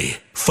replay.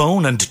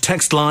 Phone and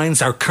text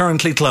lines are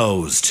currently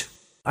closed.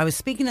 I was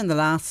speaking in the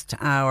last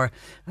hour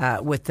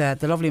with the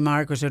lovely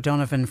Margaret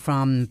O'Donovan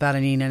from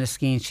Ballyneen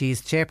Enniskeane.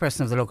 She's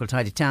chairperson of the local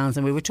Tidy Towns,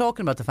 and we were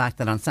talking about the fact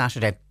that on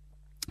Saturday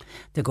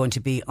they're going to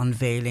be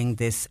unveiling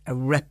this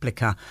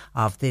replica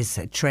of this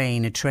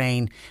train, a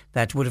train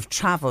that would have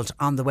travelled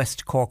on the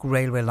West Cork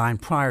railway line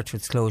prior to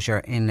its closure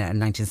in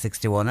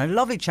 1961. A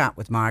lovely chat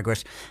with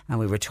Margaret, and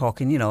we were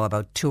talking,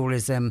 about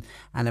tourism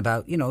and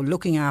about,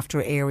 looking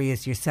after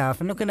areas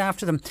yourself and looking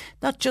after them,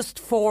 not just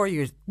for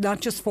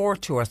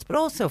tourists, but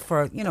also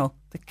for,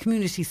 the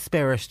community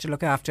spirit, to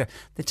look after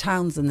the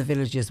towns and the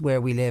villages where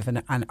we live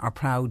and are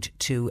proud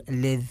to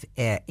live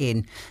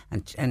in.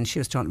 And she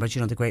was talking about,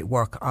 the great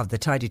work of the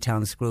Tidy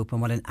Towns Group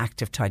and what an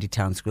active Tidy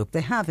Towns Group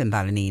they have in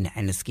Ballyneen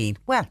and Enniskeane.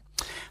 Well,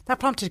 that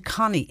prompted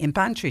Connie in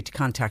Bantry to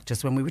contact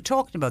us when we were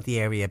talking about the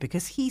area,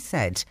 because he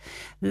said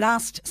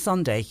last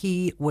Sunday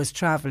he was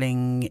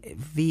travelling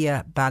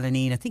via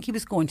Ballyneen. I think he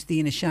was going to the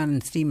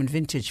Inishannon Steam and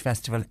Vintage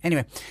Festival.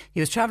 Anyway,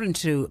 he was travelling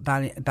to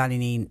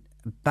Ballyneen,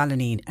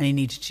 and he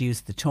needed to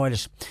use the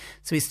toilet.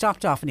 So he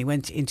stopped off and he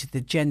went into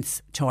the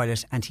gents'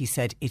 toilet, and he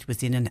said it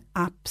was in an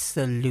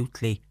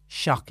absolutely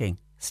shocking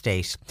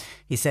state.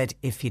 He said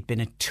if he'd been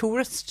a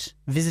tourist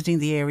visiting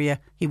the area,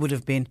 he would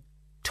have been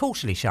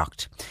totally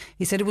shocked.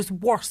 He said it was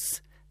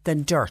worse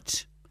than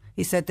dirt.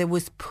 He said there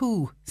was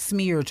poo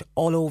smeared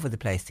all over the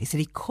place. He said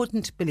he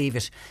couldn't believe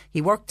it.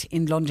 He worked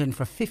in London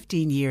for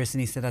 15 years,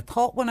 and he said, I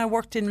thought when I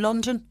worked in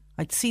London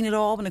I'd seen it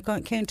all when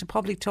it came to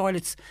public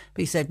toilets,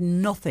 but he said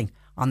nothing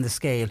on the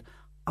scale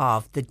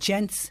of the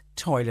gents'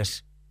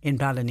 toilet in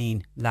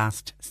Ballyneen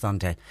last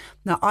Sunday.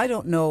 Now, I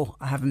don't know,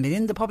 I haven't been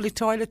in the public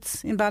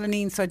toilets in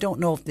Ballyneen, so I don't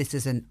know if this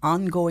is an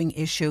ongoing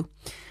issue.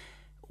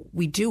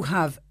 We do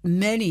have,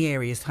 many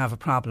areas have a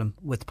problem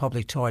with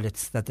public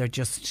toilets, that they're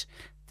just,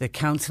 the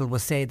council will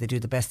say they do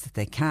the best that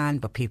they can,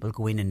 but people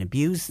go in and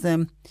abuse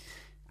them.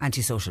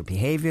 Antisocial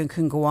behaviour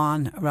can go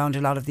on around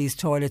a lot of these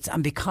toilets,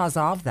 and because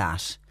of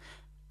that,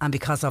 and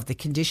because of the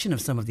condition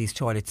of some of these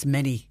toilets,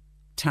 many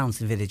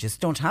towns and villages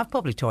don't have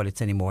public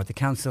toilets anymore. The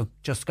council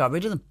just got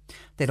rid of them.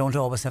 They don't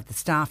always have the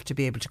staff to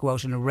be able to go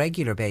out on a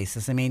regular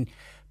basis. I mean,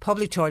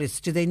 Public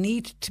toilets, do they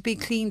need to be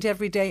cleaned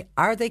every day?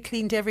 Are they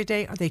cleaned every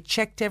day? Are they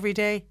checked every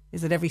day?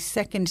 Is it every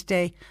second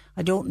day?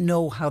 I don't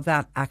know how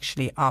that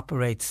actually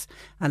operates.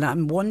 And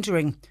I'm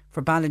wondering,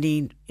 for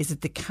Ballineen, is it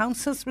the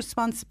council's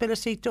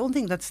responsibility? Don't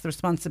think that's the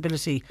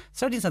responsibility.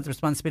 Certainly it's not the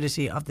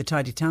responsibility of the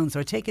Tidy Towns. So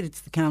I take it it's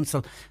the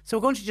council. So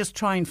we're going to just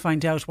try and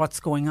find out what's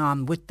going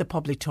on with the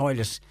public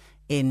toilet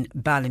in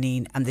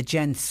Ballineen and the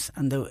gents,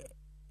 and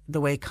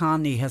the way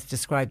Connie has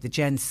described the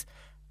gents.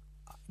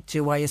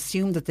 Do I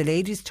assume that the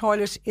ladies'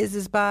 toilet is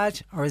as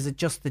bad, or is it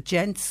just the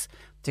gents?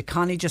 Did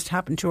Connie just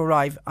happen to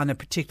arrive on a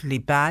particularly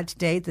bad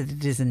day that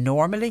it isn't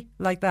normally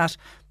like that?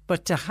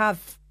 But to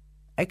have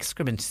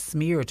excrement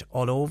smeared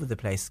all over the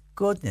place,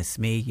 goodness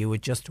me, you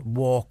would just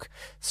walk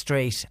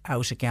straight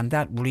out again.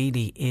 That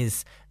really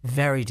is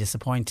very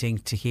disappointing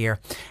to hear.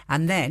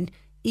 And then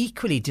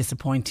equally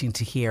disappointing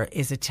to hear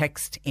is a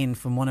text in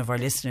from one of our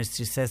listeners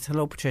who says,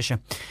 "Hello Patricia,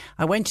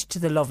 I went to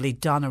the lovely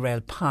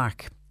Doneraile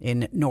Park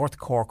in North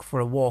Cork for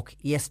a walk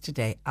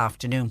yesterday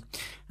afternoon,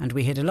 and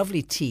we had a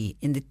lovely tea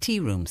in the tea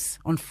rooms.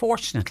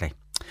 Unfortunately,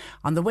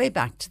 on the way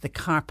back to the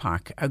car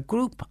park, a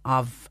group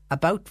of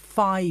about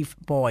 5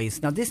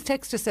 boys," now this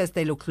texter says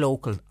they look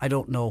local, I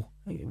don't know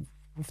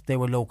if they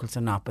were locals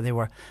or not, but they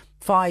were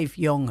 5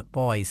 young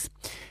boys.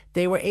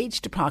 They were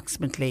aged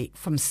approximately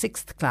from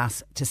 6th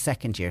class to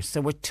 2nd year.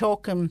 So we're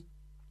talking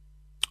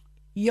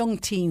young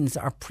teens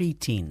or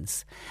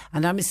pre-teens.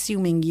 And I'm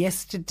assuming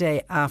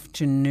yesterday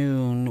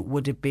afternoon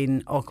would have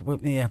been, I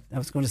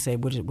was going to say,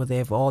 would they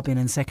have all been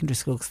in secondary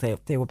school, because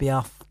they would be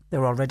off. They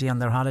were already on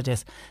their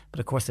holidays. But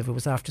of course, if it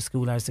was after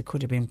school hours, it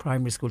could have been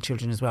primary school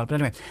children as well. But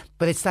anyway,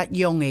 but it's that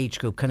young age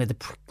group, kind of the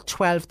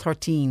 12,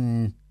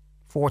 13,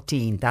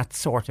 14, that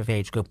sort of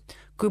age group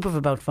of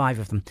about 5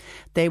 of them.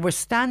 They were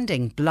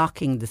standing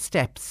blocking the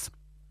steps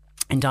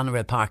in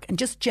Doneraile Park and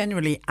just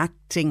generally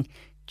acting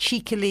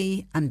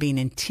cheekily and being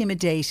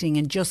intimidating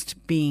and just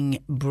being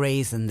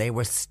brazen. They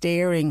were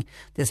staring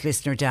this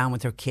listener down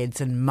with her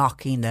kids and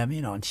mocking them,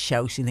 and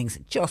shouting things,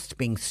 just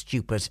being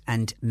stupid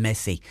and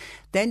messy.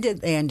 Then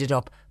they ended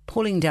up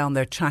pulling down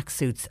their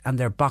tracksuits and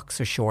their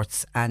boxer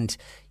shorts and,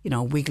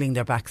 wiggling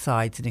their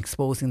backsides and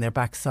exposing their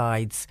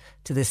backsides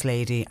to this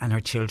lady and her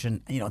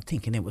children,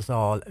 thinking it was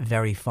all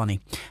very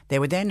funny. They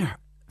were then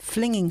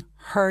flinging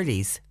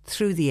hurleys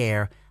through the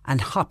air and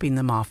hopping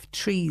them off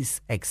trees,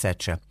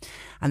 etc.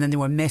 And then they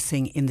were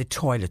messing in the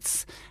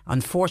toilets.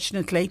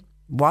 Unfortunately,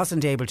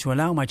 wasn't able to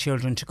allow my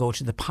children to go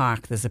to the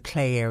park. There's a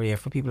play area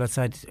for people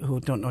outside who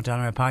don't know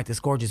Doneraile Park. There's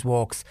gorgeous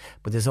walks,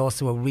 but there's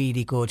also a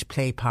really good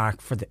play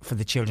park for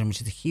the children,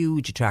 which is a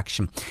huge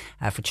attraction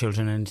for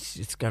children, and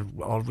it's got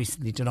all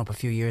recently done up a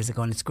few years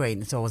ago, and it's great,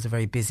 and it's always a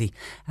very busy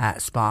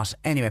spot.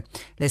 Anyway,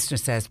 listener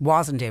says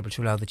wasn't able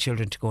to allow the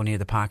children to go near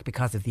the park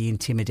because of the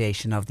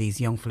intimidation of these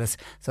young fellas,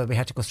 so we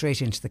had to go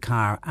straight into the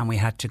car and we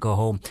had to go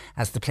home,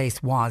 as the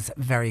place was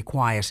very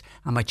quiet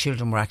and my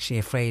children were actually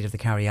afraid of the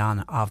carry-on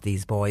of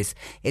these boys.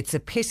 It's a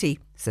pity,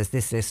 says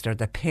this listener,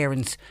 that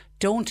parents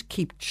don't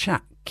keep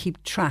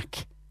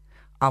track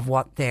of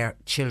what their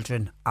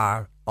children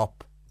are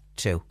up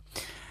to.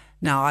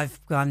 Now,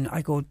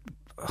 I go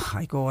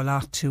a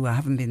lot to. I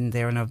haven't been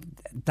there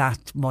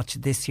that much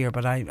this year,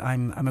 but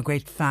I'm a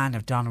great fan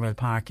of Doneraile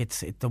Park.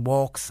 The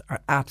walks are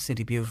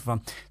absolutely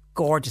beautiful,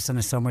 gorgeous on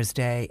a summer's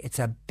day. It's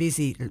a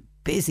busy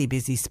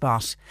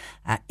spot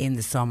in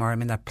the summer. I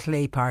mean, that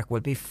play park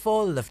will be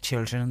full of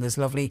children, and there's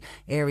lovely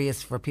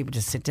areas for people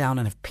to sit down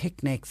and have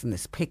picnics, and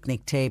there's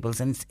picnic tables,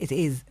 and it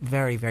is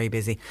very, very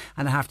busy.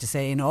 And I have to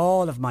say, in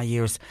all of my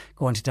years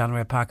going to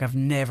Doneraile Park, I've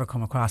never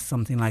come across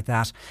something like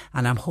that,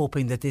 and I'm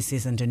hoping that this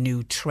isn't a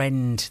new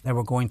trend that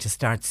we're going to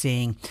start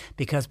seeing,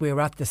 because we're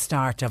at the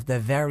start of the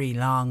very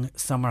long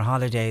summer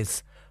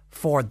holidays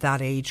for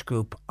that age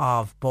group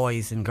of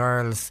boys and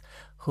girls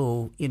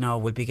who,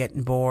 will be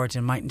getting bored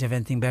and mightn't have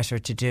anything better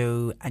to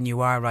do. And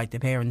you are right,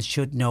 the parents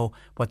should know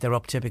what they're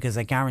up to, because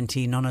I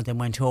guarantee none of them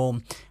went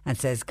home and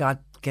says, God,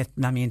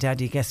 Mammy and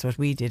Daddy, guess what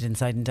we did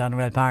inside in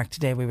Doneraile Park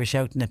today? We were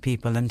shouting at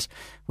people and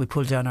we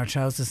pulled down our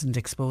trousers and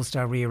exposed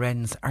our rear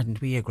ends. Aren't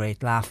we a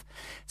great laugh?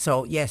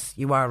 So yes,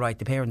 you are right,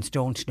 the parents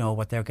don't know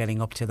what they're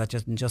getting up to. That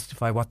doesn't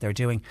justify what they're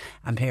doing,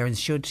 and parents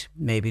should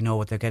maybe know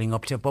what they're getting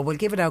up to. But we'll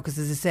give it out, because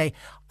as I say,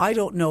 I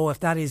don't know if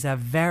that is a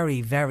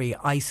very, very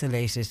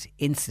isolated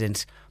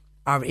incident,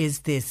 or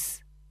has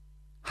this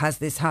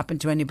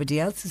happened to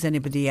anybody else? Has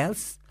anybody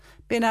else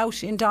been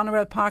out in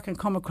Doneraile Park and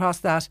come across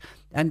that,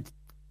 and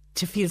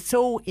to feel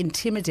so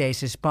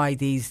intimidated by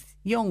these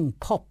young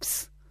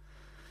pups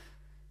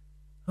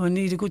who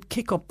need a good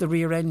kick up the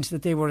rear end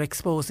that they were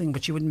exposing?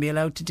 But you wouldn't be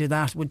allowed to do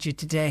that, would you,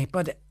 today?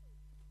 But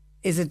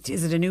is it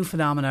a new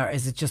phenomenon, or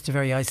is it just a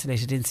very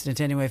isolated incident?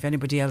 Anyway, if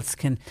anybody else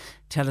can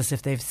tell us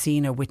if they've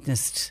seen or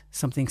witnessed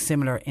something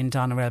similar in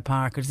Doneraile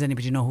Park, or does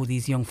anybody know who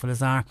these young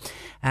fellas are?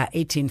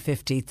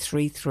 1850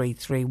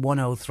 333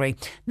 103.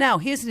 Now,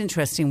 here's an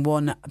interesting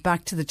one.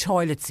 Back to the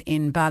toilets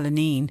in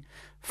Ballineen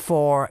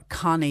for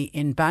Connie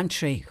in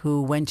Bantry,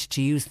 who went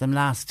to use them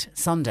last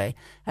Sunday.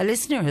 A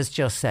listener has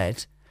just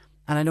said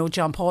and I know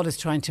John Paul is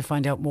trying to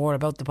find out more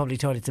about the public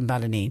toilets in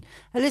Ballineen.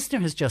 A listener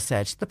has just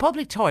said the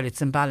public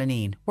toilets in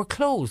Ballineen were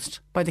closed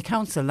by the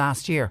council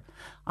last year.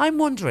 I'm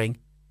wondering,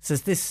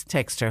 says this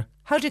texter,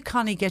 how did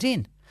Connie get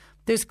in?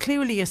 There's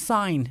clearly a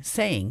sign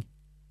saying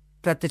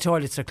that the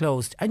toilets are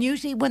closed. And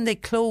usually when they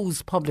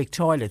close public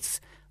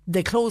toilets,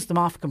 they close them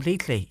off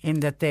completely in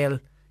that they'll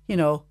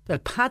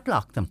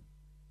padlock them.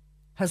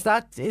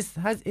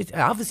 It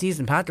obviously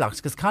isn't padlocked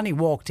because Connie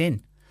walked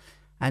in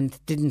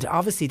and didn't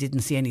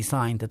see any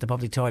sign that the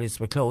public toilets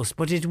were closed.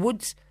 But it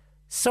would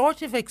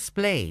sort of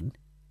explain,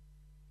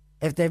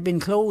 if they've been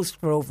closed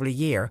for over a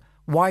year,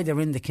 why they're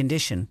in the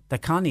condition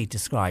that Connie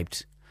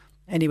described.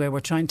 Anyway, we're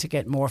trying to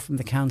get more from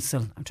the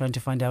council. I'm trying to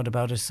find out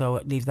about it, so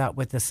leave that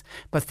with us.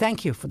 But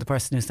thank you for the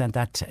person who sent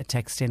that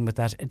text in with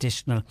that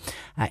additional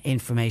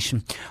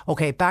information.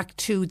 OK, back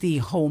to the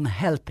home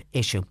help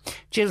issue.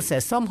 Jill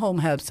says some home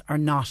helps are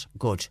not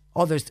good.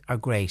 Others are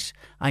great.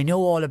 I know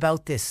all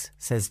about this,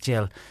 says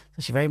Jill.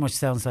 So she very much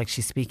sounds like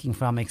she's speaking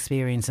from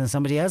experience. And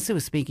somebody else who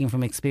is speaking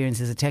from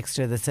experience is a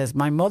texter that says,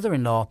 my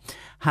mother-in-law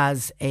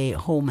has a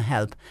home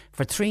help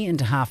for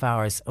 3.5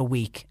 hours a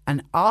week.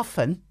 And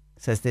often,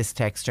 says this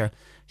texter,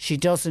 she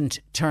doesn't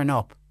turn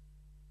up,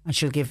 and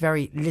she'll give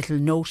very little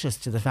notice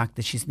to the fact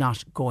that she's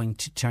not going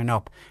to turn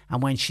up,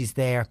 and when she's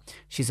there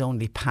she's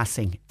only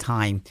passing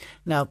time.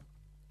 Now,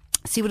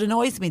 see, what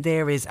annoys me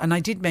there is, and I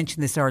did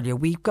mention this earlier,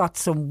 we've got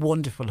some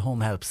wonderful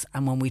home helps,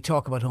 and when we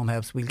talk about home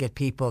helps we'll get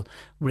people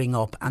ring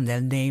up and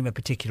they'll name a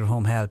particular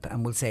home help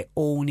and we'll say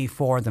only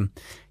for them,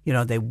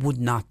 they would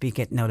not be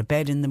getting out of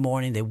bed in the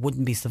morning, they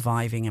wouldn't be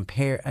surviving,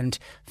 and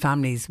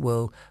families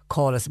will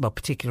call us about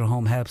particular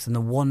home helps and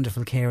the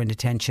wonderful care and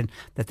attention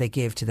that they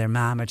give to their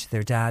mum or to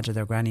their dad or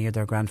their granny or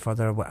their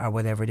grandfather or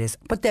whatever it is.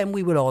 But then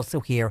we will also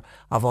hear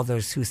of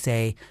others who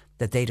say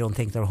that they don't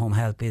think their home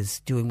help is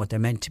doing what they're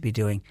meant to be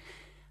doing.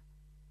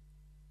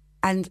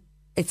 And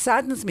it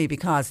saddens me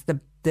because the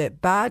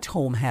bad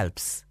home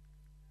helps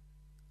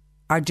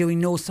are doing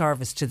no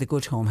service to the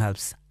good home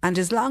helps. And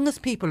as long as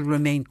people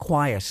remain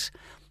quiet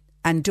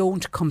and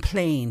don't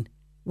complain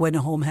when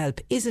a home help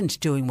isn't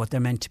doing what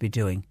they're meant to be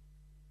doing,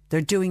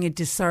 they're doing a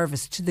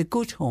disservice to the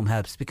good home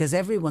helps, because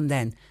everyone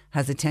then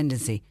has a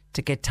tendency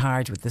to get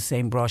tarred with the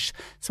same brush.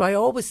 So I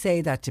always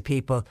say that to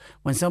people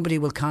when somebody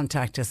will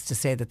contact us to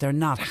say that they're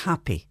not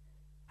happy.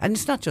 And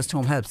it's not just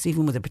home helps,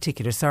 even with a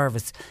particular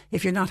service.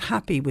 If you're not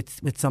happy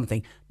with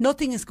something,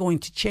 nothing is going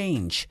to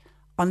change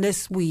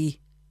unless we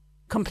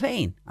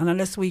complain and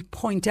unless we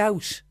point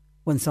out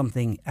when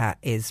something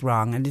is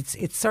wrong. And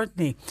it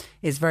certainly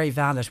is very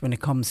valid when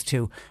it comes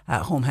to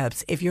home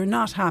helps. If you're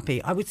not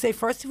happy, I would say,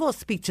 first of all,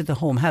 speak to the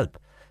home help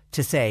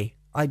to say,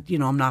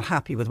 I'm not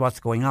happy with what's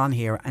going on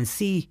here, and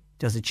see,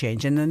 does it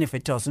change? And then if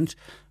it doesn't,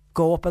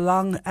 go up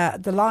along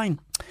the line.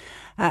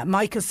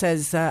 Michael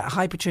says,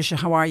 hi Patricia,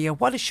 how are you?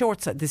 What a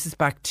short-sighted, this is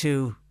back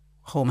to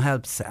home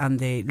helps and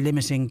the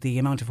limiting the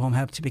amount of home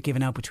help to be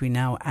given out between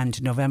now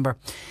and November.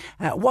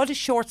 What a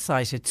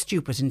short-sighted,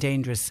 stupid and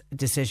dangerous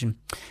decision.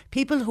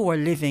 People who are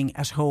living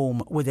at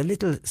home with a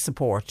little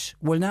support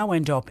will now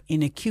end up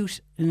in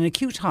an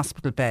acute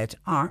hospital bed,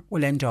 or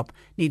will end up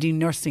needing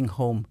nursing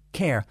home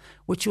care,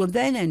 which will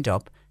then end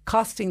up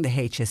costing the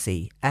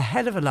HSE a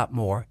hell of a lot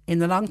more in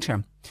the long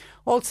term.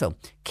 Also,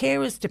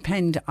 carers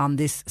depend on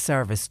this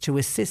service to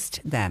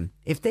assist them.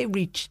 If they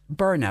reach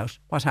burnout,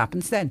 what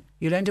happens then?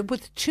 You'll end up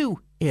with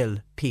two ill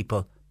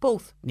people,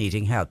 both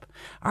needing help.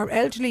 Our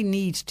elderly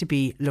need to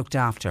be looked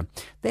after.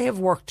 They have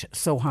worked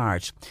so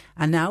hard,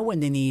 and now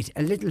when they need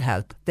a little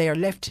help, they are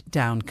left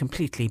down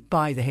completely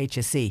by the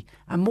HSE,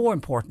 and more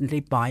importantly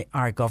by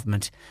our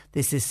government.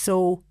 This is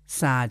so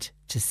sad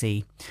to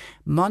see.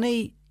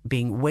 Money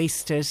being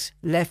wasted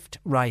left,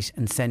 right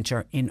and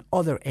centre in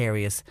other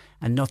areas,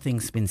 and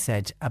nothing's been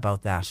said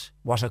about that.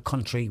 What a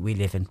country we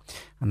live in.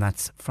 And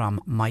that's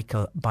from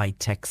Michael by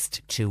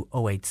text to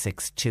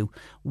 0862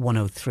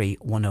 103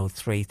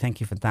 103. Thank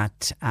you for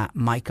that,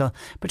 Michael.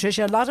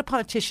 Patricia, a lot of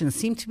politicians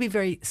seem to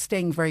be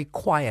staying very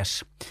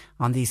quiet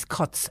on these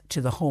cuts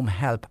to the home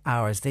help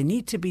hours. They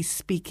need to be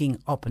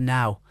speaking up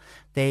now.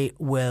 They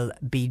will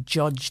be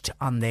judged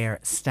on their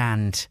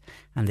stand,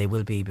 and they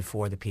will be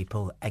before the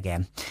people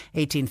again.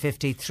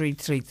 1850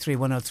 333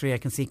 103. I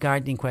can see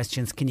gardening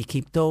questions. Can you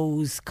keep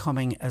those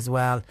coming as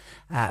well,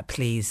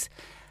 please?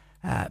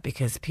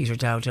 Because Peter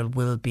Dowdall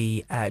will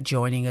be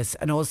joining us.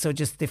 And also,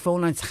 just the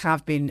phone lines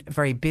have been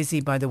very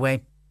busy, by the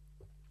way.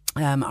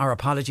 Our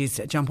apologies.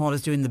 John Paul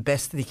is doing the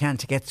best that he can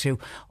to get through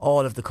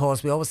all of the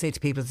calls. We always say to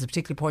people, if there's a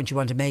particular point you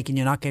want to make and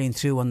you're not getting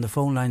through on the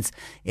phone lines,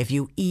 if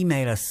you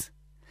email us,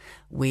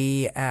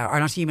 we are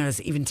not email us,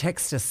 even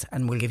text us,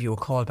 and we'll give you a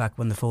call back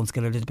when the phones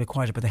get a little bit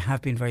quieter. But they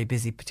have been very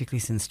busy, particularly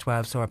since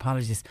 12. So our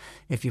apologies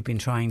if you've been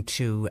trying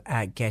to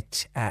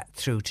get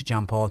through to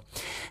John Paul.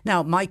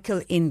 Now,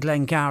 Michael in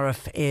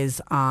Glengariff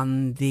is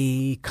on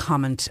the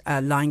comment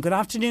line. Good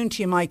afternoon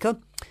to you, Michael.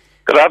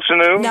 Good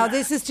afternoon. Now,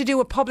 this is to do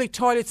with public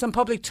toilets and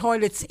public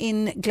toilets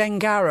in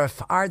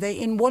Glengariff. Are they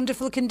in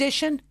wonderful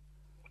condition?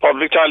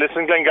 Public toilets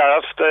in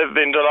Glengariff, they've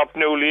been done up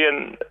newly,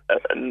 and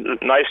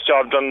a nice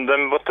job done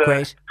them. But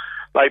Great.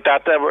 like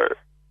that.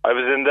 I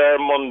was in there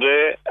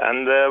Monday,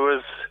 and there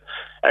was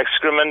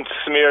excrement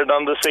smeared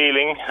on the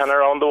ceiling and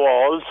around the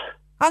walls.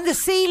 On the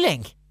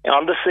ceiling?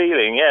 On the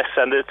ceiling, yes,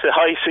 and it's a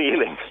high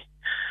ceiling.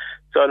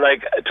 So,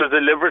 like, it was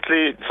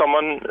deliberately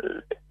someone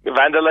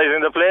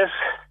vandalising the place.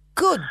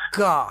 Good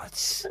God.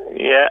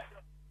 Yeah.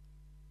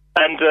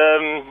 And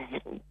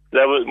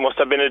must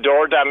have been a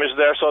door damaged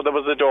there, so there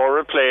was a door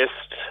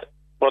replaced.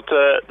 But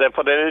they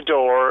put in a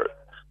door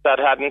that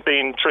hadn't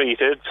been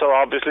treated, so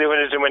obviously when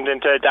it went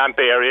into a damp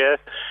area,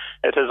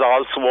 it is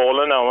all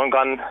swollen now and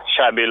gone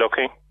shabby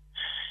looking,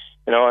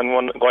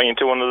 and going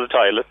into one of the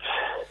toilets.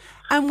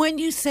 And when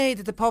you say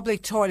that the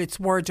public toilets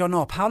were done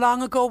up, how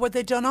long ago were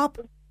they done up?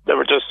 They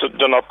were just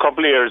done up a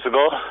couple of years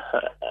ago,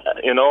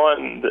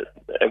 and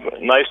a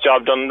nice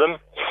job done them.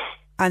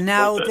 And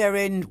now they're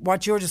in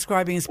what you're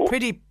describing as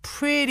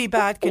pretty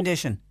bad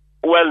condition.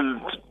 Well,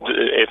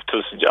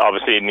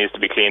 obviously it needs to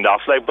be cleaned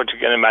off, but you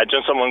can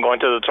imagine someone going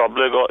to the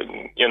trouble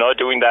of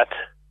doing that.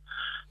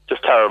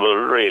 Just terrible,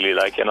 really,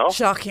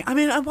 Shocking. I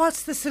mean, and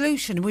what's the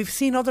solution? We've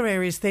seen other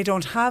areas, they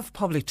don't have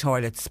public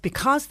toilets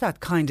because that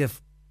kind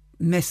of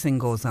messing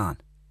goes on.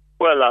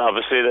 Well,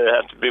 obviously there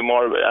have to be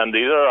more, and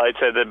these are, I'd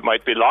say, they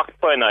might be locked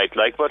by night,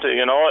 but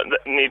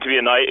need to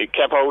be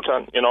kept out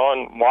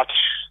and watch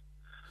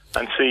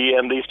and see,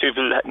 and these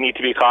people need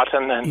to be caught.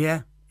 And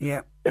yeah.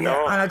 And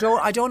I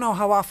don't know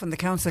how often the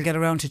council get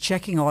around to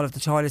checking all of the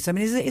toilets. I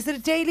mean, is it a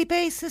daily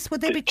basis? Would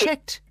they be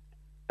checked?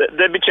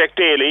 They'd be checked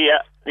daily,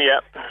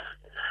 yeah.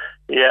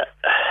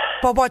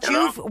 But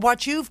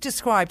what you've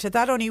described, had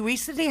that only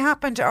recently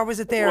happened, or was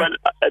it there? Well,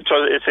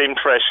 it seemed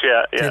fresh,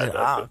 yeah.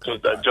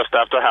 Just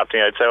after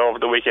happening, I'd say over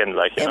the weekend,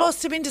 It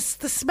must have been the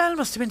smell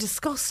must have been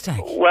disgusting.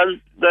 Well,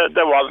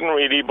 there wasn't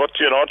really, but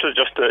it was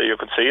just you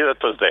could see that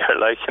it was there,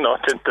 it's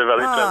a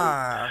very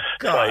pleasant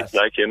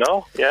sight,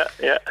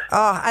 yeah.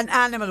 Oh, an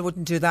animal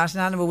wouldn't do that.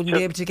 An animal wouldn't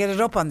be able to get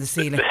it up on the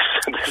ceiling.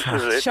 This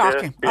is it,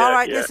 shocking. Yeah, all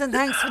right, listen,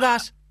 thanks for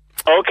that.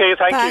 Okay,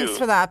 thanks you. Thanks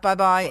for that.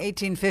 Bye-bye.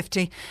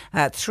 1850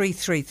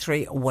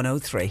 333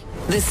 103.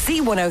 The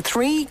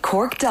C103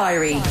 Cork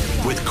Diary.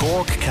 With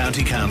Cork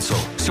County Council.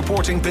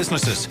 Supporting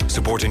businesses,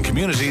 supporting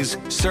communities,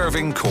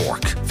 serving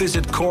Cork.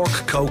 Visit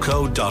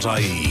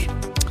corkcoco.ie.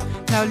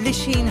 Now,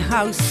 Lisheen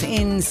House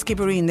in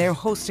Skibbereen, they're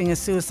hosting a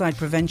suicide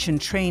prevention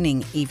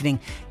training evening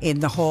in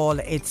the hall.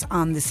 It's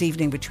on this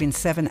evening between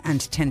 7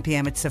 and 10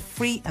 p.m. It's a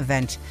free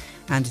event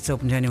and it's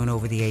open to anyone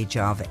over the age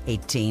of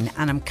 18.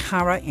 Anam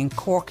Cara in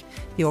Cork,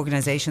 the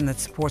organisation that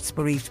supports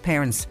bereaved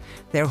parents,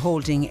 they're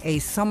holding a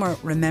summer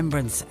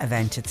remembrance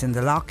event. It's in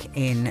the Loch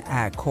in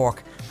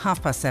Cork,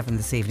 7:30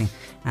 this evening,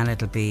 and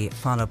it'll be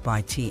followed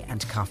by tea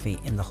and coffee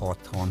in the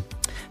Hawthorne.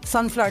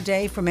 Sunflower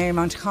Day for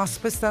Marymount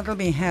Hospice, that'll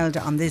be held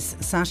on this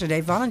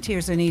Saturday.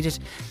 Volunteers are needed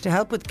to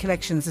help with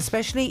collections,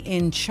 especially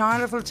in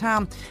Charleville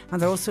Town,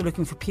 and they're also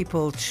looking for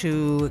people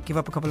to give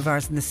up a couple of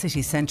hours in the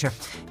city centre.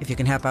 If you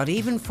can help out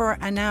even for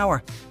an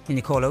hour, then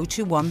you call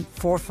 021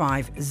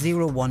 45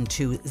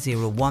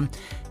 01201.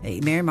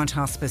 Marymount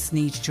Hospice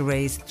need to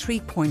raise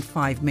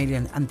 3.5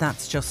 million, and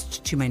that's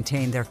just to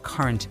maintain their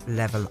current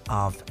level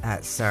of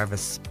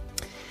service.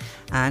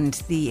 And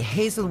the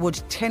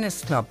Hazelwood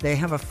Tennis Club, they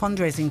have a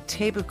fundraising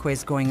table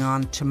quiz going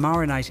on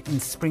tomorrow night in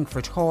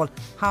Springford Hall,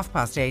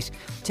 8:30.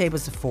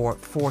 Tables are for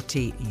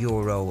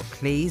 €40,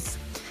 please.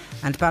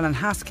 And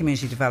Ballinhassig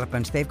Community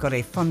Development, they've got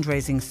a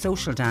fundraising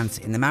social dance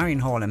in the Marion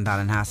Hall in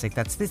Ballinhassig.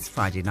 That's this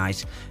Friday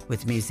night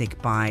with music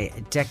by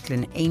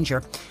Declan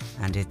Ainger,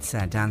 and it's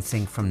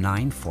dancing from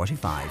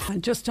 9:45.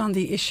 And just on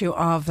the issue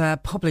of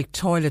public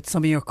toilets,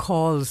 some of your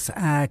calls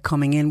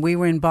coming in. We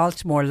were in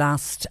Baltimore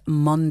last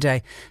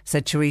Monday,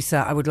 said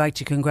Teresa. I would like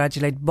to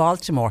congratulate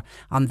Baltimore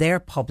on their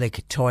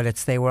public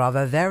toilets. They were of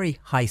a very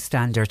high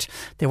standard.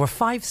 They were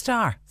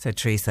 5-star, said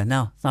Teresa.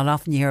 No, it's not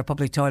often you hear a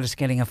public toilet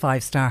getting a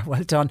 5-star.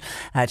 Well done,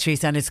 Teresa.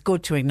 And it's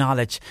good to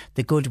acknowledge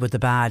the good with the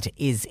bad,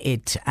 is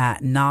it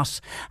not?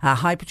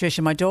 Hi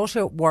Patricia, my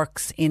daughter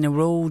works in a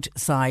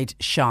roadside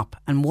shop,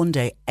 and one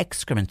day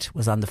excrement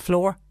was on the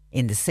floor,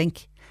 in the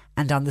sink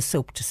and on the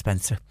soap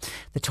dispenser.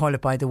 The toilet,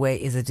 by the way,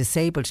 is a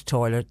disabled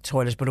toilet,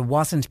 but it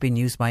wasn't being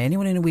used by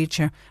anyone in a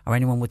wheelchair or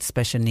anyone with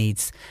special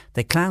needs.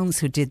 The clowns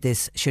who did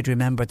this should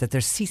remember that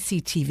there's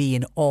CCTV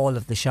in all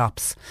of the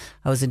shops.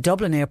 I was in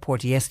Dublin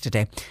Airport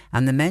yesterday,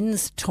 and the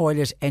men's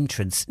toilet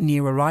entrance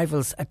near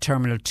arrivals at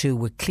Terminal 2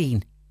 were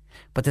clean,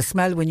 but the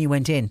smell when you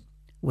went in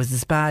was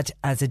as bad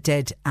as a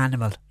dead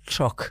animal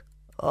truck.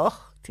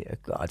 Oh, dear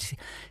God.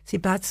 See,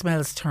 bad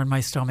smells turn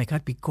my stomach.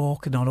 I'd be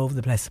gawking all over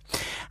the place.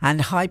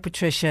 And hi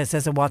Patricia,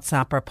 says a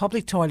WhatsApper,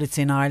 public toilets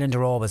in Ireland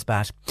are always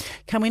bad.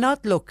 Can we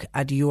not look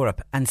at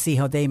Europe and see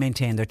how they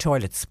maintain their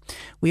toilets?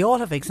 We all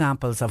have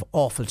examples of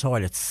awful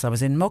toilets. I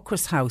was in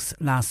Muckross House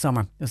last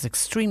summer. It was an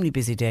extremely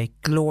busy day,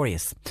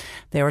 glorious.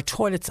 There were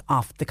toilets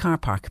off the car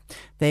park.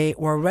 They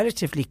were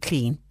relatively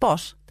clean,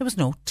 but there was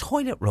no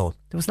toilet roll.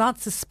 There was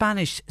lots of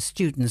Spanish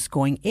students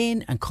going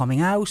in and coming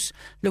out,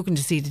 looking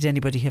to see did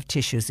anybody have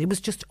tissues. It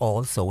was just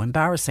all so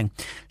embarrassing.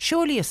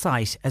 Surely a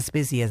site as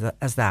busy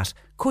as that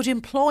could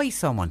employ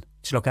someone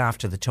to look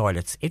after the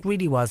toilets. It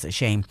really was a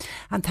shame.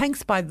 And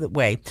thanks, by the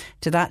way,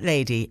 to that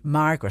lady,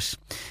 Margaret,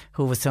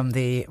 who was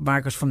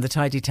Margaret from the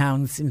Tidy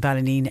Towns in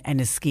Ballineen,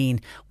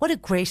 Enniskeane. What a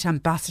great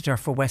ambassador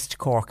for West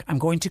Cork. I'm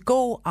going to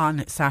go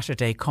on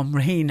Saturday, come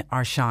rain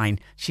or shine.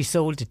 She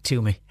sold it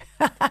to me.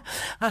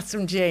 That's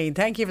from Jane.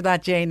 Thank you for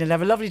that, Jane, and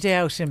have a lovely day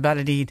out in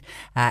Ballineen,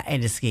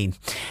 Enniskeane.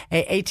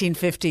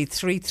 1850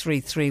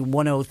 333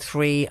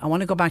 103. I want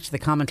to go back to the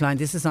comment line.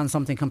 This is on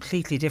something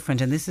completely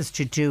different, and this is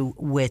to do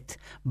with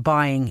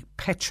buying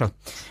petrol.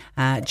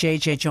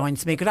 JJ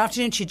joins me. Good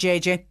afternoon to you,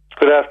 JJ.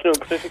 Good afternoon,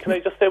 Patricia. Can I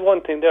just say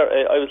one thing there?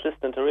 I was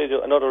listening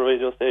to another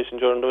radio station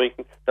during the week.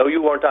 Now,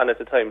 you weren't on at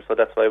the time, so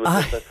that's why I was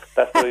listening.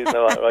 That's the reason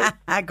I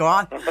right? Go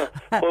on.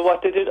 Well,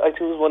 what they did, I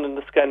think it was one in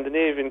the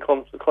Scandinavian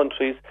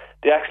countries,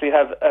 they actually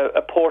have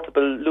a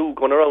portable loo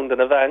going around in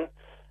a van,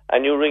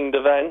 and you ring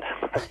the van,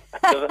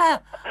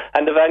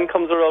 and the van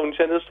comes around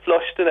and it's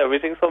flushed and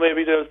everything, so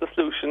maybe there's the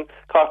solution.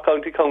 Cork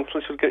County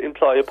Council should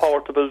employ a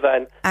portable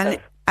van.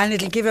 And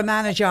it'll give a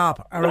man a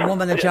job or a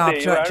woman a job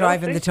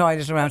driving the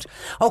toilet around.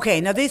 OK,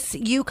 now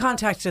you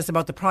contacted us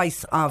about the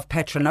price of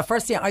petrol. Now,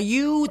 firstly, are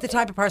you the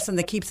type of person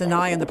that keeps an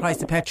eye on the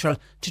price of petrol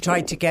to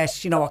try to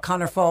get, what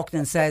Conor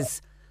Faulkner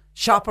says,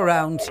 shop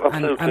around?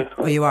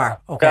 Absolutely. You are?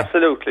 OK.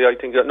 Absolutely, I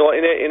think. No,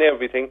 in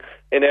everything,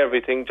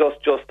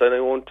 just, and I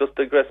won't just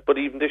digress, but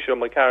even this year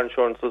my car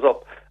insurance was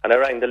up, and I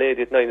rang the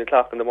lady at 9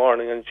 o'clock in the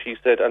morning, and she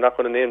said, I'm not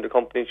going to name the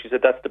company, she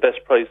said, that's the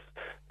best price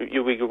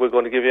we're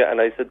going to give you.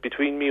 And I said,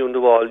 between me and the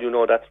wall,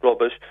 that's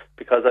rubbish,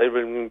 because I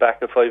rang back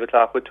at 5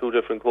 o'clock with two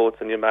different quotes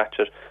and you match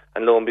it.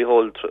 And lo and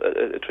behold,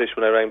 Trish,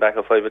 when I rang back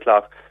at 5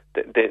 o'clock,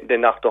 they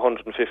knocked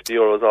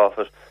 €150 off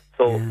it.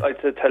 So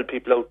I'd tell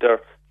people out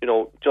there,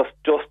 just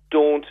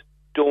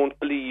don't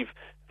believe.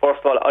 First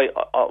of all, I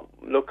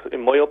look,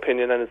 in my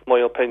opinion, and it's my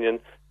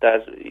opinion,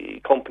 that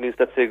companies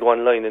that say go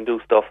online and do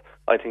stuff,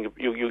 I think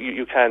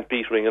you can't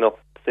beat ringing up,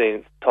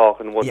 saying,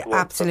 talking one to one.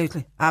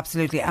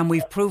 Absolutely. And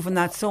we've proven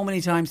that so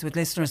many times with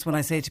listeners when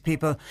I say to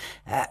people,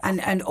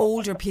 and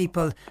older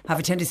people have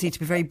a tendency to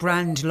be very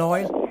brand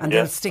loyal, and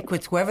they'll stick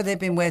with whoever they've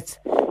been with.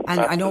 And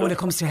I know when it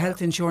comes to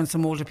health insurance,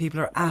 some older people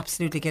are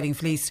absolutely getting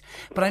fleeced.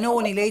 But I know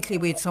only lately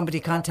we had somebody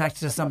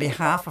contacted us on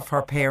behalf of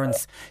her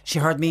parents. They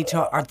heard me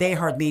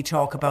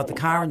talk about the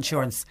car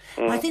insurance.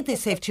 I think they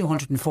saved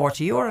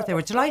 €240. They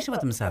were delighted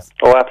with themselves.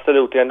 Oh,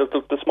 absolutely. And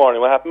look, this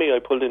morning, what happened to me, I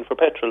pulled in for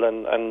petrol,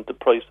 and the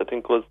price, I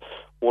think, was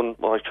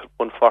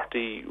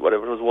 140,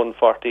 whatever it was,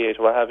 148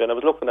 or what have you. And I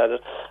was looking at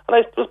it, and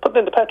I was putting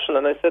in the petrol,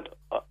 and I said,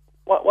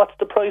 what's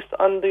the price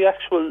on the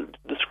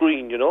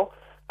screen,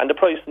 And the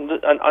price on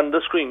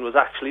the screen was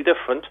actually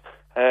different.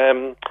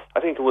 I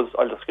think it was,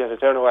 I'll just get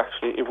it there now,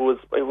 actually. It was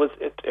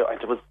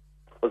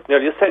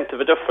nearly a cent of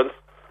a difference.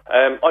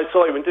 I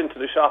went into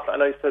the shop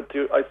and I said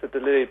to the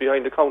lady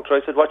behind the counter,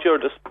 I said, I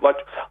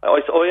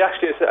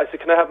said,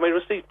 can I have my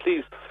receipt,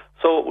 please?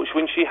 So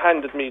when she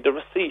handed me the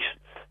receipt,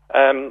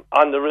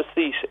 on the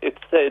receipt it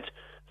said,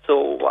 so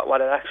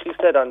what it actually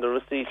said on the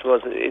receipt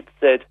was, it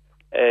said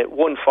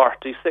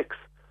 146.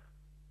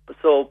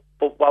 So,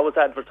 but what was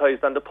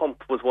advertised on the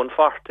pump was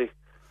 140.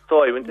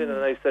 So I went in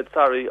and I said,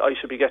 sorry, I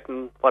should be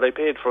getting what I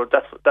paid for.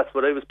 That's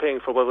what I was paying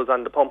for what was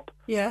on the pump.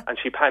 Yeah. And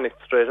she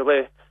panicked straight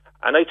away.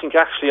 And I think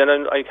actually,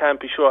 and I can't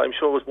be sure, I'm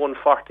sure it was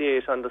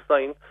 148 on the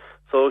sign.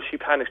 So she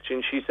panicked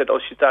and she said,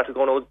 she started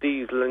going,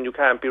 diesel, and you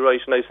can't be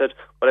right. And I said,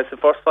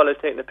 first of all,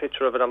 I've taken a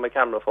picture of it on my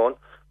camera phone.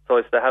 So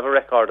I said, I have a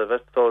record of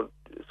it,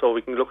 so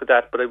we can look at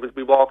that. But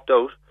we walked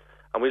out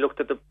and we looked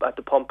at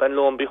the pump, and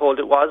lo and behold,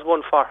 it was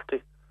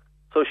 140.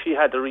 So she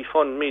had to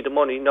refund me the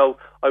money. Now,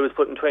 I was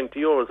putting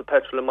 €20 of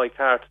petrol in my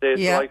car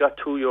today, so I got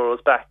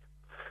 €2 back.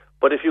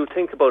 But if you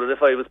think about it,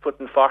 if I was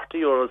putting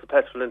 €40 of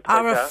petrol into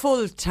my car... a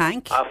full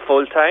tank. A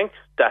full tank,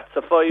 that's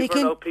a fiver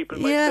now, people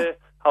might say.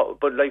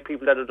 But like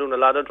people that are doing a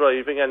lot of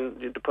driving,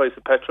 and the price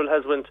of petrol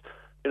has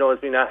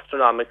been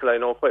astronomical. I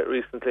know quite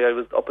recently I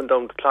was up and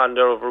down to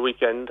Clondalk over a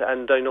weekend,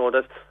 and I know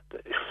that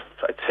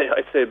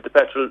I'd say the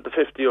petrol, the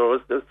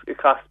 €50, it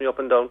cost me up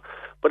and down.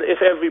 But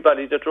if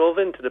everybody that drove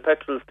into the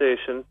petrol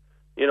station,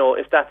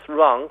 if that's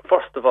wrong,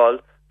 first of all,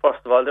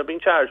 they're being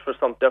charged for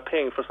something, they're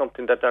paying for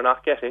something that they're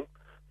not getting.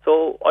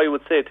 So I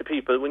would say to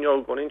people, when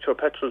you're going into a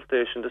petrol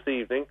station this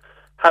evening,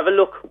 have a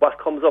look what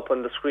comes up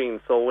on the screen.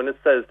 So when it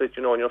says that,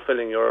 when you're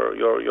filling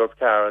your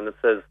car, and it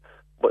says,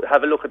 but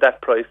have a look at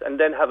that price, and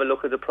then have a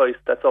look at the price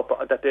that's up,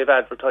 that they've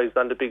advertised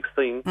on the big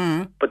screen.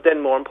 But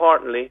then more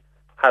importantly,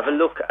 have a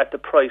look at the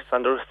price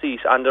on the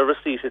receipt. On the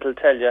receipt, it'll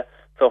tell you.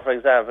 So, for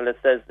example, it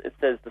says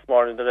this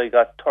morning that I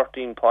got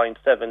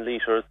 13.7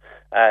 litres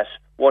at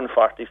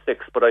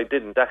 146, but I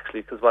didn't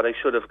actually, because what I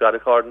should have got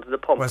according to the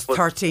pump was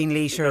 13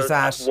 litres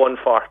at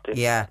 140.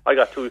 Yeah, I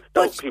got two.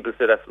 People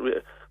say that's.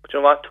 But you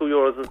know what,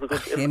 €2 is a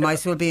good... It might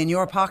as well be in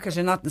your pocket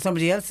and not in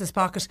somebody else's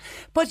pocket.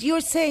 But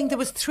you're saying there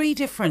was three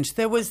different...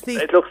 There was the...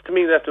 It looks to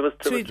me that there was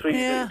three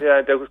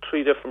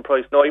different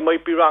prices. No, I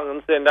might be wrong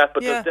in saying that,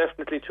 but there's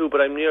definitely two, but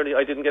I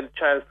didn't get a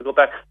chance to go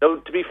back. Now,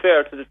 to be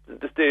fair to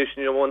the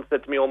station, one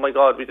said to me, oh my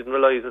God, we didn't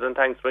realise it, and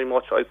thanks very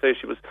much. I'd say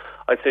she was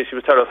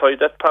terrified.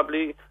 That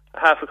probably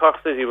half of Cork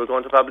City were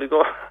going to probably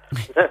go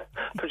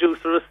produce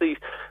a receipt.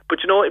 But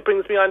it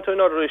brings me on to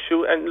another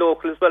issue, and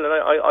local as well, and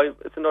I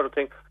it's another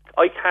thing.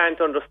 I can't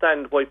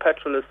understand why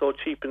petrol is so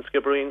cheap in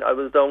Skibbereen. I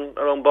was down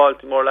around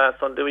Baltimore last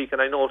Sunday week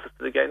and I noticed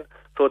it again.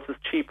 So it's as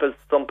cheap as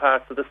some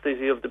parts of the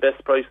city, of the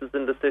best prices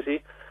in the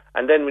city.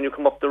 And then when you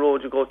come up the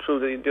road, you go through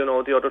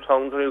the other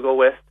towns, or you go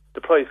west,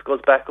 the price goes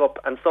back up,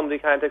 and somebody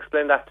can't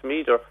explain that to me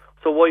either.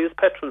 So why is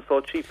petrol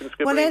so cheap in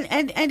Skibbereen?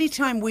 Well, any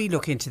time we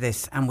look into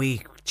this and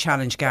we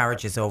challenge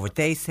garages over it,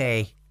 they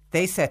say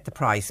they set the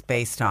price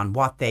based on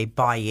what they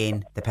buy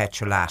in the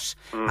petrol at.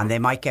 And they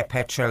might get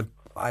petrol,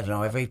 I don't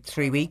know, every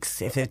 3 weeks.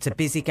 If it's a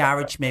busy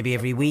garage, maybe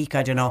every week,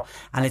 I don't know.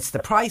 And it's the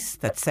price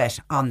that's set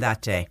on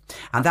that day.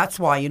 And that's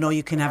why,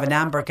 you can have an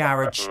Amber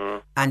garage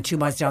and 2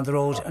 miles down the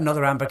road,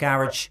 another Amber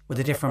garage with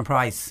a different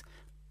price.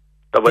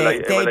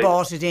 They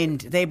bought it in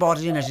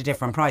at a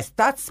different price.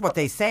 That's what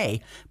they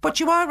say. But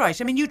you are right.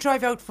 I mean, you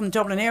drive out from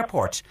Dublin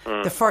Airport.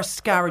 The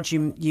first garage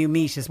you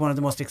meet is one of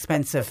the most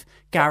expensive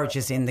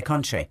garages in the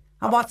country.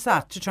 And what's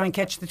that? To try and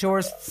catch the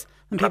tourists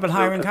and people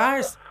hiring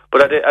cars?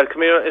 But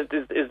come here,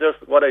 is there,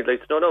 what I'd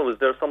like to know, is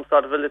there some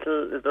sort of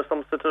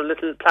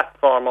little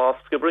platform off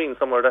Skibbereen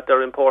somewhere that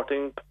they're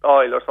importing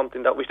oil or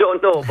something that we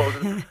don't know about?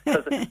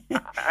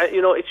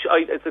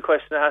 It's a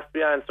question that has to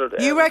be answered.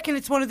 You reckon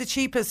it's one of the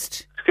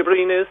cheapest?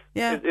 Skibbereen is.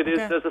 Yeah, it is.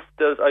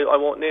 I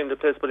won't name the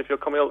place, but if you're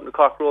coming out in the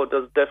Cork Road,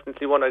 there's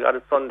definitely one. I got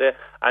it Sunday,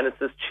 and it's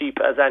as cheap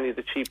as any of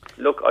the cheap.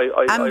 Look,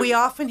 we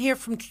often hear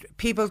from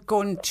people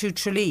going to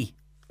Tralee.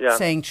 Yeah.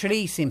 Saying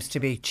Tralee seems to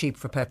be cheap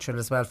for petrol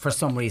as well, for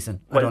some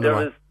reason. Well,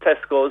 there is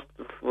Tesco's,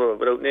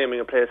 without naming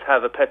a place,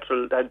 have a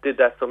petrol that did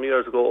that some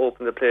years ago,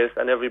 opened the place,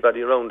 and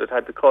everybody around it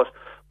had to cut.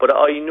 But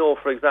I know,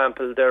 for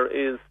example, there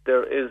is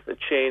a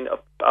chain of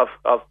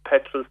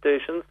petrol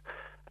stations,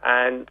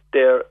 and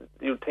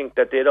you'd think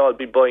that they'd all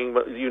be buying,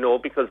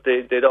 because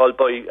they'd all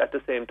buy at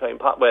the same time.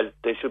 Well,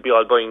 they should be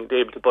all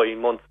able to buy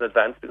months in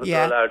advance because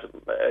they're large.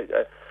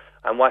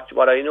 And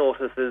what I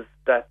notice is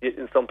that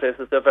in some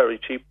places they're very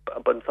cheap,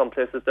 but in some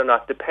places they're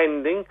not,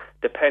 depending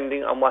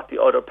on what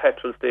the other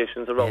petrol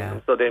stations around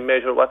them. So they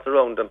measure what's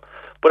around them.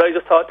 But I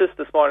just thought this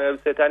morning, I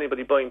would say to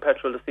anybody buying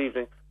petrol this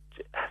evening,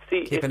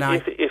 see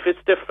if it's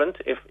different.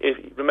 If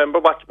remember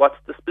what's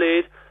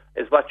displayed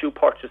is what you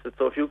purchase it.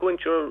 So if you go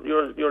into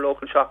your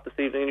local shop this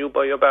evening and you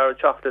buy your bar of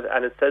chocolate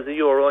and it says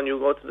 €1 and you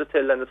go to the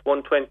till and it's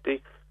 1.20.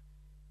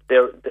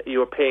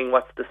 You're paying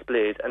what's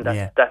displayed, and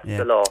that's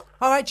the law.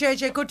 All right,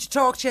 JJ, good to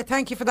talk to you.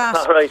 Thank you for that.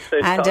 All right,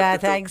 and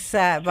thanks.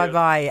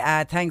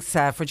 Bye. Thanks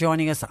for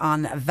joining us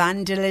on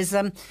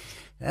vandalism.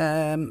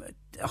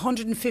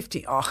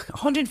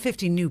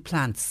 150 new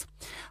plants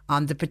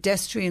on the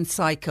pedestrian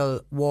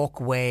cycle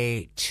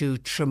walkway to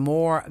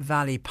Tramore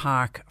Valley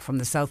Park from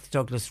the South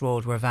Douglas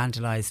Road were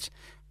vandalised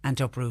and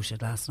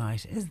uprooted last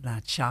night. Isn't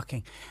that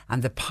shocking?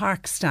 And the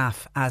park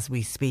staff, as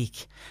we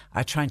speak,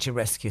 are trying to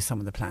rescue some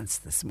of the plants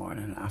this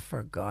morning.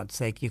 For God's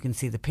sake, you can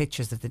see the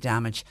pictures of the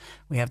damage.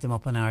 We have them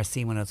up on our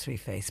C103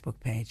 Facebook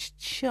page.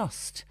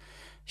 Just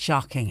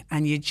shocking.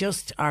 And you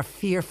just are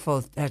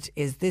fearful that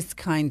is this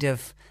kind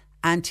of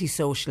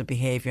antisocial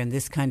behaviour and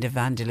this kind of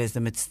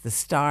vandalism. It's the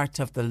start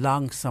of the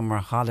long summer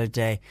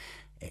holiday.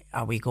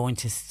 Are we going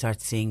to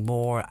start seeing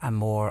more and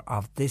more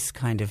of this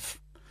kind of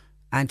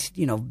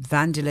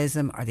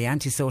vandalism or the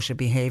antisocial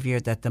behaviour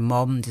that the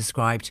mum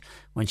described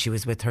when she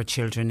was with her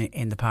children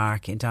in the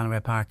park, in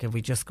Doneraile Park? Are we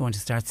just going to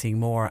start seeing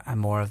more and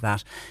more of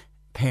that?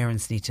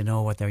 Parents need to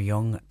know what their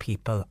young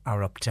people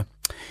are up to.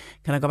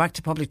 Can I go back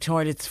to public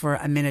toilets for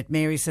a minute?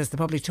 Mary says the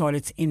public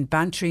toilets in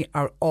Bantry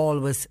are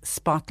always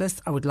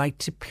spotless. I would like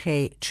to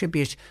pay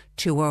tribute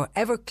to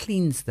whoever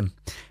cleans them,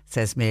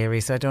 says Mary.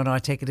 So I don't know, I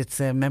take it it's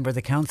a member of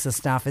the council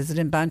staff. Is it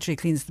in Bantry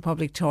cleans the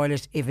public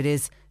toilet? If it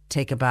is,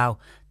 take a bow.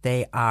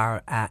 They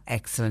are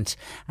excellent.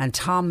 And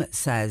Tom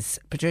says,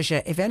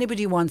 Patricia, if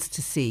anybody wants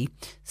to see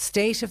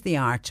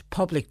state-of-the-art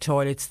public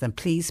toilets, then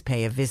please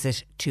pay a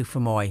visit to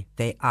Fermoy.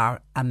 They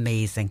are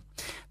amazing.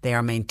 They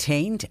are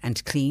maintained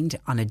and cleaned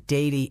on a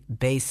daily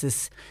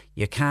basis.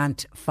 You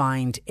can't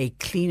find a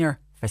cleaner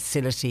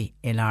facility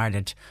in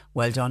Ireland.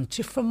 Well done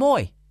to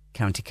Fermoy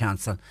County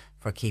Council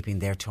for keeping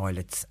their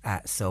toilets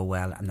so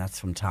well. And that's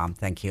from Tom.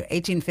 Thank you.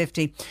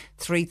 1850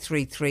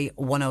 333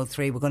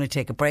 103. We're going to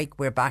take a break.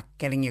 We're back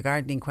getting your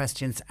gardening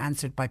questions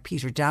answered by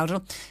Peter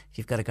Dowdall. If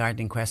you've got a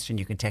gardening question,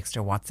 you can text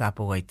or WhatsApp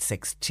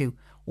 0862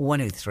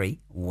 103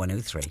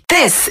 103.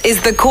 This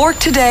is the Cork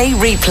Today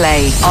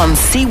replay on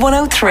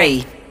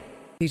C103.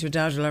 Peter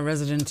Dowdall, our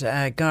resident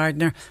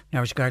gardener,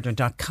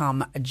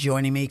 irishgardener.com,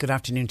 joining me. Good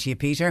afternoon to you,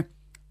 Peter.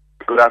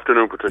 Good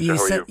afternoon, Patricia.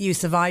 How are you? You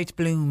survived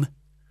bloom.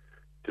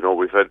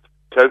 We've had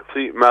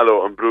Chelsea,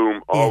 mallow and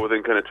bloom all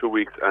within kind of 2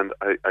 weeks, and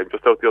I'm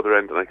just out the other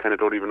end and I kind of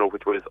don't even know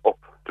which way is up,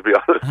 to to be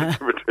honest,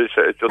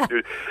 Patricia. It's just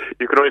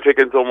you can only take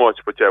in so much,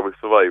 but yeah, we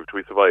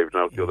survived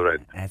now at the other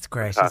end. That's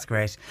great. That's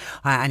great,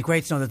 and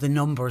great to know that the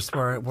numbers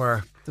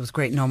were there was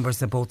great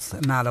numbers at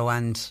both Mallow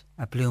and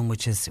at Bloom,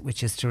 which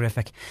is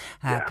terrific.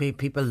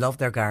 People love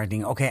their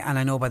gardening. Okay, and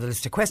I know by the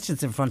list of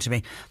questions in front of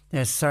me,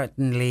 there's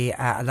certainly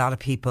a lot of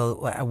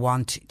people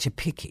want to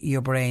pick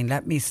your brain.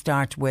 Let me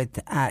start with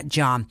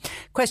John.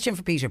 Question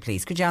for Peter,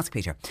 please. Could you ask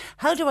Peter,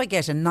 how do I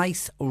get a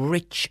nice,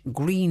 rich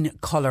green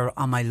colour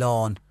on my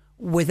lawn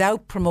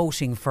without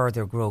promoting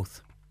further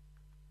growth?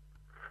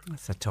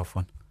 That's a tough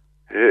one.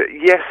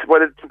 Yes, well,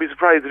 to be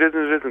surprised, it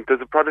isn't.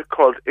 There's a product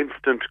called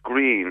Instant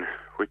Green,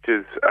 which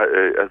is,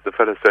 as the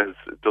fella says,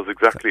 does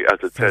exactly as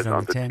it says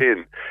on the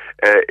tin.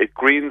 It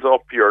greens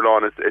up your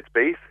lawn. It's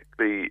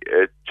basically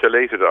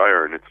chelated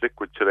iron. It's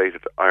liquid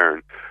chelated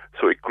iron.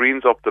 So it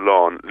greens up the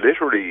lawn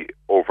literally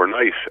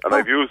overnight. And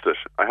I've used it.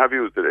 I have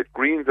used it. It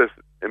greens it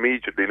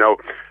immediately. Now,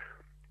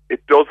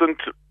 it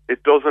doesn't,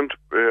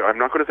 I'm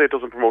not going to say it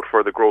doesn't promote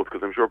further growth,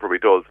 because I'm sure it probably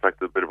does. In fact,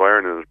 there's a bit of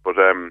iron in it. But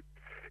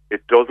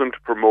it doesn't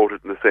promote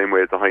it in the same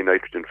way as a high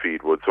nitrogen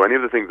feed would. So any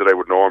of the things that I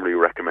would normally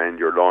recommend,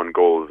 your lawn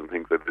goals and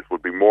things like this,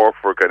 would be more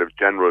for kind of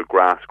general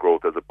grass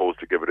growth as opposed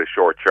to give it a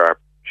short, sharp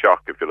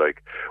shock, if you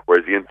like.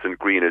 Whereas the Instant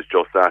Green is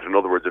just that. In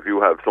other words, if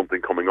you have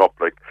something coming up,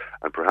 like,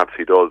 and perhaps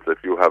he does, if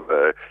you have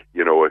a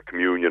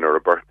communion or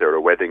a birthday or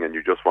a wedding and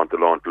you just want the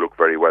lawn to look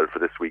very well for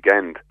this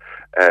weekend,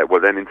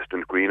 well then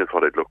Instant Green is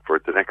what I'd look for.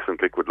 It's an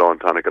excellent liquid lawn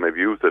tonic, and I've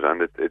used it,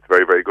 and it's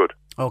very, very good.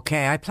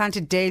 Okay, I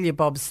planted dahlia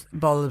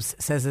bulbs,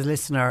 says a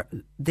listener,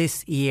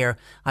 this year.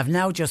 I've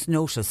now just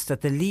noticed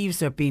that the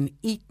leaves are being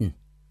eaten.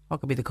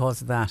 What could be the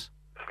cause of that?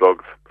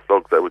 Slugs,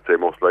 I would say,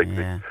 most likely.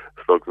 Yeah.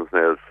 Slugs and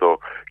snails. So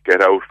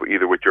get out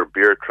either with your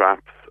beer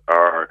traps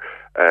or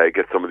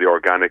get some of the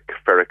organic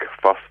ferric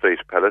phosphate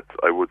pellets.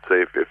 I would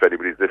say, if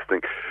anybody's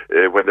listening,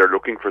 when they're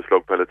looking for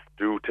slug pellets,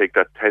 do take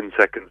that 10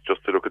 seconds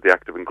just to look at the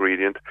active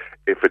ingredient.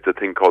 If it's a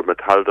thing called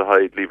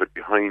metaldehyde, leave it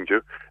behind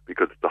you,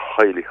 because it's a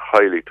highly,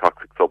 highly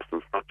toxic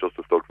substance, not just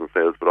to slugs and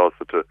snails, but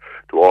also to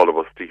all of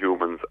us, to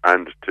humans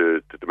and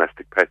to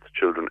domestic pets,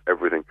 children,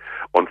 everything.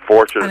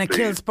 Unfortunately... And it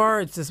kills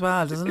birds as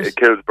well, doesn't it? It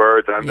kills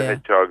birds and the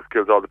hedgehogs,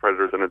 kills all the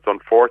predators, and it's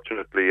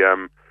unfortunately...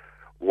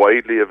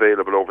 widely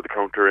available over the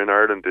counter in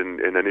Ireland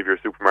in any of your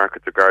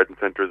supermarkets or garden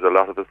centres. A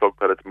lot of the slug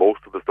pellets, most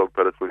of the slug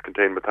pellets will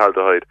contain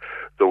metaldehyde.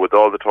 So with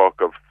all the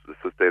talk of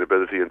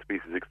sustainability and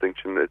species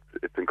extinction,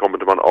 it's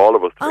incumbent upon all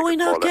of us to Are we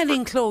not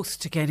getting close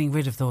to getting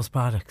rid of those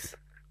products?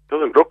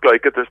 Doesn't look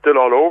like it. They're still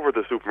all over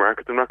the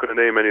supermarkets. I'm not going to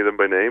name any of them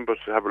by name, but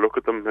have a look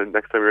at them. And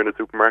next time you're in a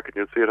supermarket,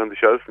 you'll see it on the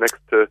shelf next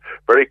to,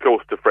 very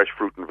close to fresh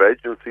fruit and veg.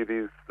 You'll see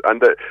these.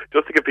 And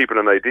just to give people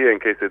an idea,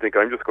 in case they think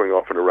I'm just going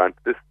off on a rant,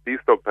 these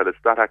slug pellets,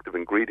 that active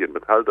ingredient,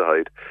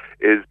 metaldehyde,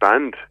 is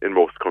banned in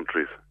most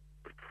countries.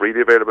 Freely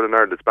available in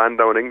Ireland. It's banned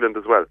now in England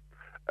as well.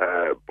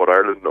 But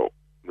Ireland, no.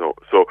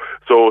 So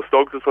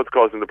slugs is what's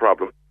causing the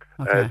problem.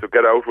 Okay. So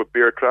get out with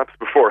beer traps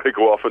before I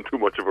go off on too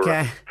much of a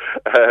rant.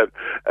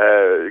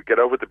 Get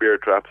out with the beer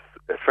traps,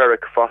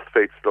 ferric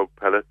phosphate slug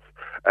pellets.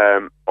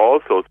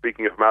 Also,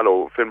 speaking of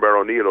Mallow, Finbar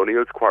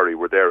O'Neill's quarry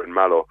were there in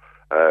Mallow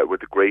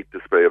with a great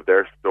display of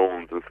their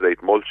stones and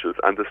slate mulches.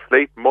 And the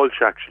slate mulch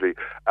actually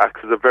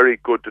acts as a very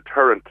good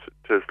deterrent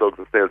to slugs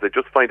and snails. They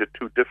just find it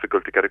too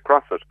difficult to get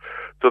across it.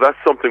 So that's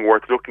something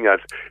worth looking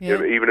at.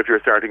 Yeah. Even if you're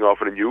starting off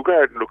in a new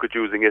garden, look at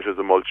using it as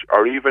a mulch.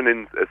 Or even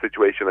in a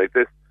situation like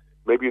this,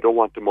 maybe you don't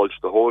want to mulch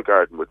the whole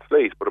garden with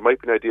slate, but it might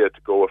be an idea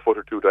to go a foot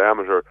or two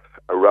diameter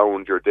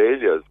around your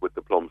dahlias with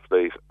the plum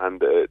slate,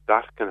 and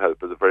that can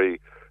help as a very,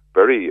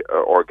 very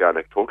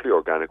totally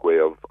organic way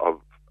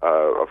of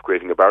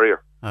creating a barrier.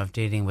 Of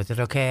dealing with it.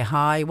 Okay,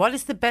 hi. What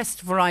is the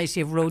best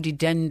variety of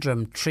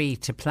rhododendron tree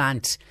to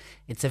plant?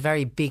 It's a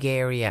very big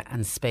area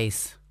and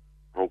space.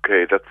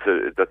 Okay, that's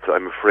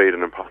I'm afraid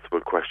an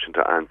impossible question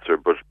to answer,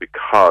 but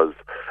because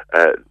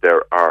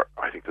there are,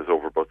 I think there's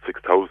over about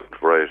 6,000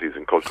 varieties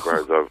and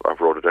cultivars of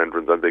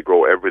rhododendrons, and they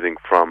grow everything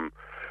from,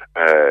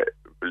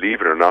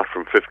 believe it or not,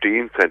 from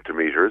 15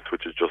 centimetres,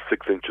 which is just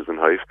 6 inches in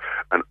height,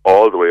 and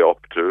all the way up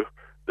to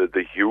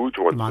the huge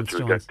ones, which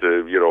will get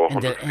to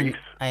 100 feet.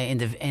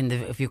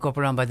 If you go up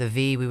around by the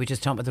V, we were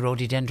just talking about the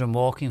Rhododendron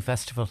Walking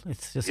Festival.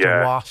 It's just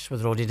a wash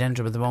with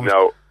rhododendron at the moment.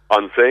 Now,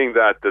 on saying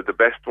that, the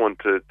best one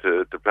to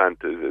plant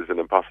is an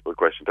impossible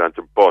question to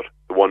answer, but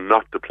the one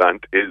not to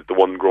plant is the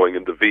one growing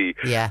in the V,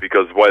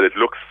 because while it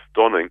looks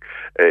stunning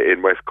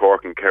in West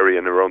Cork and Kerry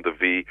and around the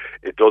V,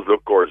 it does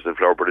look gorgeous in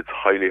flower, but it's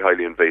highly,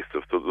 highly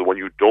invasive. So the one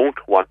you don't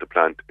want to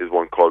plant is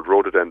one called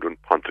Rhododendron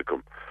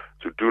ponticum.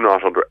 So do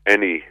not, under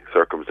any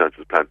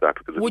circumstances, plant that,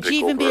 because would you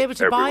even be able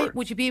to buy?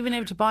 Would you be even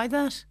able to buy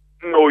that?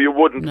 No, you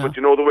wouldn't. No. But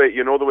you know the way,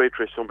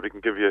 Trish. Somebody can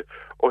give you,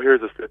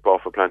 here's a slip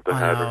off a plant I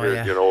had, or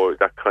here's,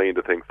 that kind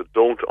of thing. So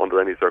don't, under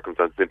any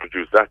circumstances,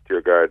 introduce that to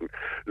your garden.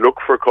 Look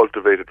for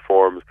cultivated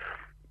forms.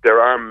 There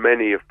are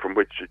many from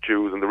which to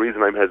choose, and the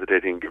reason I'm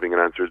hesitating in giving an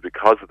answer is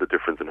because of the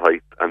difference in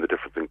height and the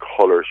difference in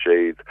colour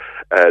shades.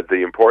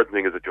 The important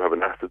thing is that you have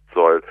an acid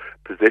soil.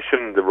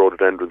 Position the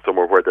rhododendron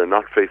somewhere where they're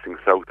not facing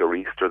south or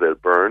east, or they'll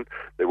burn.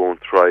 They won't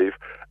thrive.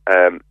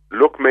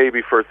 Look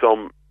maybe for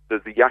some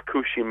there's the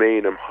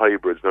Yakushi-Mainam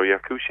hybrids. Now,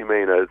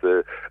 Yakushi-Maina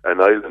is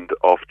an island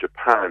off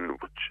Japan,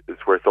 which is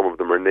where some of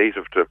them are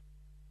native to.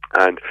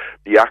 And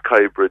the Yak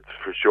hybrids,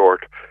 for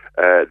short,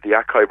 the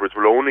Yak hybrids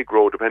will only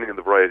grow, depending on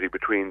the variety,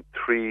 between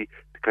 3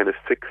 to kind of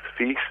 6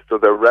 feet. So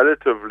they're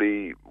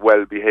relatively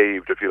well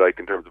behaved, if you like,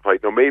 in terms of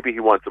height. Now, maybe he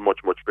wants a much,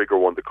 much bigger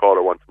one. The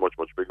caller wants a much,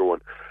 much bigger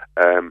one.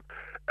 And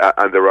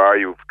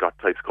you've got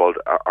types called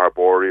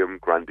Arboreum,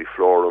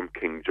 Grandiflorum,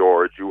 King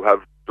George. You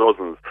have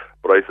dozens.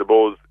 But I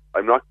suppose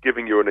I'm not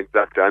giving you an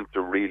exact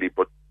answer, really,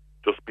 but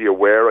just be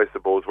aware, I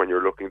suppose, when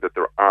you're looking that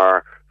there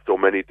are so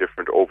many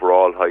different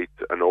overall heights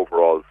and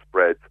overall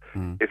spreads.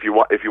 If you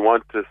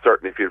want to,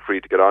 certainly feel free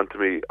to get on to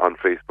me on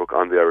Facebook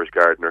on The Irish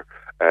Gardener,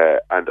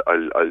 and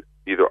I'll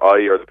either I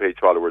or the page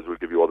followers will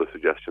give you other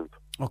suggestions.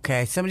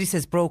 Okay, somebody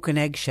says broken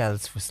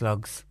eggshells for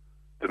slugs.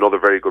 It's another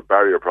very good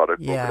barrier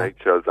product, Yeah. broken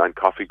eggshells and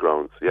coffee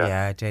grounds.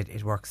 Yeah,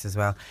 it works as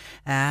well.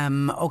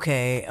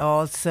 Okay,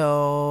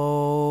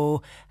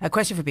 also a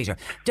question for Peter.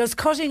 Does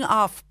cutting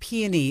off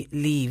peony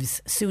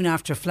leaves soon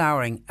after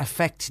flowering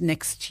affect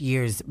next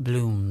year's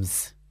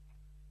blooms?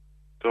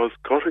 Does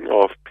cutting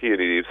off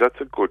peony leaves? That's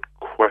a good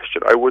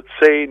question. I would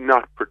say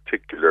not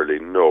particularly.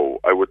 No,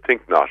 I would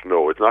think not.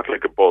 No, it's not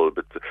like a bulb.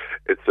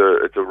 It's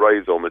a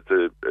rhizome. It's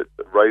a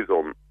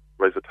rhizome,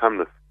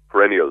 Rhizotamnus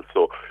perennial.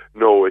 So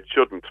no, it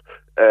shouldn't.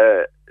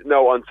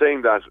 Now, on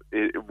saying that,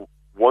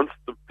 once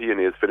the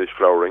peony is finished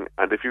flowering,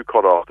 and if you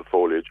cut off the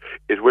foliage,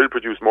 it will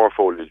produce more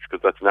foliage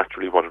because that's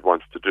naturally what it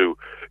wants to do.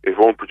 It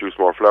won't produce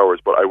more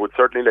flowers, but I would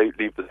certainly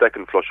leave the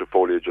second flush of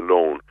foliage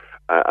alone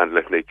and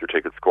let nature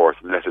take its course.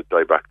 Let it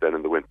die back then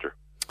in the winter.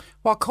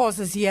 What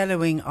causes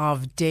yellowing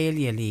of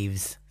dahlia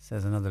leaves,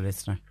 says another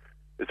listener?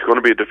 It's going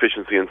to be a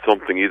deficiency in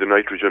something, either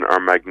nitrogen or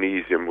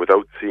magnesium.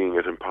 Without seeing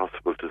it,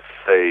 impossible to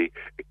say.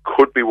 It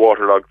could be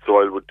waterlogged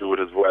soil would do it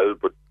as well,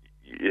 but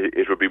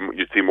it would be,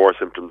 you'd see more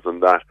symptoms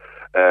than that.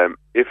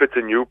 If it's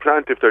a new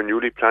plant, if they're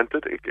newly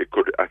planted, it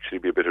could actually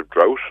be a bit of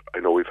drought. I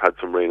know we've had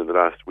some rain in the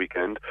last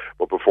weekend,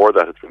 but before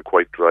that it's been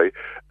quite dry.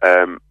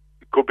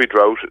 It could be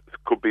drought, it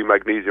could be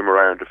magnesium or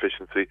iron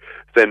deficiency.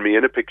 Send me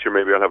in a picture,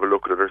 maybe I'll have a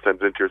look at it, or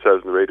send it in to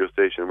yourselves in the radio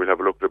station and we'll have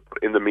a look at it.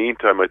 But in the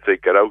meantime, I'd say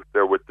get out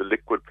there with the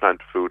liquid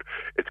plant food.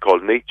 It's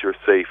called Nature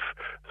Safe.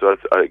 So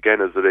that's,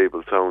 again, as the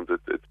label sounds,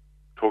 it's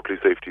totally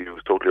safe to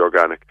use, totally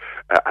organic,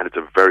 and it's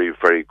a very,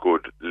 very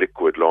good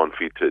liquid lawn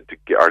feed to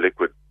get our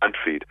liquid plant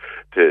feed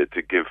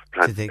to give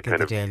plants a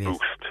kind of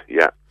boost.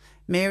 Yeah.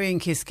 Mary in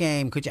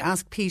Kiscame, could you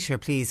ask Peter,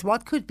 please,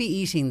 what could be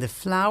eating the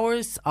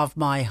flowers of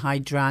my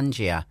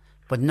hydrangea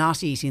but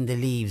not eating the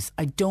leaves?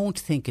 I don't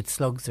think it's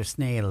slugs or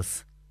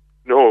snails.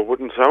 No, it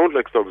wouldn't sound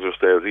like slugs or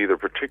snails either,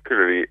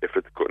 particularly if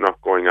it's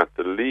not going at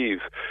the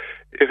leaves.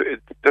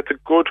 That's a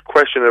good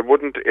question. It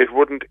wouldn't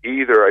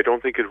either. I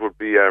don't think it would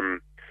be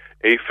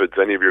aphids,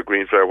 any of your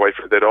green flower, white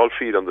flower. They'd all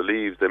feed on the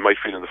leaves. They might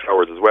feed on the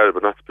flowers as well,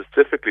 but not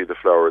specifically the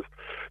flowers.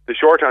 The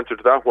short answer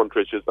to that one,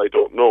 Trish, is I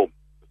don't know.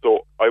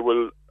 So I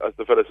will, as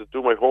the fella says,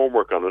 do my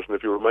homework on it, and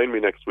if you remind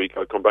me next week,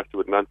 I'll come back to you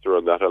with an answer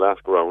on that. I'll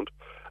ask around.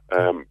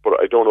 But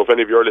I don't know if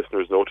any of your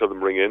listeners know. Tell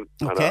them ring in,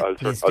 okay, and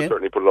I'll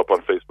certainly put it up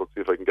on Facebook,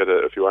 see if I can get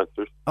a few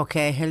answers.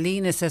 Okay,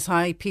 Helena says,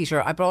 hi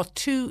Peter, I brought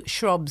 2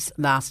 shrubs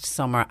last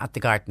summer at the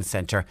garden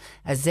centre,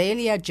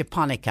 Azalea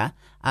japonica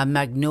and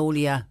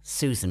Magnolia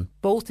Susan,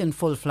 both in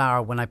full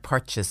flower when I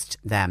purchased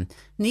them.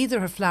 Neither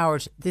have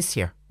flowered this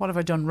year. What have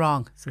I done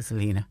wrong, says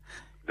Helena?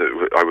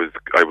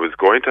 I was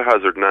going to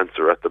hazard an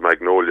answer at the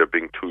magnolia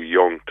being too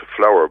young to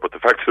flower, but the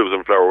fact that it was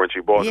in flower when she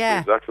bought it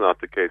means that's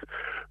not the case.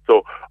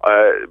 So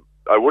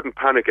I wouldn't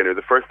panic anyway.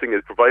 The first thing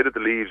is, provided the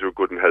leaves are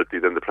good and healthy,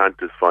 then the plant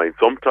is fine.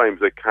 Sometimes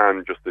they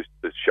can, just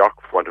the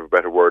shock, for want of a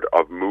better word,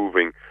 of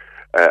moving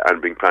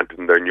and being planted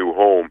in their new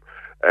home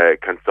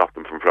can stop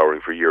them from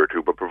flowering for a year or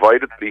two. But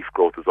provided leaf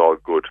growth is all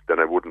good, then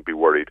I wouldn't be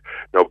worried.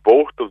 Now,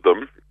 both of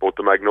them, both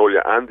the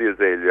magnolia and the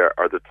azalea,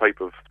 are the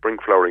type of spring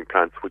flowering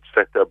plants which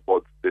set their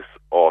buds this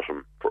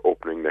autumn for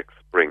opening next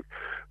spring.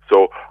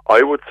 So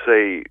I would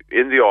say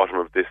in the autumn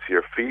of this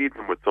year, feed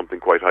them with something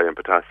quite high in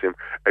potassium.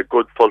 A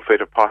good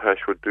sulphate of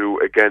potash would do.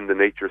 Again, the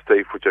Nature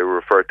Safe, which I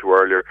referred to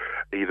earlier,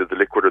 either the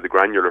liquid or the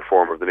granular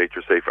form of the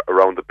Nature Safe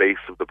around the base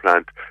of the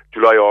plant,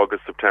 July,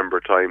 August, September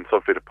time,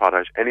 sulphate of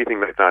potash,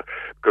 anything like that.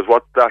 Because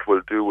what that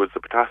will do is the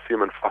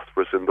potassium and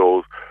phosphorus in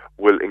those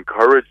will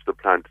encourage the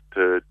plant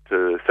to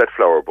set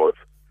flower buds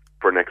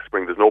for next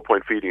spring. There's no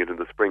point feeding it in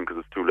the spring because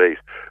it's too late.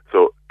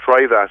 So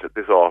try that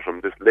this autumn,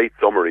 this late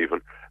summer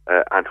even,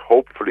 and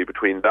hopefully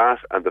between that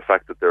and the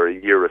fact that they're a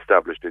year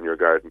established in your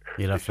garden,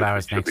 you'll have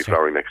flowers should be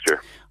flowering next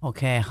year.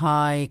 Okay,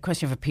 hi.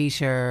 Question for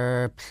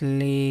Peter,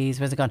 please.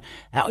 Where's it gone?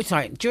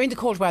 Sorry, during the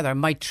cold weather,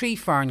 my tree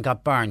fern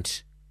got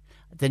burnt.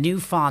 The new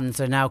fronds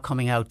are now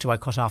coming out. Do I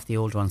cut off the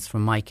old ones?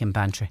 From Mike in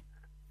Bantry.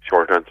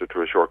 Short answer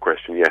to a short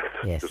question,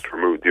 yes. Just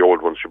remove the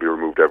old ones. Should be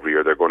removed every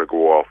year. They're going to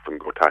go off and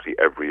go tatty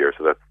every year,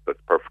 so that's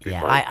perfectly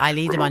fine. I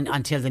leave them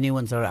until the new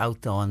ones are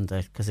out though,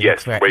 because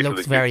it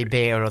looks very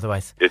bare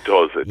otherwise. It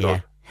does. Does.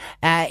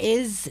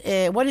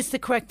 What is the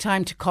correct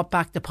time to cut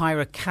back the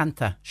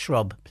pyracantha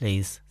shrub,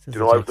 please? I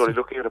was only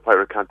looking at a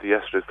pyracantha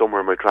yesterday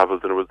somewhere in my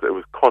travels, and it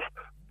was cut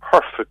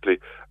perfectly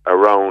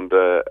around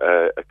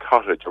a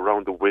cottage,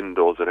 around the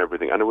windows and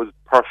everything, and it was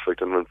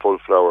perfect and in full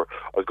flower.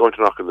 I was going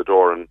to knock on the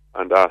door and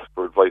ask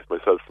for advice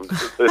myself from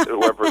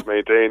whoever's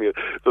maintaining it.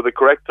 So the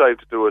correct time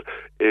to do it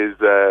is,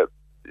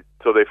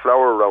 so they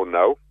flower around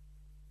now,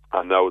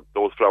 and now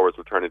those flowers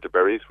will turn into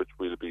berries, which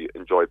will be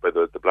enjoyed by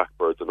the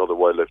blackbirds and other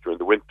wildlife during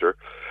the winter.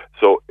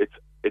 So it's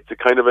a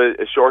kind of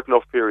a short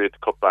enough period to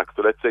cut back.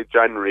 So let's say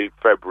January,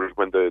 February,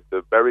 when the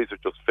berries are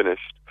just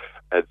finished,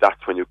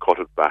 that's when you cut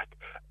it back.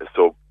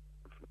 So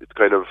it's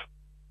kind of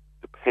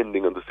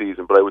depending on the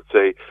season, but I would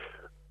say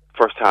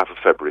first half of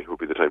February would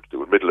be the time to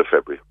do it. Middle of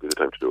February would be the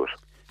time to do it.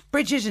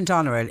 Bridget in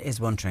Doneraile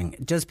is wondering,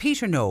 does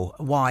Peter know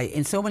why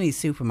in so many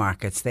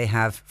supermarkets they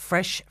have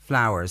fresh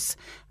flowers,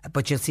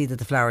 but you'll see that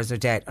the flowers are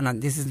dead?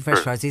 And this isn't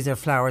fresh flowers, these are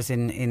flowers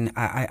in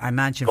I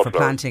imagine for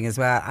planting as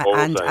well.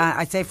 And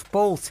I'd say for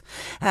both.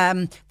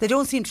 They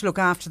don't seem to look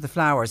after the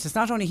flowers. It's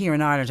not only here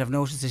in Ireland, I've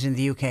noticed it in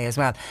the UK as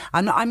well.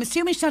 I'm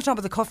assuming she's not talking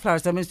about the cut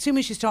flowers, I'm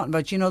assuming she's talking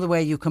about, the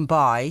way you can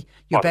buy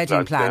your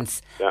bedding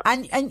plants. Yeah.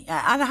 And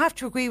I have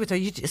to agree with her,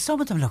 some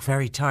of them look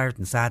very tired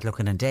and sad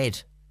looking and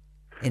dead.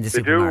 In the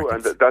they do,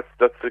 and that's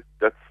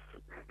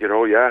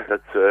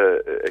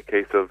a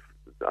case of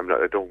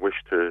I don't wish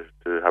to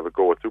have a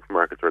go at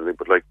supermarkets or anything,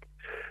 but like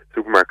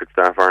supermarket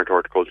staff aren't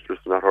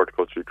horticulturists, not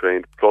horticulturally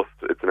trained. Plus,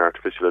 it's an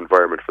artificial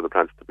environment for the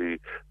plants to be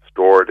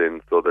stored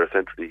in, so they're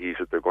centrally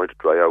heated. They're going to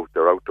dry out.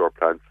 They're outdoor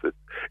plants.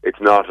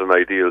 It's not an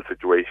ideal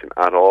situation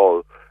at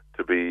all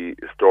to be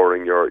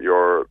storing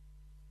to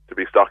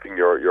be stocking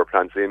your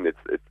plants in.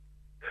 It's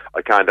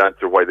I can't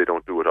answer why they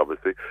don't do it,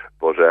 obviously,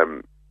 but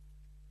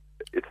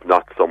it's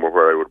not somewhere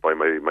where I would buy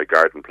my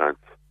garden plants.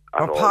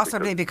 Or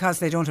possibly because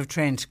they don't have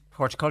trained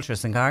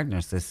horticulturists and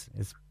gardeners.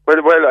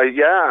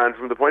 Yeah, and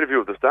from the point of view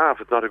of the staff,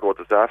 it's not a go at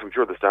the staff. I'm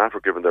sure the staff are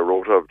given their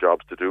rota of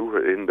jobs to do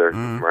in their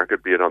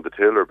supermarket, be it on the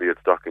till or be it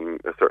stocking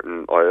a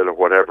certain oil or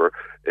whatever.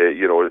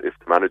 If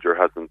the manager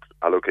hasn't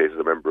allocated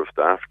a member of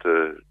staff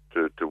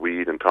to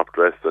weed and top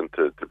dress and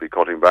to be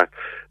cutting back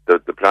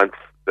the plants,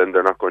 then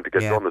they're not going to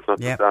get done. It's not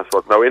the staff's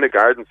fault. Now, in a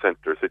garden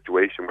centre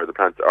situation where the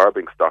plants are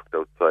being stocked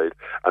outside,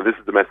 and this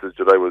is the message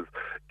that I was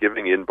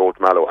giving in both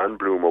Mallow and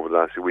Bloom over the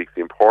last few weeks,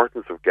 the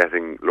importance of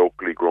getting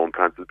locally grown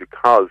plants is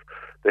because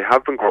they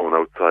have been grown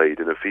outside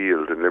in a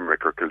field in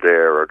Limerick or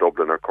Kildare or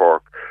Dublin or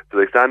Cork, so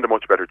they stand a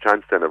much better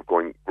chance then of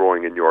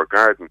growing in your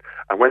garden.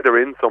 And when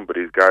they're in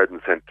somebody's garden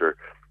centre,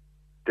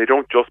 they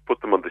don't just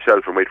put them on the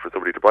shelf and wait for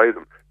somebody to buy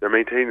them. They're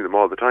maintaining them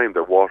all the time.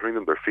 They're watering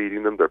them, they're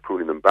feeding them, they're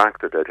pruning them back,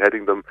 they're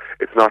deadheading them.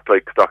 It's not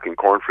like stocking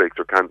cornflakes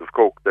or cans of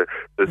Coke. The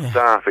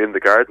staff in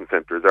the garden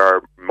centres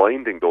are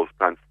minding those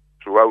plants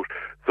throughout.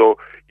 So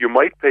you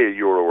might pay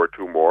 €1 or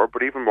 €2 more,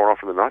 but even more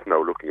often than not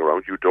now, looking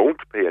around, you don't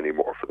pay any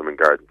more for them in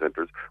garden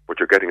centres, but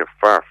you're getting a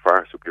far,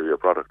 far superior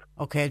product.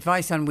 OK,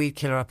 advice on weed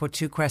killer. I put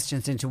two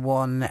questions into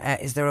one.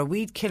 Is there a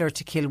weed killer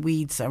to kill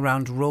weeds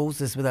around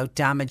roses without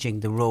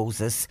damaging the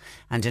roses?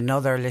 And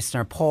another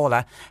listener,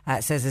 Paula,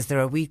 says, is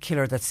there a weed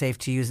killer that's safe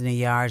to use in a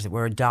yard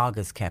where a dog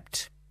is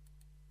kept?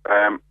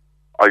 I'll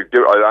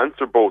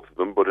answer both of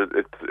them, but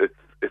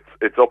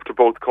it's up to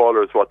both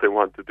callers what they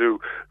want to do.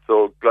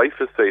 So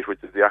glyphosate,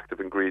 which is the active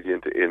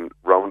ingredient in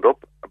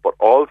Roundup, but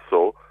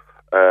also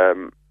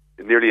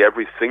nearly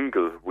every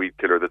single weed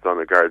killer that's on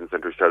a garden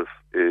centre shelf,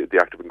 the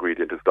active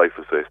ingredient is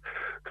glyphosate.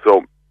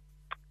 So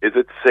is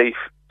it safe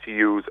to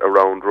use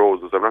around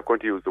roses? I'm not going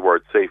to use the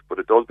word safe, but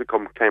it does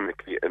become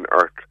chemically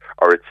inert,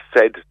 or it's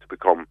said to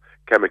become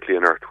chemically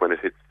inert when it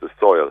hits the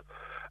soil.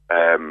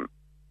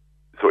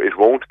 So it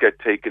won't get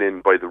taken in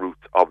by the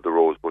roots of the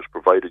rose bush,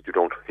 provided you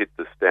don't hit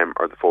the stem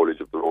or the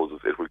foliage of the roses.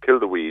 It will kill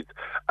the weeds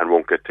and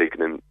won't get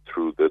taken in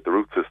through the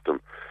root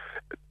system.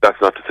 That's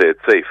not to say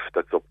it's safe.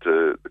 That's up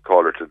to the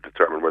caller to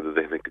determine whether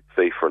they think it's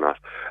safe or not.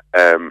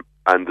 And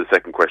the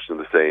second question,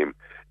 the same.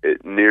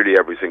 Nearly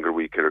every single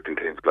weed killer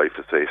contains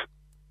glyphosate.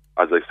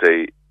 As I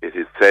say, it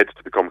is said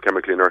to become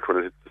chemically inert when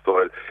it hits the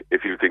soil.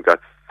 If you think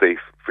that's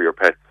safe for your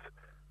pets,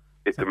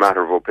 it's a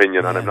matter of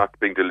opinion, and I'm not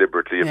being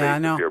deliberately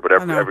evasive here, but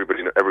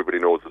everybody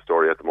knows the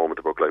story at the moment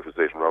about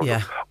glyphosate and Roundup.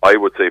 Yeah. I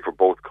would say for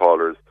both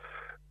callers,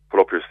 pull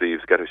up your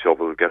sleeves, get a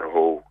shovel, get a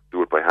hoe,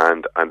 do it by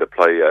hand, and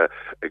apply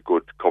a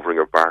good covering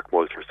of bark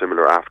mulch or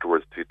similar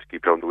afterwards to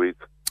keep down the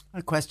weeds.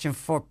 A question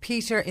for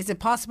Peter. Is it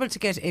possible to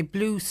get a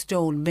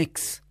bluestone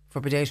mix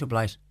for potato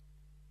blight?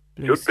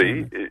 It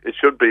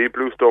should be.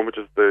 Bluestone, which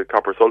is the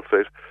copper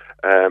sulphate.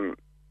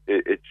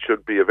 It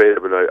should be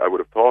available. I would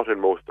have thought in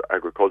most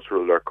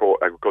agricultural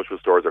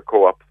stores or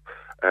co-ops.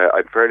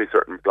 I'm fairly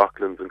certain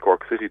Blocklands in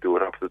Cork City do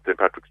it opposite St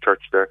Patrick's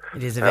Church there.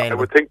 It is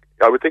available.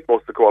 I would think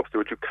most of the co-ops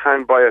do it. You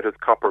can buy it as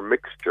copper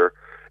mixture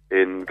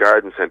in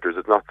garden centres.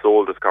 It's not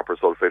sold as copper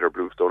sulphate or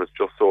bluestone. It's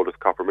just sold as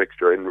copper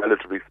mixture in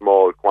relatively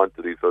small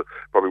quantities. So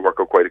probably work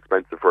out quite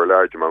expensive for a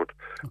large amount.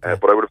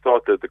 But I would have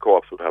thought that the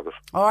co-ops would have it.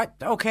 All right.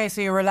 Okay.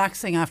 So you're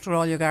relaxing after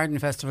all your garden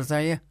festivals,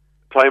 are you?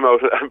 time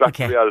out and back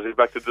to reality,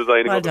 back to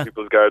designing other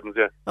people's gardens,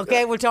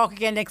 Okay, we'll talk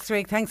again next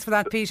week. Thanks for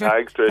that, Peter.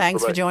 Thanks, Trish.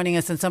 Thanks for joining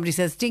us. And somebody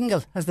says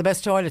Dingle has the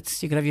best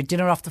toilets. You can have your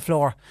dinner off the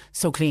floor.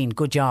 So clean.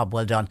 Good job.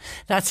 Well done.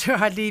 That's where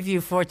I'll leave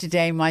you for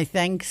today. My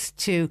thanks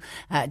to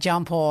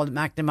John Paul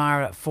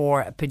McNamara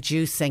for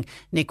producing.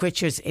 Nick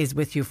Richards is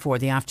with you for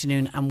the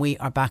afternoon, and we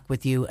are back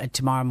with you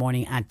tomorrow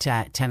morning at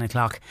 10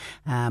 o'clock.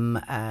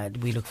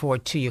 We look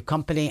forward to your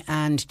company,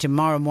 and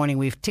tomorrow morning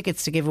we have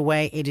tickets to give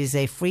away. It is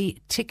a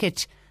free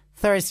ticket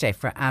Thursday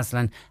for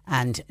Aslan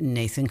and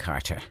Nathan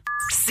Carter.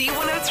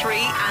 C103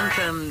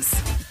 Anthems.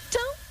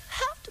 Don't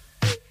have to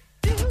be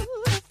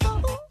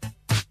beautiful.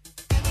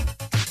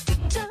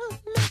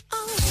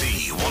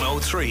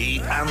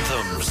 C103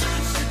 Anthems.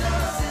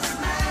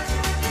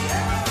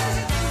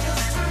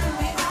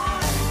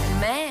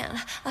 Man,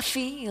 I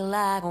feel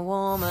like a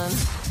woman.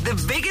 The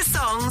biggest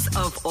songs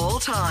of all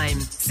time.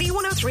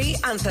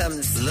 C103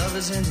 Anthems. Love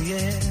is in the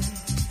air.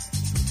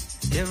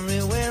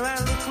 Everywhere I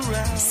look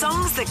around.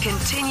 Songs that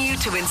continue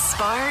to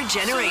inspire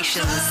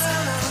generations.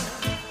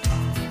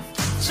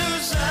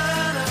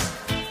 Susanna,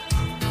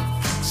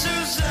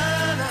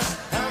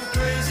 I'm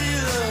crazy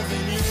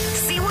loving you.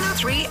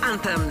 C103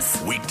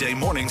 Anthems. Weekday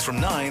mornings from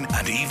 9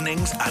 and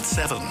evenings at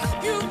 7.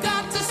 You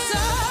got to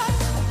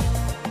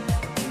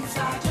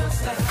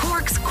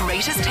Cork's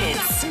greatest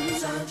hits.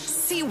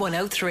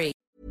 C103.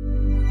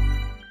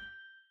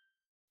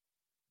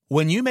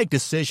 When you make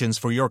decisions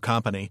for your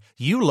company,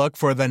 you look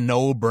for the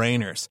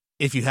no-brainers.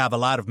 If you have a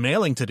lot of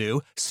mailing to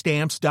do,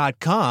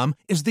 Stamps.com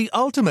is the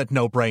ultimate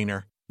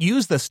no-brainer.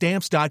 Use the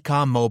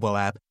Stamps.com mobile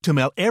app to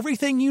mail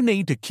everything you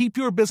need to keep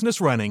your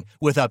business running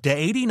with up to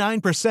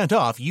 89%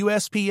 off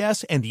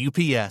USPS and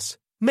UPS.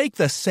 Make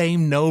the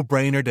same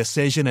no-brainer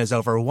decision as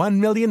over 1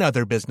 million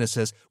other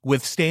businesses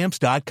with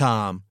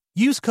Stamps.com.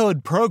 Use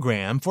code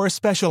PROGRAM for a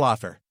special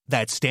offer.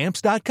 That's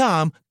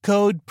Stamps.com,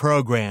 code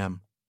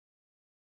PROGRAM.